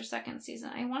the first or second season.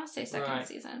 I want to say second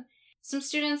season. Some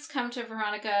students come to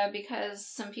Veronica because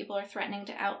some people are threatening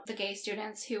to out the gay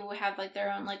students who have, like,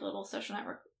 their own, like, little social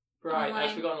network. Right, online.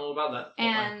 I'd forgotten all about that.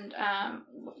 And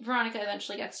Veronica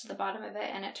eventually gets to the bottom of it,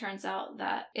 and it turns out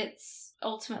that it's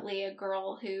ultimately a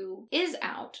girl who is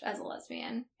out as a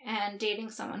lesbian and dating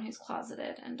someone who's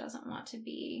closeted and doesn't want to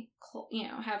be,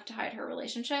 have to hide her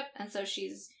relationship. And so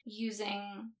she's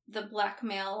using the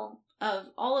blackmail of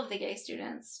all of the gay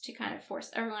students to kind of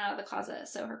force everyone out of the closet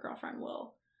so her girlfriend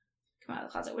will come out of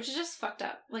the closet, which is just fucked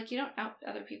up. Like, you don't out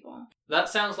other people. That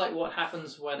sounds like what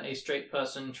happens when a straight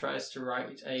person tries to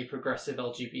write a progressive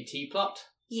LGBT plot.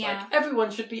 It's like,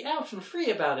 everyone should be out and free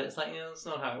about it. It's like, that's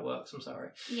not how it works, I'm sorry.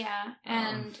 Yeah,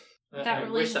 and that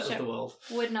relationship wish that was the world.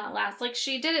 Would not last. Like,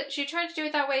 she tried to do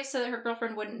it that way so that her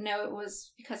girlfriend wouldn't know it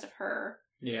was because of her.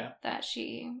 Yeah. That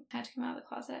she had to come out of the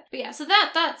closet. But yeah, so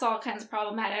that's all kinds of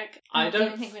problematic. I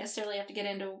don't think we necessarily have to get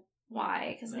into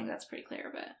why, because I think that's pretty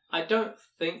clear, but... I don't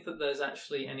think that there's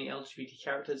actually any LGBT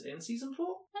characters in Season 4.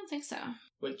 I don't think so.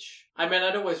 Which, I mean,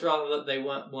 I'd always rather that they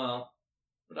weren't,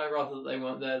 but I'd rather that they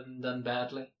weren't there than done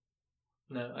badly.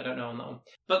 No, I don't know on that one.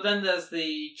 But then there's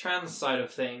the trans side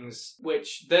of things,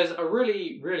 which there's a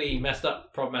really, really messed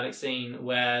up problematic scene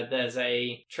where there's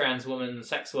a trans woman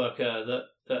sex worker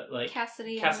that like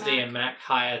Cassidy and Mac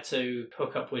hire to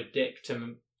hook up with Dick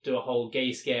to do a whole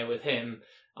gay scare with him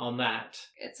on that.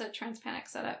 It's a trans panic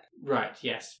setup. Right,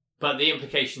 yes. But the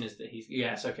implication is that he's...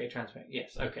 Yes, okay, trans panic.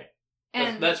 Yes, okay.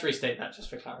 And let's restate that just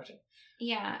for clarity.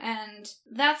 Yeah, and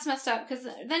that's messed up, because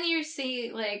then you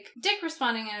see, like, Dick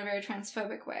responding in a very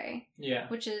transphobic way. Yeah.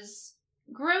 Which is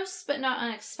gross, but not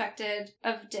unexpected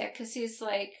of Dick, because he's,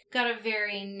 like, got a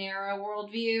very narrow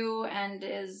worldview, and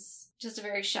is just a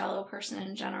very shallow person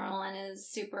in general, and is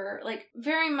super, like,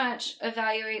 very much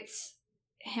evaluates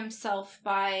himself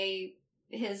by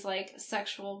his, like,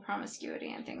 sexual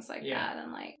promiscuity and things like that,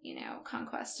 and, like, you know,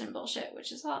 conquest and bullshit,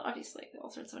 which is obviously all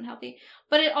sorts of unhealthy.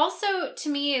 But it also, to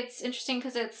me, it's interesting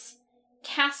because it's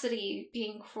Cassidy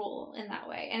being cruel in that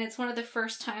way. And it's one of the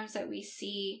first times that we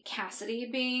see Cassidy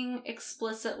being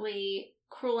explicitly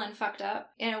cruel and fucked up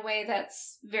in a way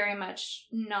that's very much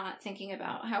not thinking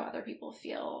about how other people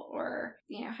feel or,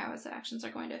 you know, how his actions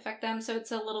are going to affect them. So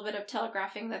it's a little bit of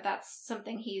telegraphing that that's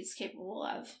something he's capable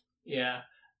of. Yeah.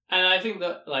 And I think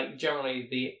that, like,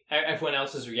 generally everyone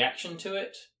else's reaction to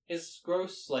it is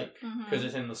gross, like, because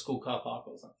it's in the school car park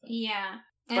or something. Yeah.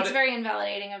 And it's very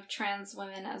invalidating of trans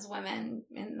women as women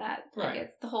in that, like,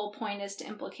 it's, the whole point is to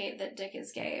implicate that Dick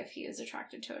is gay if he is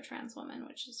attracted to a trans woman,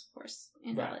 which is, of course,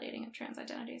 invalidating of trans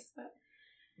identities.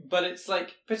 But it's,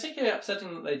 like, particularly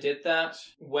upsetting that they did that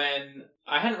when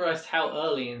I hadn't realised how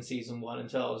early in season 1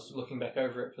 until I was looking back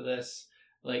over it for this.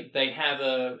 Like, they have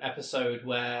a episode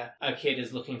where a kid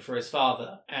is looking for his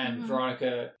father, and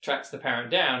Veronica tracks the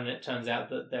parent down, and it turns out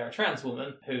that they're a trans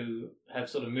woman who have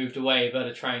sort of moved away but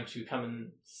are trying to come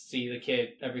and see the kid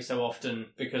every so often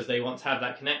because they want to have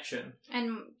that connection.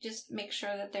 And just make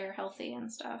sure that they're healthy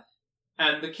and stuff.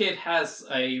 And the kid has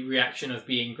a reaction of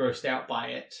being grossed out by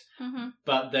it,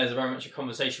 but there's very much a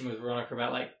conversation with Veronica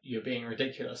about, like, you're being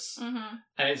ridiculous.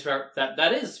 And it's very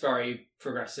that is very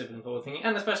progressive and forward-thinking,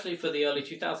 and especially for the early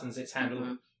 2000s, it's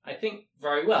handled, I think,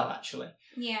 very well, actually.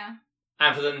 Yeah.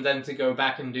 And for them then to go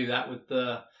back and do that with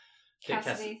the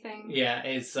Cassidy thing. Yeah,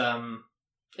 it's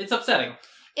upsetting.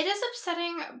 It is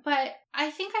upsetting, but I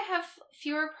think I have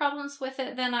fewer problems with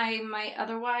it than I might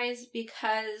otherwise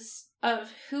because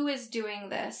of who is doing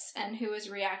this and who is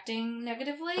reacting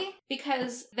negatively,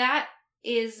 because that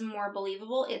is more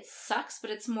believable. It sucks, but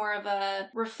it's more of a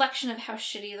reflection of how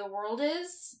shitty the world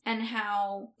is and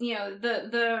how, you know,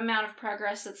 the amount of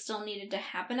progress that still needed to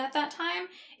happen at that time.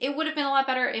 It would have been a lot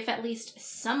better if at least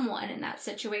someone in that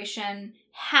situation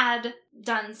had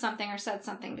done something or said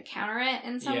something to counter it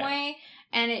in some way.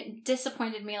 And it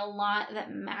disappointed me a lot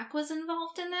that Mac was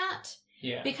involved in that.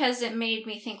 Yeah. Because it made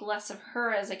me think less of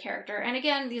her as a character. And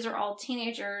again, these are all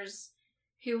teenagers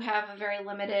who have a very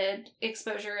limited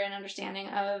exposure and understanding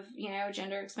of, you know,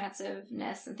 gender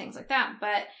expansiveness and things like that.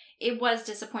 But it was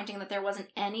disappointing that there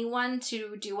wasn't anyone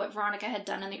to do what Veronica had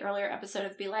done in the earlier episode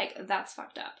of be like, that's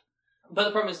fucked up. But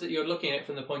the problem is that you're looking at it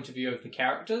from the point of view of the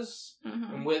characters,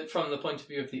 and from the point of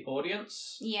view of the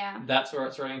audience. Yeah. That's where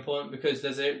it's really important, because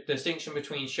there's a distinction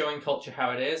between showing culture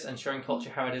how it is and showing culture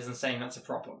how it is and saying that's a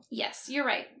problem. Yes, you're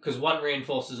right. Because one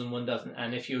reinforces and one doesn't.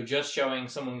 And if you're just showing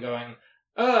someone going,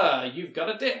 you've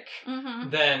got a dick,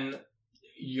 then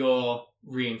you're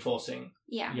reinforcing.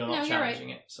 Yeah. You're not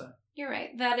challenging it. So you're right.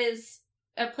 That is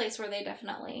a place where they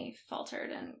definitely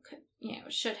faltered and could, you know,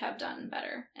 should have done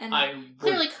better. And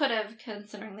clearly could have,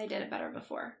 considering they did it better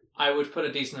before. I would put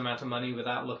a decent amount of money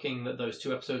without looking that those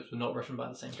 2 episodes were not written by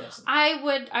the same person. I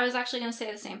was actually going to say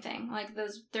the same thing. Like,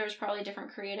 there's probably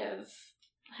different creative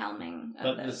helming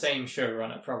of But the same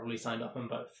showrunner probably signed off on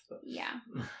both. But. Yeah.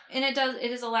 And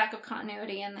it is a lack of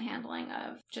continuity in the handling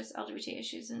of just LGBT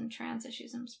issues and trans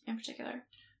issues in particular.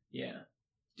 Yeah.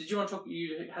 Did you want to talk?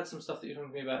 You had some stuff that you were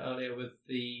talking to me about earlier with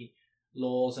the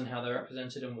laws and how they're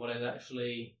represented and what is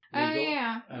actually legal. Oh,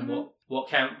 yeah. And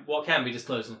what can be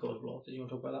disclosed in the court of law. Did you want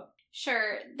to talk about that?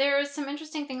 Sure. There's some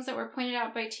interesting things that were pointed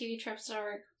out by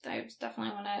TVTropes.org. I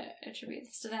definitely want to attribute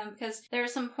this to them, because there are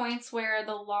some points where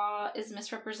the law is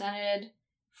misrepresented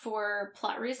for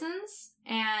plot reasons,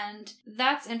 and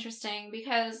that's interesting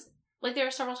because, like, there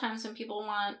are several times when people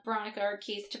want Veronica or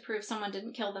Keith to prove someone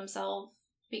didn't kill themselves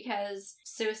because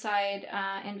suicide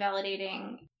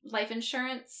invalidating life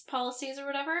insurance policies or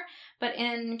whatever. But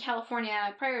in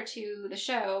California, prior to the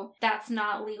show, that's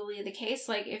not legally the case.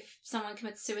 Like, if someone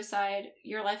commits suicide,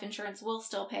 your life insurance will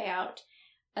still pay out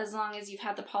as long as you've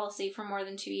had the policy for more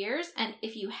than 2 years. And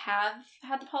if you have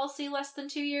had the policy less than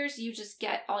 2 years, you just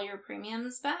get all your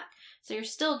premiums back. So you're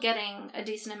still getting a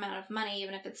decent amount of money,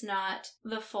 even if it's not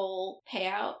the full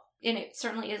payout. And it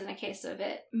certainly isn't a case of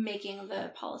it making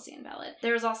the policy invalid.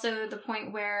 There's also the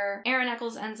point where Aaron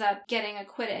Eccles ends up getting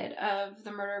acquitted of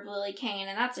the murder of Lily Kane,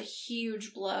 and that's a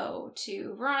huge blow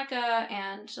to Veronica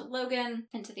and to Logan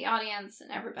and to the audience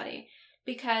and everybody.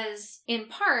 Because, in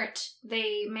part,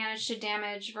 they managed to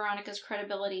damage Veronica's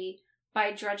credibility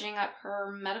by dredging up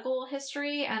her medical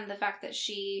history and the fact that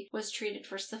she was treated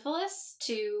for syphilis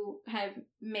to kind of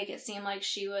make it seem like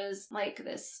she was like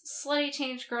this slutty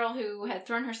teenage girl who had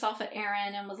thrown herself at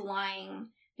Aaron and was lying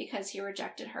because he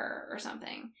rejected her or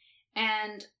something.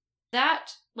 And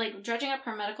that, like, dredging up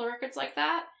her medical records like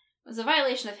that was a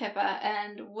violation of HIPAA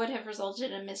and would have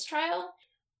resulted in a mistrial.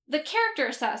 The character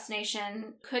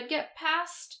assassination could get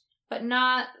passed, but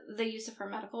not the use of her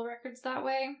medical records that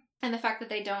way. And the fact that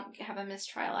they don't have a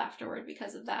mistrial afterward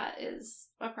because of that is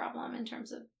a problem in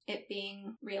terms of it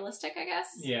being realistic, I guess.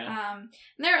 Yeah. And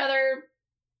there are other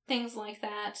things like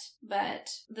that, but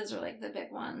those are like the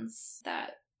big ones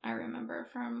that I remember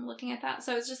from looking at that.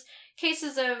 So it's just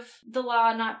cases of the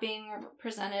law not being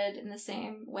presented in the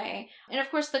same way. And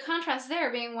of course, the contrast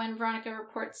there being when Veronica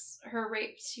reports her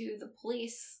rape to the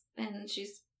police and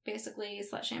she's basically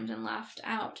slut-shamed and laughed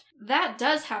out. That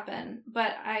does happen,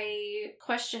 but I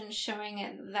question showing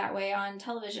it that way on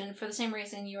television for the same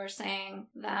reason you are saying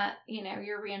that, you know,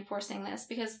 you're reinforcing this,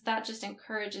 because that just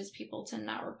encourages people to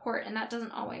not report, and that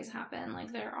doesn't always happen.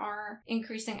 Like, there are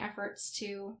increasing efforts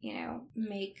to, you know,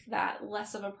 make that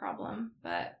less of a problem,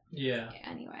 but Yeah.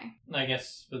 anyway. I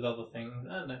guess with other things,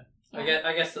 I don't know. Yeah.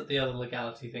 I guess that the other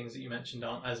legality things that you mentioned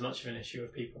aren't as much of an issue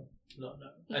of people not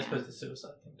knowing. Yeah. I suppose the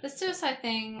suicide thing. The suicide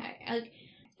thing,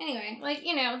 anyway, like,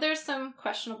 you know, there's some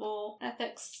questionable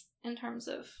ethics in terms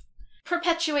of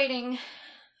perpetuating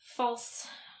false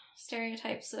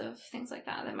stereotypes of things like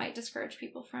that might discourage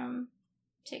people from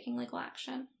taking legal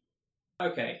action.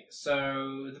 Okay,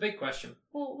 so the big question.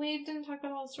 Well, we didn't talk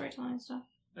about all the storytelling stuff.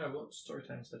 Oh, what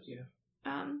storytelling stuff do you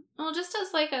have? Well, just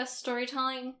as like a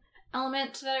storytelling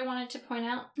element that I wanted to point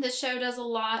out, this show does a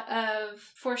lot of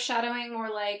foreshadowing or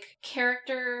like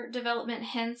character development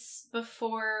hints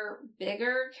before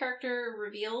bigger character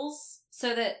reveals,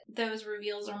 so that those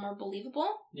reveals are more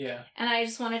believable. Yeah. And I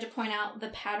just wanted to point out the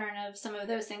pattern of some of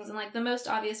those things. And like the most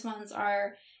obvious ones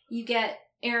are, you get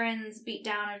Aaron's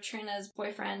beatdown of Trina's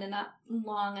boyfriend in that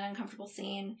long and uncomfortable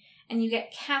scene, and you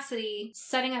get Cassidy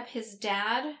setting up his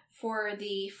dad for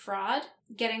the fraud,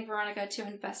 getting Veronica to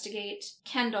investigate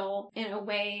Kendall in a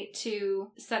way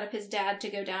to set up his dad to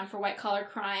go down for white-collar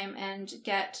crime and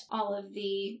get all of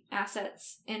the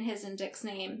assets in his and Dick's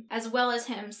name, as well as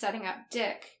him setting up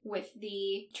Dick with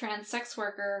the trans sex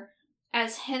worker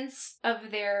as hints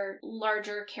of their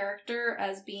larger character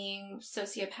as being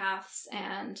sociopaths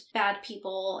and bad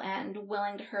people and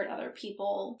willing to hurt other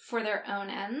people for their own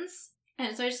ends.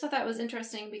 And so I just thought that was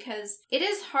interesting, because it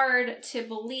is hard to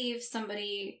believe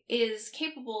somebody is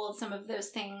capable of some of those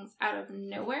things out of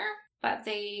nowhere, but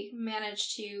they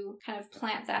managed to kind of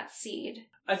plant that seed.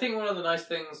 I think one of the nice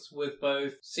things with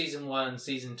both Season 1 and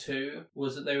Season 2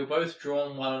 was that they were both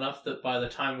drawn well enough that by the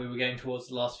time we were getting towards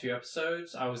the last few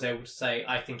episodes, I was able to say,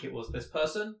 I think it was this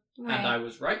person, Right. and I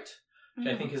was right, which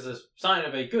I think is a sign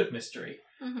of a good mystery,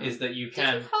 is that you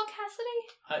can... Did you call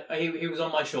Cassidy? He was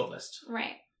on my shortlist.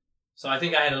 Right. So I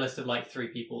think I had a list of like 3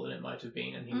 people that it might have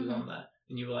been, and he was on there.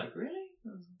 And you were like, really?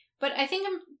 But I think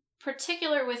in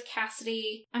particular with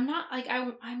Cassidy, I'm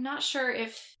not sure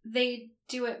if they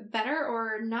do it better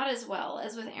or not as well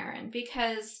as with Aaron,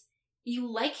 because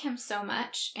you like him so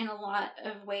much in a lot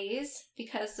of ways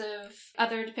because of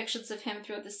other depictions of him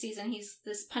throughout the season. He's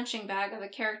this punching bag of a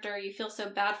character. You feel so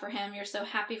bad for him. You're so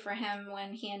happy for him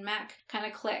when he and Mac kind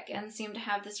of click and seem to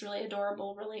have this really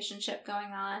adorable relationship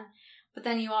going on. But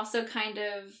then you also kind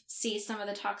of see some of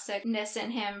the toxicness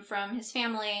in him from his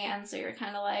family, and so you're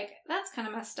kind of like, that's kind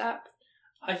of messed up.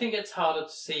 I think it's harder to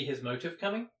see his motive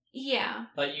coming. Yeah.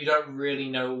 Like, you don't really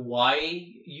know why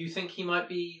you think he might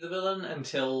be the villain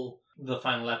until the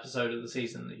final episode of the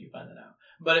season that you find it out.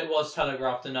 But it was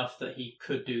telegraphed enough that he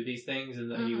could do these things and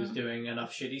that he was doing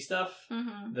enough shitty stuff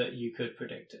that you could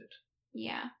predict it.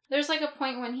 Yeah. There's like a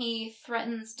point when he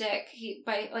threatens Dick.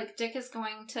 Dick is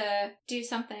going to do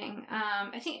something.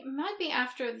 I think it might be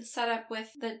after the setup with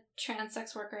the trans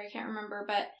sex worker. I can't remember,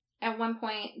 but at one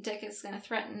point Dick is going to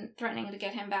threatening to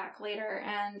get him back later,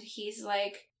 and he's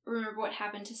like, remember what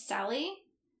happened to Sally?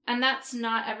 And that's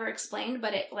not ever explained,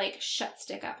 but it like shuts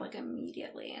Dick up like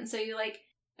immediately. And so you're like,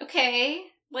 okay,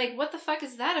 like what the fuck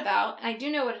is that about? I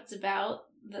do know what it's about.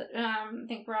 I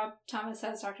think Rob Thomas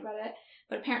has talked about it.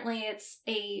 But apparently it's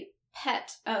a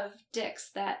pet of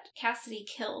Dick's that Cassidy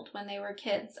killed when they were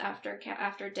kids after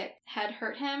Dick had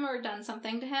hurt him or done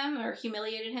something to him or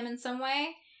humiliated him in some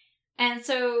way. And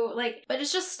so, like, but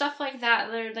it's just stuff like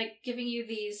that. They're, like, giving you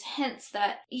these hints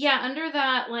that, yeah, under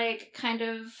that, like, kind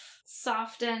of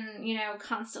soft and, you know,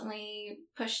 constantly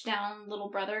pushed down little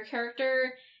brother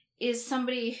character is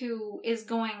somebody who is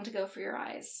going to go for your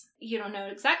eyes. You don't know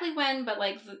exactly when, but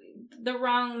like the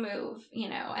wrong move, you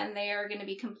know, and they are going to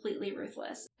be completely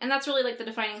ruthless. And that's really like the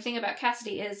defining thing about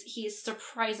Cassidy is he's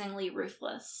surprisingly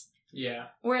ruthless. Yeah.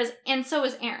 Whereas, and so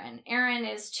is Aaron. Aaron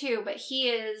is too, but he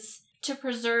is to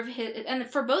preserve his, and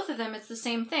for both of them, it's the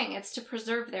same thing. It's to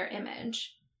preserve their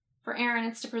image. For Aaron,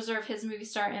 it's to preserve his movie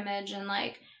star image and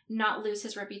like not lose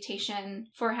his reputation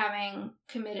for having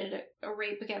committed a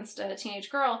rape against a teenage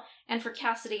girl. And for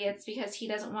Cassidy, it's because he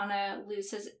doesn't want to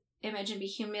lose his image and be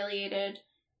humiliated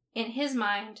in his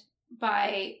mind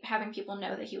by having people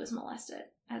know that he was molested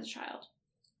as a child.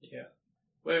 Yeah.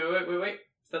 Wait.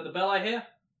 Is that the bell I hear?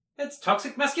 It's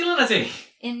toxic masculinity!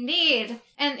 Indeed.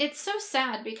 And it's so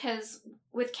sad because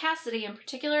with Cassidy in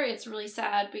particular, it's really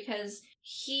sad because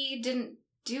he didn't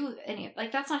do any,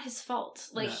 like, that's not his fault.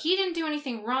 Like, No. he didn't do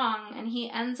anything wrong, and he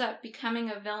ends up becoming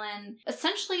a villain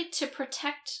essentially to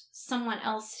protect someone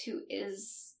else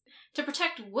to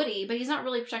protect Woody, but he's not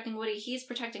really protecting Woody, he's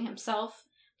protecting himself.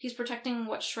 He's protecting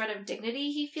what shred of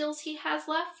dignity he feels he has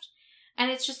left. And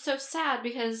it's just so sad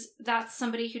because that's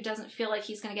somebody who doesn't feel like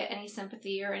he's going to get any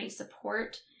sympathy or any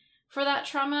support for that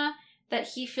trauma, that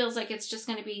he feels like it's just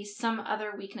going to be some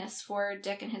other weakness for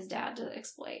Dick and his dad to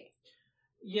exploit.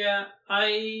 Yeah,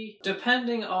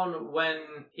 depending on when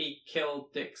he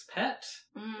killed Dick's pet,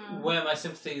 where my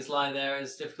sympathies lie there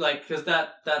is difficult, because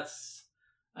that's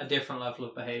a different level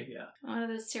of behaviour. One of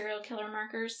those serial killer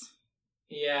markers.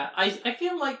 Yeah, I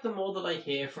feel like the more that I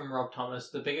hear from Rob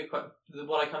Thomas, the bigger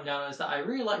what I come down on is that I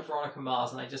really like Veronica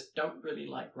Mars, and I just don't really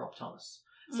like Rob Thomas.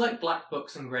 It's like Black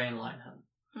Books and Grey and Linehan.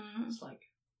 It's like,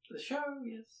 the show,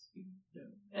 yes.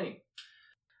 Anyway,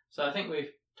 so I think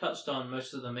we've touched on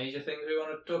most of the major things we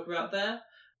want to talk about there.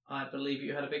 I believe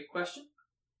you had a big question.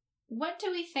 What do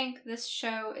we think this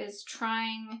show is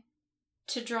trying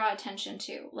to draw attention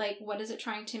to? Like, what is it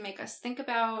trying to make us think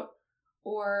about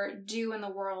or do in the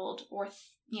world, or,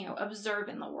 observe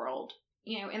in the world,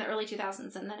 in the early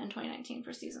 2000s and then in 2019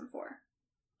 for season 4?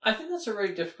 I think that's a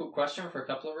really difficult question for a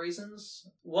couple of reasons.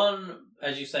 One,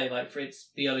 as you say, like, for it's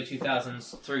the early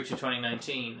 2000s through to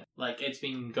 2019, like, it's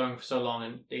been going for so long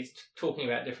and it's talking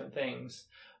about different things.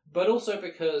 But also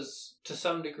because, to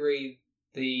some degree,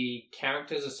 the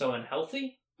characters are so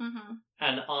unhealthy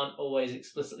and aren't always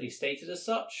explicitly stated as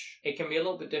such. It can be a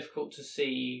little bit difficult to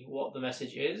see what the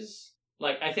message is.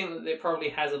 Like, I think that it probably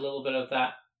has a little bit of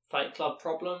that Fight Club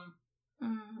problem,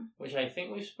 which I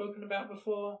think we've spoken about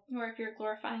before. Or if you're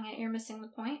glorifying it, you're missing the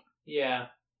point. Yeah.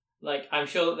 Like, I'm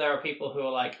sure that there are people who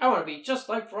are like, I want to be just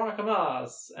like Veronica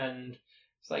Mars. And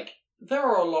it's like, there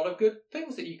are a lot of good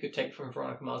things that you could take from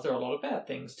Veronica Mars. There are a lot of bad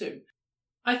things, too.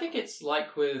 I think it's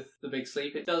like with The Big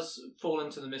Sleep. It does fall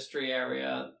into the mystery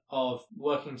area of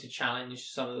working to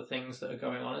challenge some of the things that are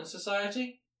going on in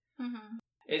society.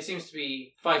 It seems to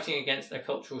be fighting against a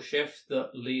cultural shift that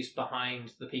leaves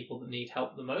behind the people that need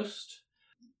help the most.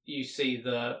 You see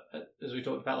as we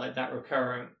talked about, like, that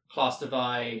recurrent class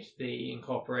divide, the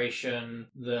incorporation,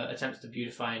 the attempts to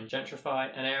beautify and gentrify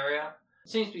an area.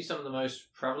 It seems to be some of the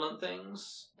most prevalent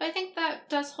things. But I think that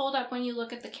does hold up when you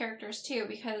look at the characters, too,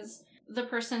 because the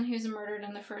person who's murdered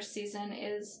in the first season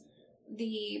is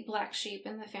the black sheep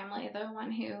in the family, the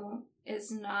one who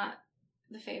is not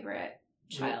the favorite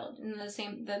child. And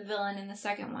the villain in the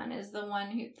second one is the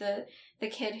one who the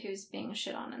kid who's being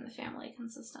shit on in the family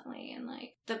consistently, and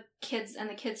like the kids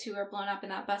who are blown up in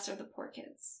that bus are the poor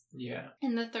kids. Yeah.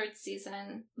 In the third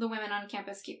season, the women on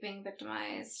campus keep being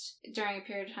victimized during a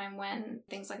period of time when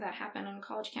things like that happen on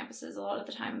college campuses. A lot of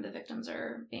the time the victims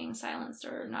are being silenced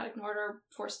or not ignored or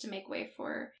forced to make way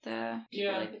for the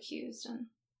people they've accused. And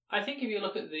I think if you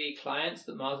look at the clients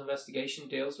that Mars Investigation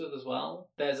deals with as well,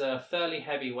 there's a fairly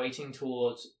heavy weighting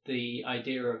towards the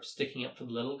idea of sticking up for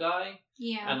the little guy.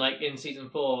 Yeah. And like in season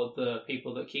 4, the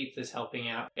people that Keith is helping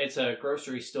out, it's a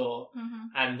grocery store,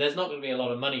 and there's not going to be a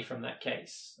lot of money from that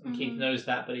case. And Keith knows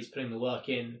that, but he's putting the work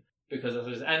in because of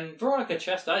his... And Veronica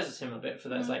chastises him a bit for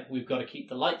that. It's like, we've got to keep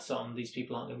the lights on. These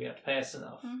people aren't going to be able to pay us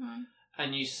enough.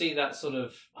 And you see that sort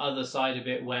of other side of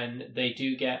it when they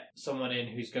do get someone in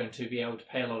who's going to be able to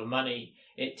pay a lot of money.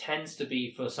 It tends to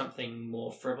be for something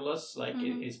more frivolous, like,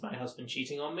 is my husband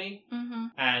cheating on me?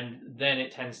 And then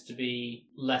it tends to be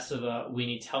less of a, we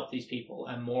need to help these people,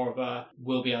 and more of a,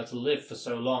 we'll be able to live for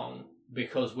so long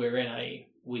because we're in a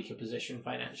weaker position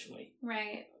financially.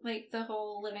 Right. Like the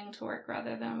whole living to work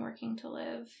rather than working to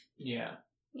live. Yeah.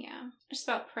 Yeah. Just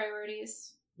about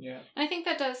priorities. Yeah. And I think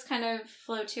that does kind of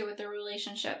flow too with the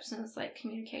relationships, and it's like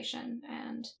communication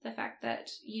and the fact that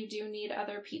you do need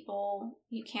other people.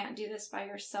 You can't do this by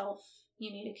yourself. You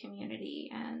need a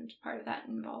community, and part of that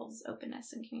involves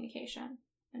openness and communication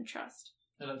and trust.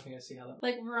 I don't think I see how that...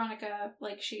 Like Veronica,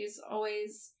 like she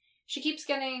keeps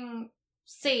getting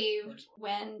saved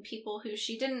when people who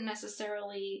she didn't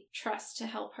necessarily trust to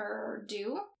help her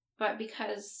do. But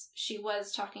because she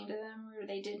was talking to them, or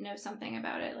they did know something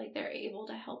about it, like they're able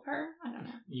to help her. I don't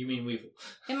know. You mean Weevil?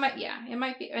 It might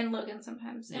be, and Logan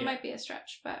sometimes. It might be a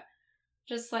stretch, but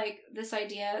Just like this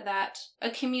idea that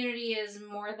a community is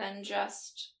more than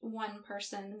just one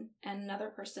person and another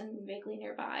person vaguely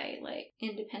nearby, like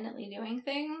independently doing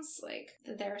things. Like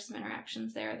that there are some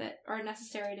interactions there that are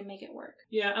necessary to make it work.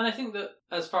 Yeah, and I think that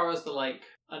as far as the like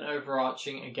an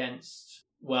overarching against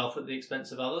wealth at the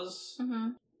expense of others,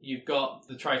 Mm-hmm. you've got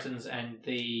the Tritons and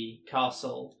the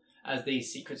castle as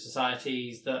these secret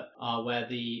societies that are where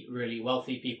the really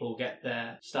wealthy people get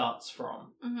their starts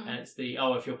from. Mm-hmm. And it's the,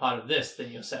 if you're part of this,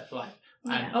 then you're set for life.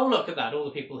 Yeah. And, look at that, all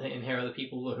the people in here are the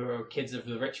people who are kids of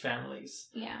the rich families.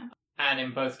 Yeah. And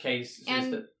in both cases...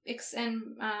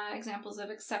 examples of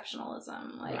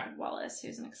exceptionalism, like Right. Wallace,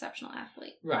 who's an exceptional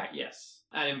athlete. Right, yes.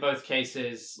 And in both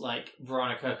cases, like,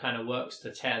 Veronica kind of works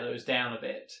to tear those down a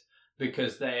bit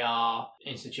because they are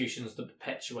institutions that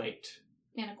perpetuate...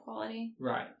 Inequality.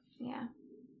 Right. Yeah.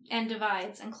 And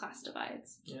divides, and class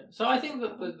divides. Yeah. So I think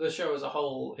that the show as a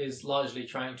whole is largely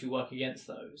trying to work against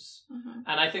those. Mm-hmm.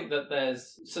 And I think that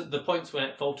the points when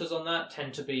it falters on that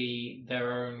tend to be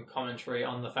their own commentary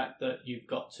on the fact that you've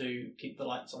got to keep the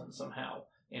lights on somehow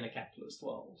in a capitalist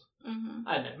world. Mm-hmm.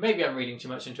 I don't know, maybe I'm reading too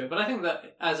much into it, but I think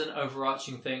that as an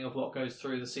overarching thing of what goes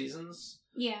through the seasons,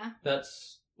 Yeah.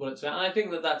 that's what it's about. And I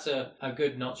think that that's a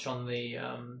good notch on the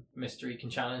mystery can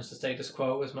challenge the status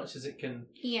quo as much as it can.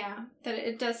 Yeah. That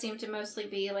it does seem to mostly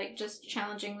be like just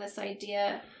challenging this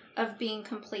idea of being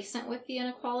complacent with the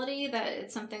inequality, that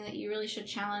it's something that you really should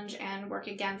challenge and work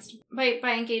against by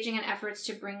engaging in efforts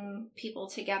to bring people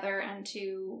together and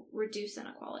to reduce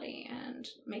inequality and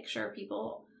make sure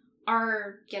people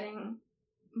are getting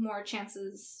more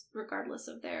chances regardless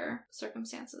of their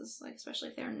circumstances, like especially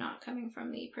if they're not coming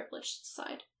from the privileged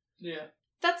side. Yeah.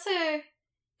 That's a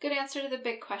good answer to the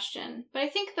big question. But I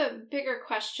think the bigger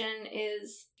question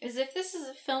is if this is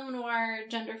a film noir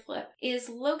gender flip, is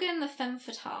Logan the femme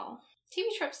fatale? TV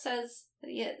Trope says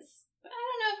that he is. But I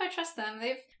don't know if I trust them.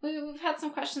 We've had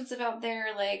some questions about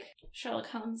their like Sherlock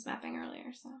Holmes mapping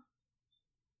earlier, so.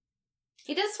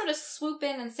 He does sort of swoop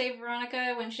in and save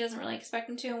Veronica when she doesn't really expect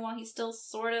him to, and while he's still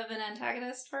sort of an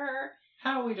antagonist for her.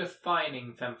 How are we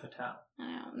defining femme fatale? I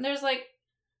don't know. There's like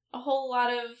a whole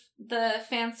lot of the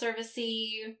fan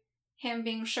servicey, him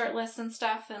being shirtless and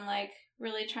stuff, and like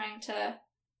really trying to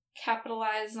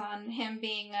capitalize on him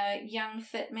being a young,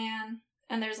 fit man.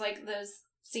 And there's like those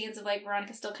scenes of like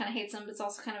Veronica still kind of hates him, but is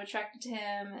also kind of attracted to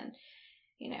him, and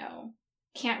you know,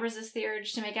 can't resist the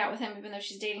urge to make out with him even though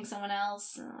she's dating someone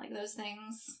else, and like those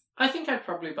things. I think I'd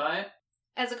probably buy it.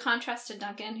 As a contrast to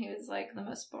Duncan, who's like the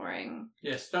most boring.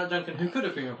 Yes, Duncan, who could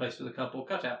have been replaced with a couple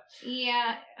cutout.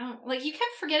 Yeah, like you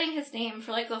kept forgetting his name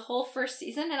for like the whole first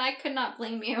season, and I could not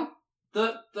blame you.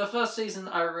 The first season,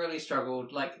 I really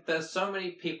struggled. Like, there's so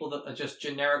many people that are just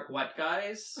generic white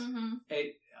guys. Mm-hmm.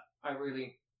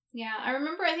 Yeah, I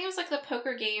remember, I think it was like the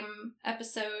poker game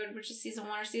episode, which is season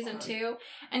 1 or season 2,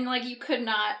 and like you could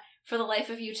not, for the life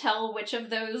of you, tell which of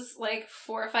those like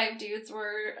 4 or 5 dudes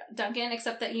were Duncan,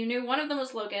 except that you knew one of them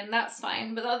was Logan. That's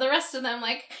fine, but the rest of them,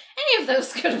 like, any of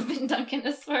those could have been Duncan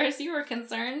as far as you were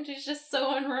concerned. He's just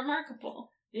so unremarkable.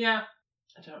 Yeah,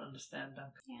 I don't understand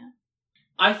Duncan. Yeah.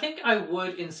 I think I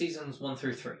would in seasons 1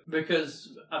 through 3,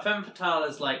 because a femme fatale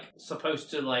is like supposed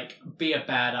to like be a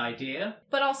bad idea,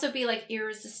 but also be like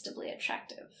irresistibly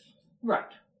attractive.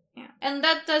 Right. Yeah, and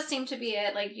that does seem to be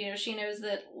it. Like, you know, she knows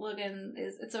that Logan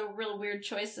it's a real weird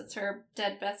choice. It's her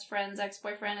dead best friend's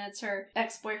ex-boyfriend, and it's her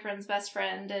ex-boyfriend's best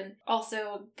friend, and also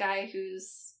a guy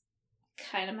who's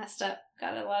kind of messed up,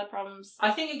 got a lot of problems.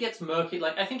 I think it gets murky.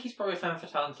 Like, I think he's probably femme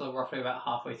fatale until roughly about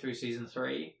halfway through season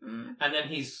 3, and then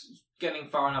he's getting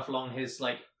far enough along his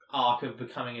like arc of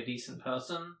becoming a decent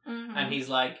person, and he's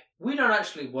like, we don't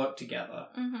actually work together.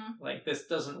 Like, this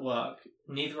doesn't work.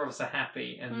 Neither of us are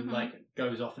happy, and like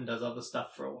goes off and does other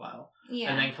stuff for a while.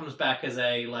 Yeah. And then comes back as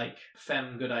a like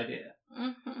femme good idea.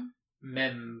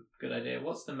 Mem good idea.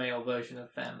 What's the male version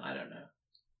of femme? I don't know.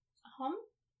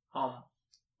 Hom.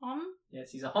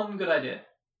 Yes, he's a hom good idea.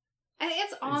 I think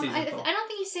it's I don't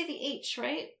think you say the H,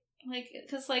 right? Like,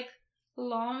 because like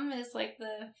l'homme is like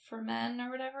the for men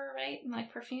or whatever, right? And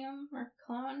like perfume or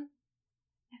cologne.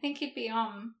 I think he'd be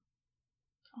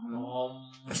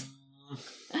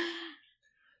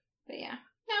But yeah.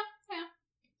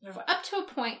 No. Up to a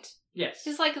point. Yes.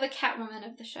 He's like the Catwoman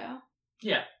of the show.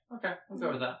 Yeah. Okay, we'll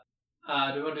go with that.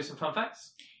 Do we want to do some fun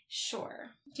facts?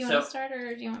 Sure. Do you want to start,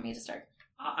 or do you want me to start?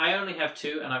 I only have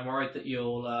 2, and I'm worried that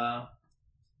you'll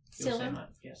Steal say them? mine.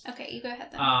 Yes. Okay, you go ahead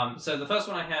then. So the first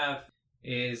one I have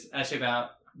is actually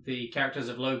about the characters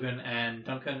of Logan and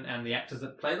Duncan and the actors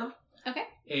that play them. Okay.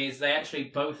 Is they actually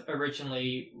both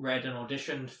originally read and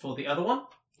auditioned for the other one.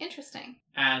 Interesting.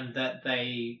 And that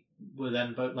they were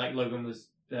then both, like, Logan was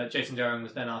Jason Dohring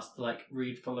was then asked to like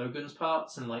read for Logan's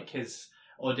parts, and like his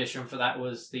audition for that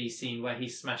was the scene where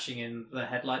he's smashing in the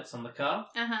headlights on the car.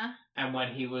 And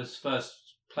when he was first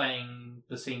playing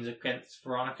the scenes against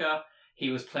Veronica, he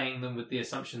was playing them with the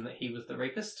assumption that he was the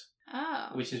rapist. Oh.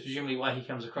 Which is presumably why he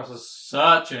comes across as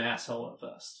such an asshole at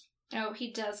first. Oh,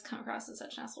 he does come across as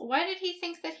such an asshole. Why did he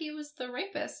think that he was the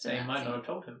rapist? They might not have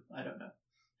told him. I don't know.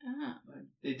 Oh.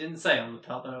 It didn't say on the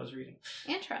part that I was reading.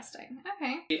 Interesting.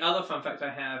 Okay. The other fun fact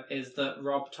I have is that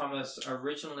Rob Thomas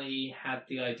originally had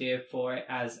the idea for it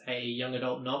as a young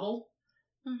adult novel.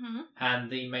 And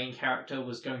the main character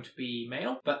was going to be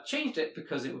male, but changed it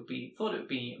because thought it would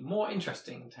be more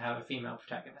interesting to have a female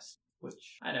protagonist.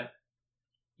 Which, I know.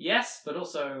 Yes, but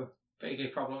also vaguely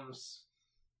problems.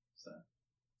 So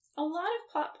a lot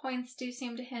of plot points do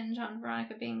seem to hinge on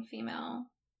Veronica being female.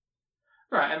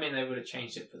 Right, I mean, they would have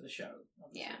changed it for the show.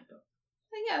 Yeah. But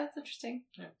yeah, that's interesting.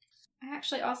 Yeah. I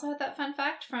actually also had that fun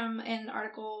fact from an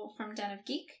article from Den of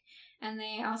Geek, and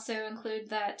they also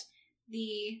include that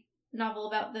the novel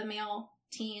about the male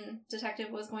teen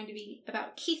detective was going to be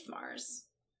about Keith Mars.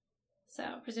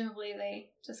 So presumably they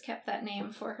just kept that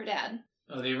name for her dad.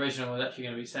 Oh, the original was actually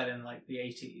going to be set in like the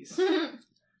 80s. And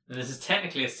this is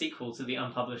technically a sequel to the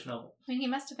unpublished novel. I mean, he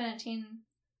must have been a teen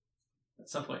at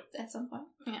some point.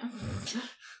 Yeah.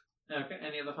 Okay,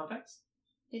 any other fun facts?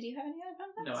 Did you have any other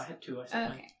fun facts? No, I had two. I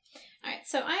said okay. Alright,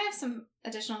 so I have some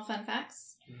additional fun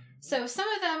facts. Mm-hmm. So some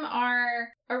of them are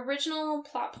original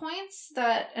plot points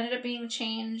that ended up being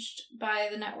changed by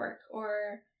the network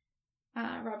or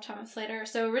Rob Thomas later.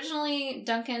 So originally,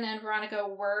 Duncan and Veronica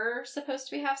were supposed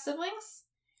to be half-siblings,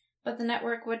 but the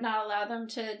network would not allow them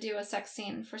to do a sex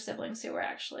scene for siblings who were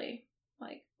actually,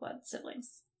 like, blood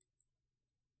siblings.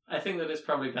 I think that it's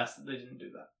probably best that they didn't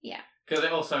do that. Yeah. Because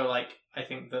it also, like, I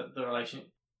think that the relation...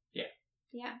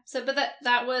 Yeah. So, but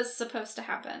that was supposed to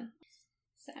happen.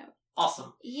 So...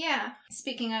 Awesome. Yeah.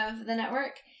 Speaking of the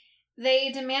network,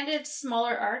 they demanded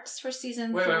smaller arcs for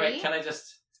season 3. Wait. I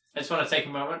just want to take a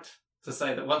moment to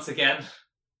say that once again,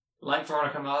 like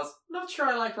Veronica Mars, not sure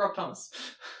I like Rob Thomas.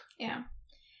 Yeah.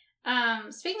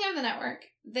 Speaking of the network,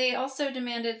 they also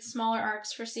demanded smaller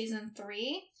arcs for season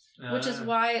 3, which is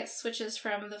why it switches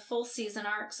from the full season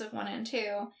arcs of 1 and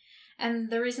 2. And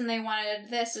the reason they wanted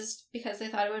this is because they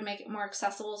thought it would make it more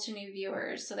accessible to new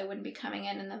viewers, so they wouldn't be coming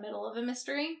in the middle of a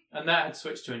mystery. And that had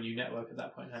switched to a new network at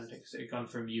that point, hadn't it? Because it had gone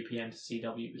from UPN to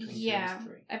CW between 2 and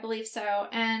 3. I believe so.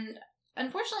 And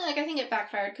unfortunately, like, I think it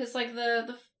backfired, because, like,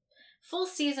 the full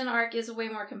season arc is way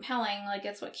more compelling. Like,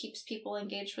 it's what keeps people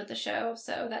engaged with the show,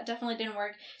 so that definitely didn't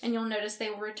work. And you'll notice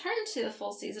they will return to the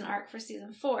full season arc for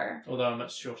season 4. Although a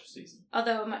much shorter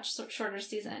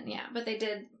season. Yeah. But they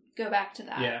did go back to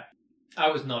that. Yeah. I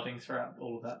was nodding throughout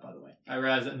all of that, by the way. I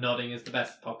realize that nodding is the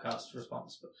best podcast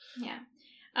response, but... Yeah.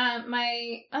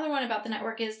 My other one about the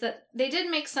network is that they did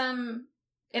make some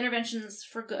interventions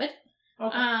for good.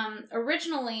 Okay.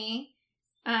 Originally,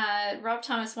 Rob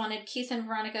Thomas wanted Keith and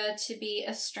Veronica to be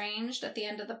estranged at the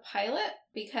end of the pilot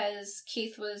because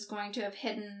Keith was going to have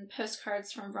hidden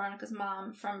postcards from Veronica's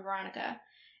mom from Veronica,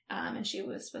 and she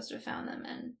was supposed to have found them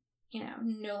and, you know,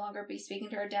 no longer be speaking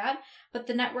to her dad. But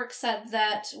the network said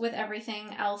that with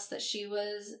everything else that she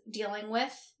was dealing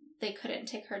with, they couldn't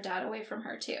take her dad away from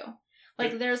her too.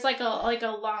 Like, there's like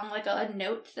a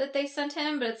note that they sent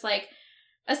him, but it's like,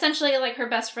 essentially, like, her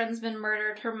best friend's been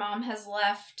murdered, her mom has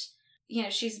left, you know,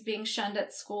 she's being shunned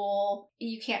at school,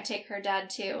 you can't take her dad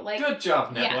too. Like, good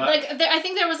job, network. Yeah, like, I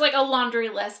think there was, like, a laundry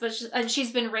list, but and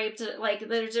she's been raped, like,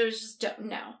 there's just,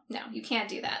 no, you can't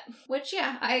do that. Which,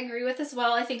 yeah, I agree with as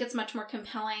well. I think it's much more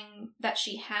compelling that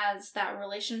she has that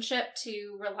relationship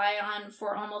to rely on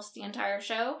for almost the entire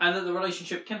show. And that the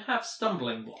relationship can have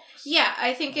stumbling blocks. Yeah,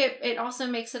 I think it also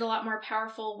makes it a lot more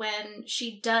powerful when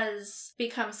she does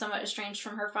become somewhat estranged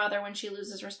from her father, when she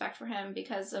loses respect for him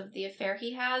because of the affair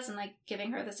he has, and, like,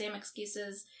 giving her the same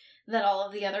excuses that all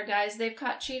of the other guys they've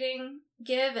caught cheating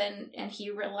give, and he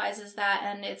realizes that,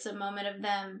 and it's a moment of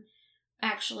them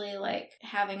actually, like,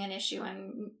 having an issue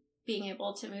and being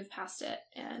able to move past it,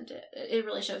 and it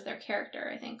really shows their character,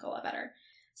 I think, a lot better.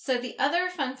 So the other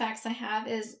fun facts I have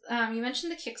is, you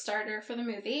mentioned the Kickstarter for the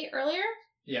movie earlier.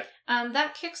 Yeah.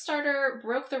 That Kickstarter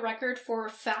broke the record for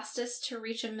fastest to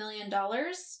reach $1 million.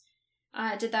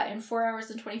 It did that in 4 hours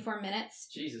and 24 minutes.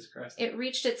 Jesus Christ. It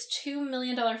reached its $2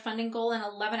 million funding goal in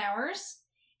 11 hours,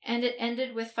 and it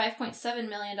ended with $5.7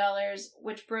 million,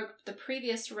 which broke the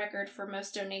previous record for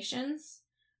most donations.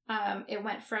 It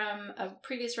went from a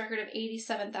previous record of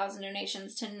 87,000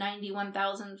 donations to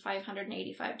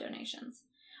 91,585 donations.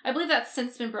 I believe that's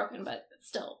since been broken, but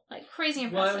still, like, crazy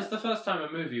impressive. Well, it was the first time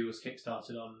a movie was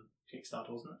kickstarted on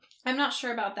Kickstarter, wasn't it? I'm not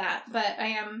sure about that, but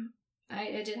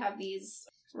I did have these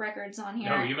records on here.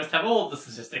 No, you must have all the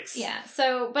statistics. Yeah,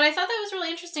 but I thought that was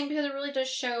really interesting because it really does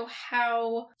show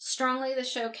how strongly the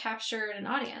show captured an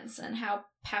audience and how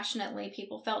passionately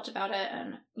people felt about it,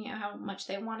 and how much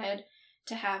they wanted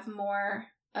to have more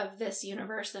of this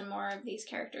universe and more of these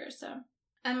characters. So,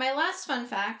 and my last fun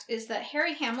fact is that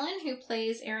Harry Hamlin, who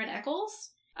plays Aaron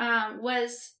Eccles,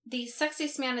 was the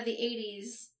sexiest man of the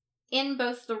 80s in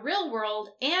both the real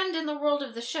world and in the world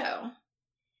of the show.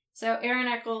 So Aaron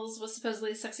Eccles was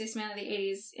supposedly the sexiest man of the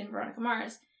 80s in Veronica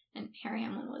Mars, and Harry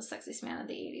Hamlin was the sexiest man of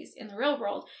the 80s in the real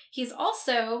world. He's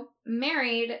also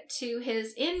married to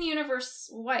his in-universe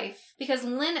wife, because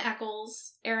Lynn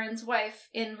Eccles, Aaron's wife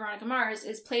in Veronica Mars,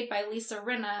 is played by Lisa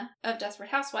Rinna of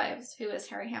Desperate Housewives, who is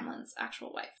Harry Hamlin's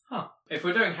actual wife. Huh. If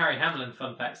we're doing Harry Hamlin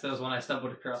fun facts, there was one I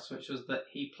stumbled across, which was that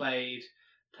he played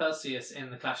Perseus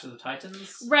in The Clash of the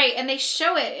Titans. Right, and they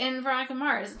show it in Veronica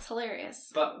Mars. It's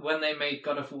hilarious. But when they made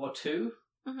God of War 2,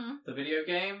 Mm-hmm. the video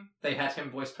game, they had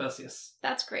him voice Perseus.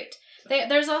 That's great. So.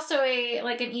 There's also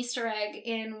an Easter egg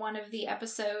in one of the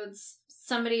episodes.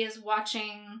 Somebody is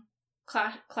watching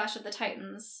Clash of the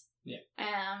Titans. Yeah.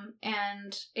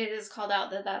 And it is called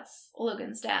out that that's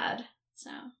Logan's dad.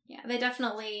 So, yeah, they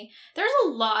definitely... There's a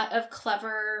lot of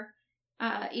clever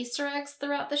Easter eggs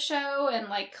throughout the show, and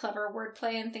clever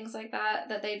wordplay and things like that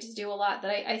they just do a lot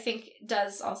that I think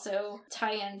does also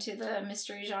tie into the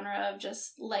mystery genre of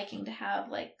just liking to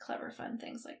have clever fun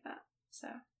things like that. So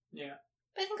yeah,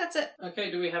 but I think that's it. Okay,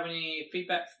 do we have any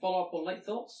feedback, follow-up, or late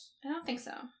thoughts? I don't think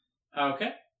so.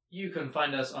 Okay, you can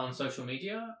find us on social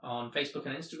media, on Facebook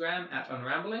and Instagram at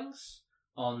Unramblings,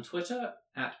 on Twitter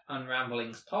at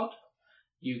UnramblingsPod.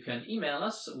 You can email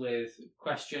us with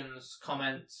questions,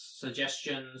 comments,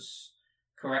 suggestions,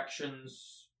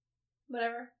 corrections,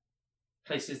 Whatever.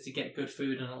 places to get good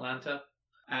food in Atlanta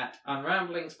at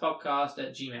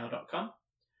unramblingspodcast@gmail.com.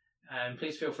 And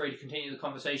please feel free to continue the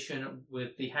conversation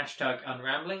with the hashtag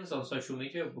Unramblings on social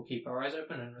media. We'll keep our eyes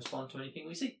open and respond to anything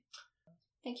we see.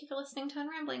 Thank you for listening to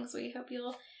Unramblings. We hope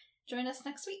you'll join us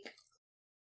next week.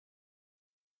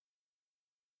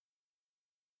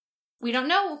 We don't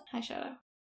know. Hi, Shadow.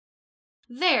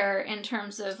 There, in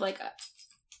terms of I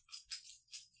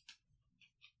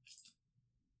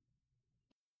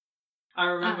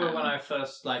remember when I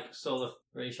first saw the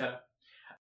really Shadow.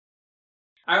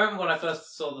 I remember when I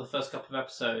first saw the first couple of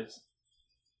episodes.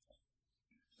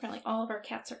 Apparently all of our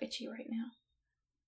cats are itchy right now.